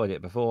all enjoyed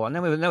it before. And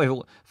then we've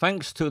all,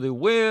 thanks to the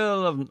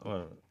wheel of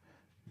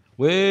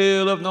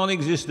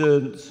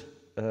non-existence,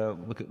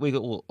 we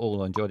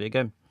all enjoyed it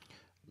again.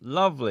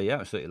 Lovely,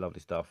 absolutely lovely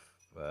stuff.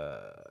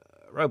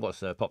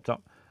 Robots popped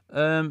up.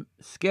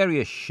 Scary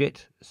as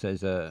shit,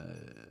 says.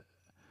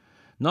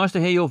 Nice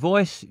to hear your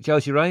voice,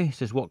 Josie Ray,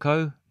 says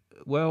Watco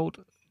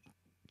World.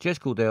 Jess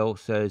Cordell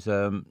says,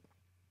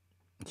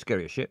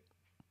 scary as shit.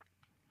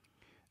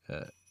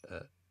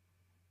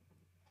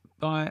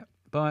 Bye.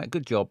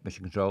 Good job,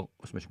 Mission Control.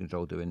 What's Mission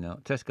Control doing now?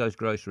 Tesco's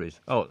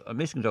groceries. Oh,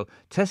 Mission Control.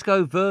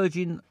 Tesco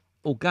virgin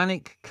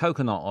organic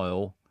coconut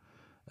oil,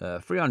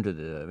 300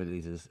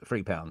 millilitres,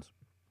 £3.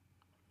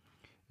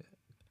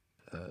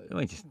 Let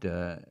me just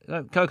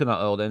coconut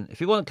oil. Then,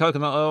 if you want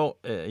coconut oil,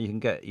 you can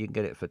get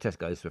it for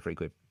Tesco's for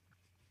 £3.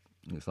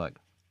 Looks like.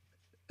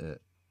 There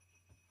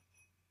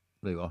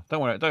you are.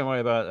 Don't worry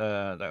about.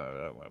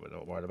 We're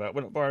not worried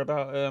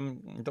about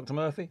Dr.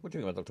 Murphy. What do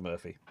you think about Dr.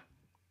 Murphy?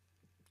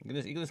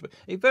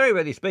 He very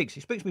rarely speaks.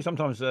 He speaks to me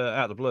sometimes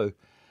out of the blue.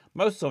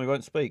 Most of the time, he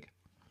won't speak.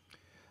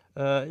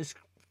 I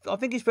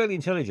think he's fairly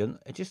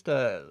intelligent. He's just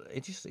a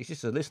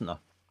listener,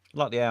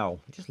 like the owl.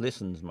 He just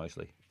listens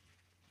mostly,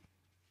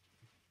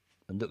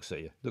 and looks at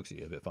you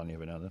a bit funny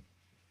every now and then.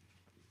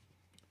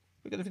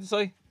 We got anything to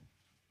say?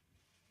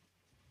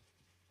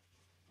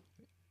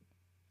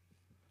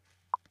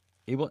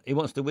 He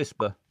wants to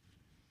whisper.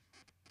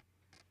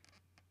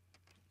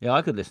 Yeah,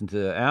 I could listen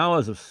to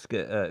hours of...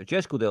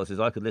 Jess Cordell says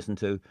I could listen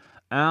to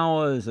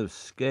hours of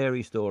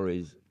scary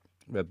stories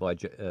read by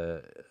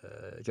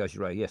Josie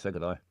Ray. Yes, so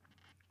could I.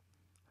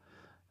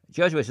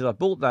 Josie Ray says, I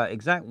bought that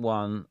exact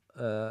one,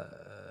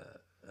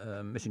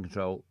 Mission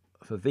Control,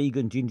 for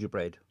vegan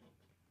gingerbread.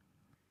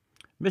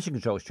 Mission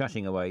Control is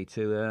chatting away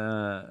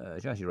to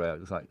Josie Ray, it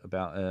looks like,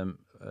 about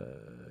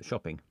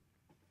shopping.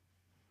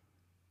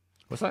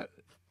 What's that?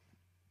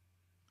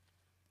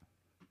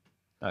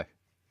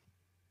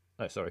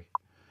 Oh, sorry.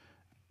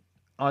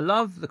 I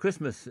love the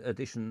Christmas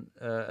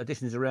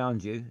editions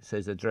around you,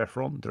 says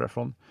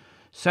Drefron.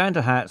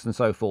 Santa hats and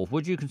so forth.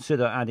 Would you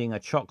consider adding a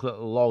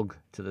chocolate log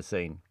to the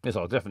scene? Yes,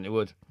 I definitely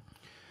would.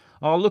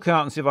 I'll look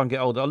out and see if I can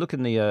get older. I'll look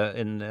in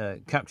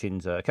the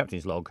captain's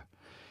log.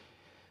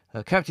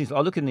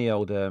 I'll look in the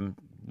old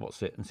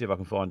what's it and see if I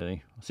can find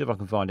any. See if I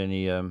can find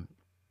any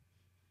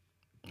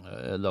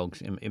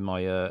logs in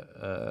my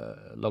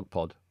log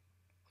pod,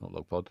 not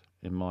log pod,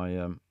 in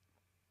my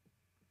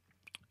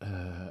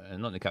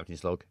not in the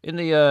captain's log. In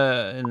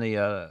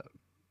the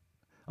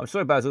I'm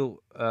sorry,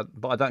 Basil,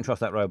 but I don't trust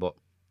that robot,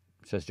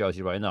 says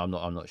Josie Ray. No,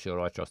 I'm not sure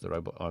I trust the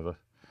robot either.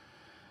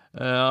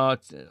 I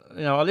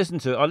listen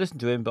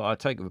to him, but I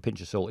take it with a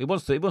pinch of salt. He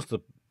wants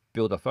to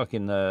build a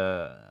fucking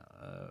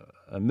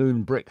a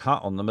moon brick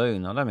hut on the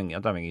moon. I don't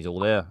think he's all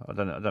there. I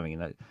don't think he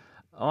knows.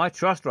 I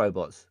trust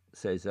robots,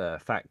 says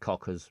Fat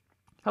Cockers.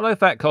 Hello,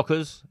 Fat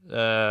Cockers.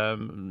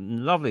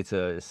 Lovely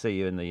to see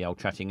you in the old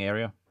chatting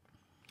area.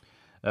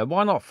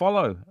 Why not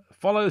follow,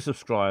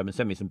 subscribe, and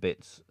send me some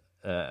bits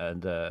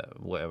and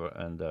whatever,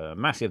 and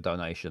massive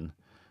donation.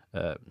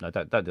 No,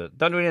 don't do it.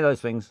 Don't do any of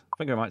those things.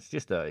 Thank you very much.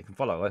 Just you can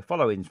follow.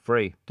 Following's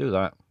free. Do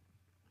that.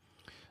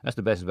 That's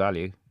the best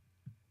value.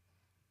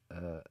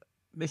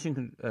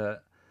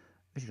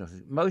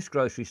 Most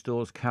grocery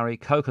stores carry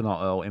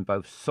coconut oil in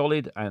both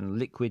solid and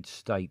liquid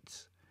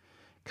states.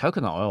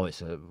 Coconut oil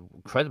is an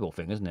incredible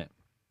thing, isn't it?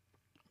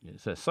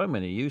 It's so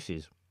many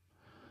uses.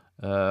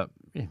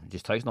 It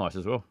just tastes nice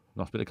as well.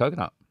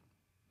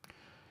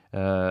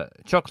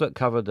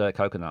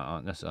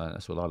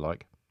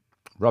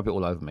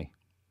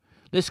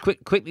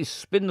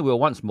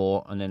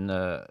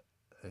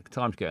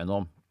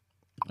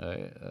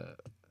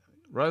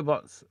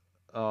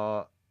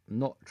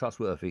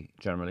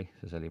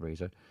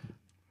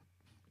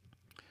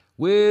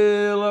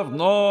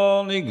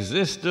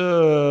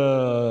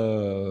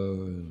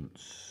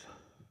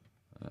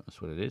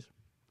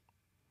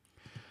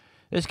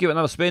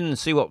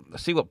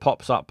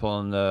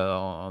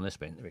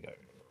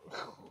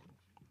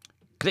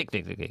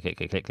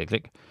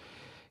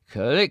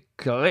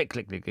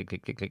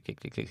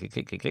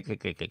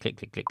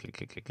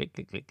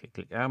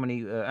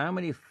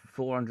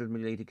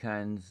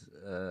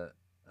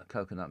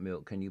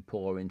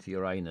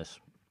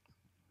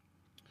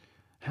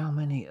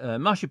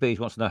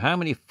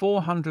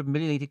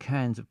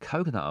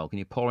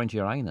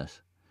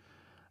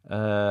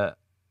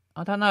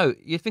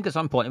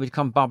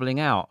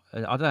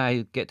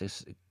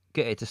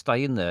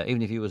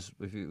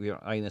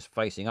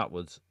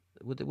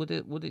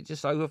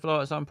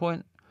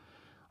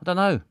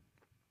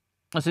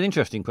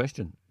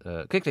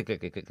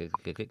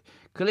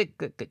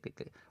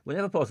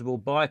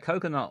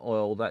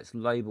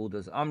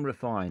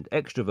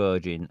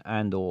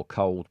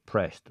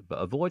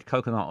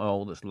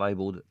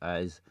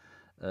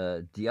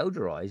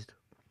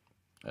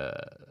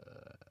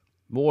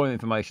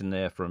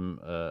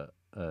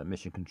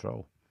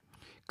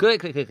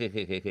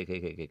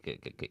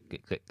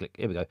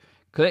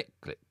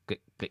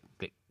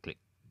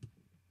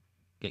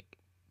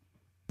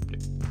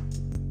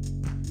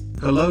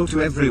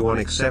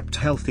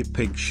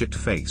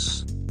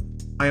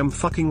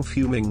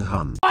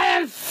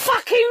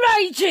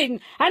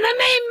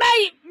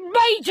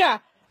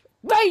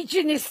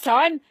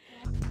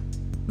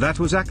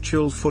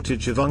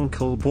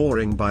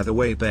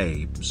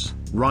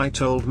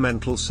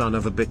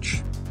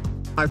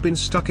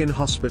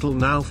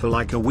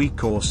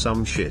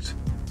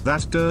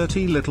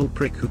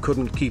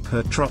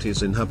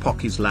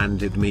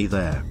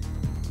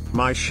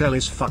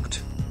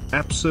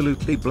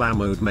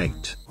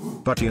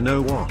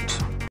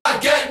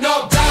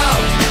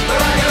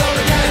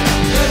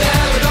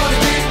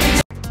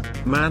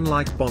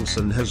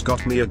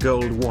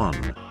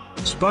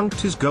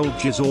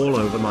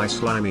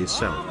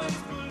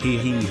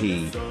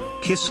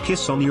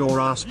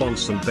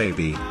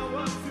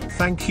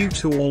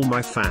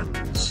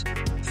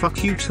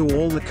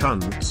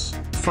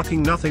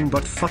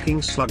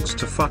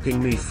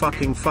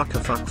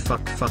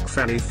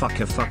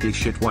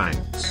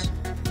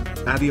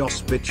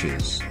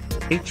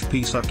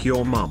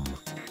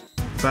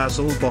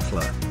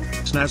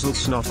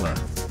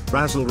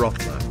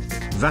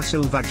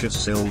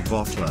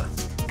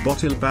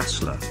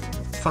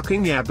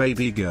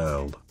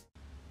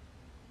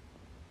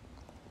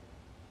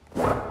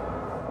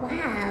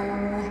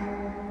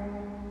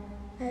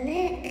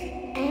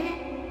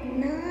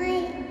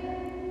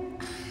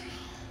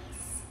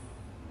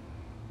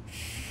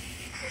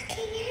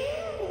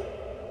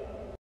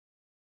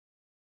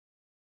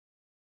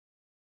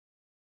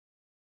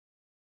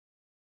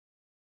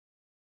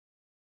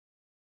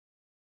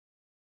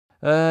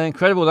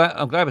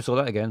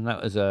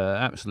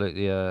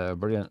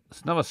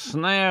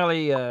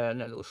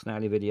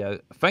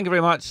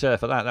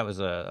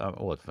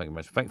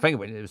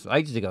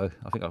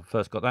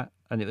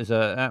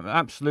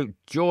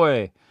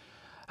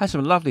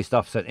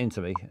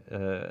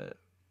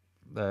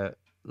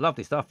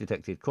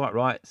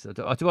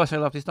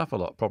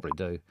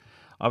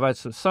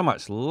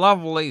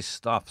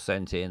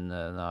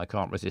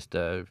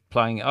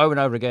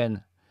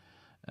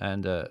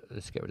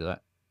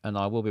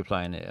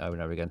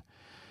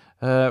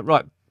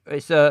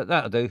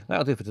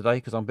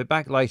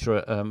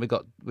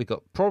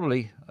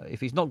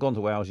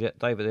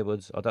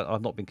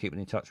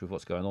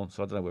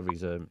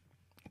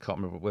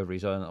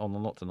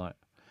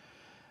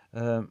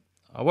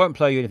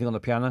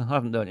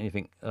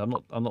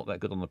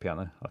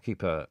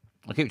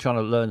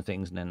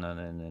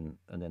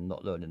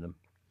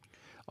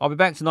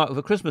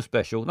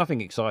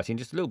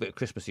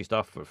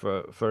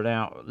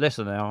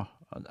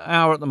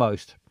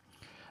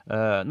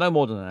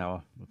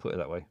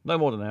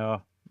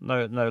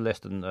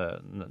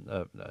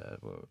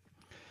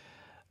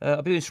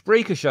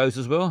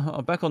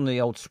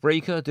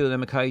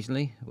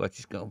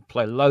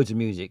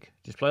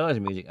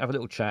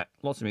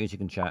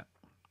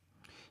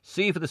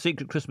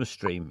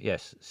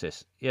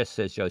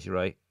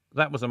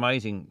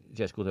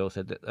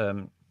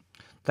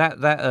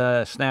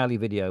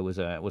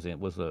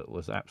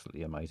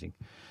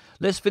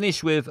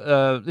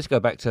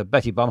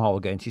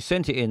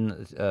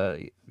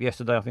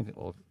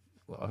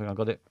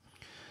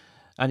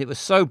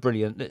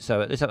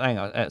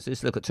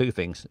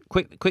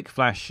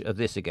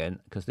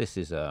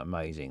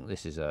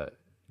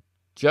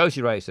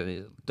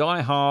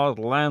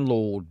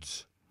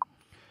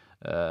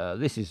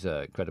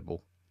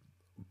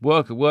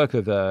 Work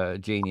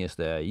of genius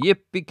there.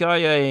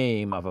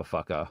 Yippee-ki-yay,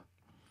 motherfucker.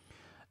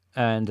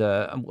 And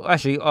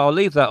actually, I'll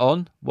leave that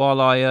on while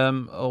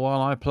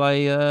I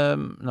play.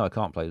 No, I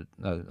can't play.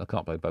 No, I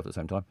can't play both at the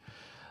same time.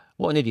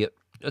 What an idiot!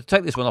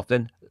 Take this one off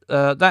then.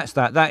 That's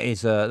that. That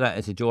is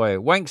a joy.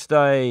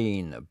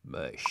 Wankstain,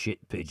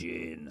 shit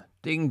pigeon,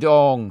 ding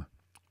dong,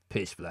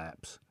 piss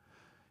flaps,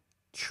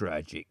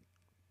 tragic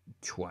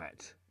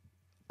twat,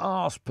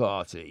 arse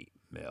party,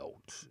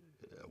 melt,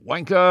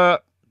 wanker.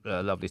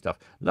 Lovely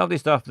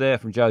stuff there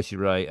from Josie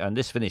Ray, and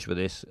this finished with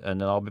this, and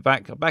then I'll be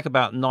back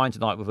about 9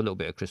 tonight with a little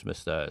bit of Christmas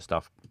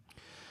stuff.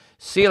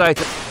 See you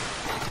later.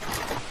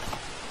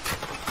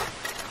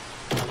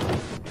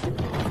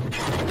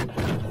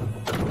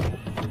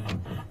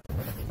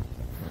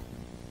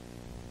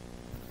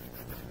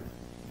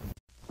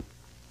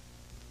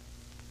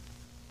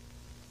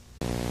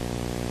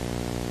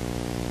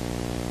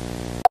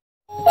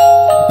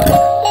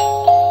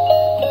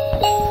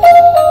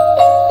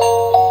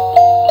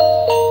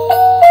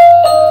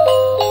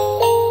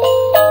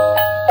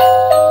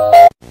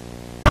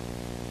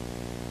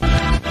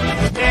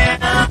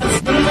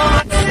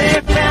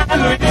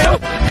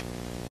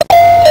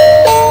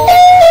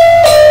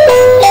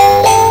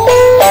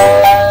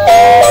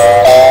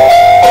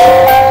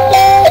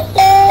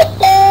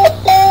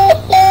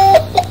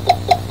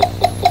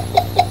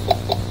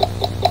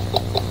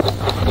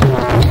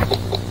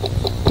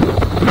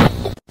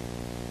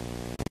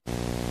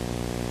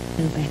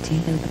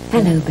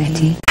 Hello,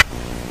 Betty.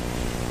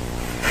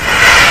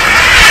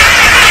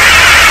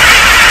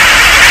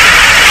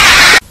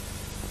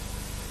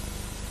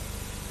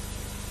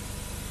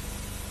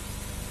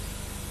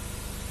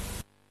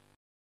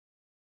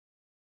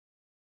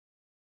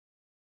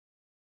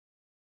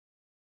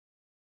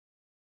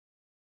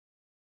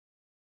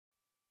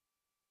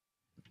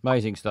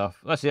 Amazing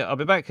stuff. That's it. I'll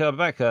be back.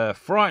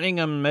 Frightening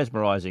and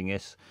mesmerising.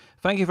 Yes.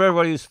 Thank you for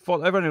everybody who's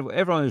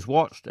everyone who's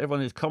watched,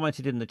 everyone who's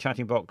commented in the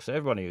chatting box,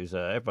 everyone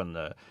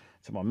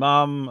to my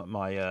mum,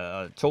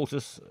 my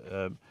tortoise,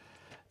 to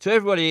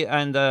everybody,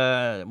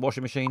 and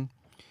washing machine.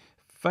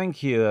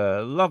 Thank you.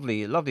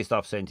 Lovely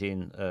stuff sent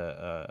in.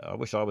 I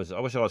wish I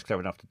was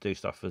clever enough to do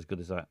stuff as good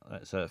as that.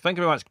 Thank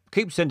you very much.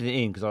 Keep sending it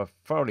in because I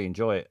thoroughly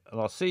enjoy it. And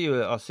I'll see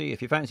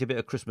if you fancy a bit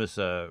of Christmas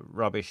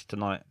rubbish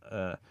tonight.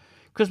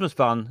 Christmas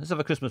fun. Let's have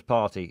a Christmas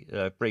party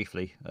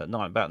briefly at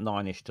night, about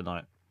 9ish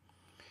tonight.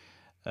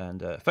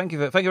 And thank you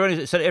for everyone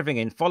who sent everything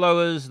in.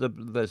 Followers,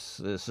 the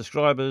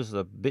subscribers,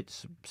 the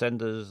bits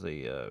senders,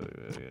 the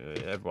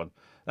everyone.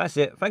 That's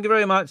it. Thank you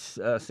very much.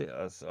 I'll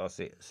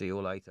see you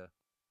all later.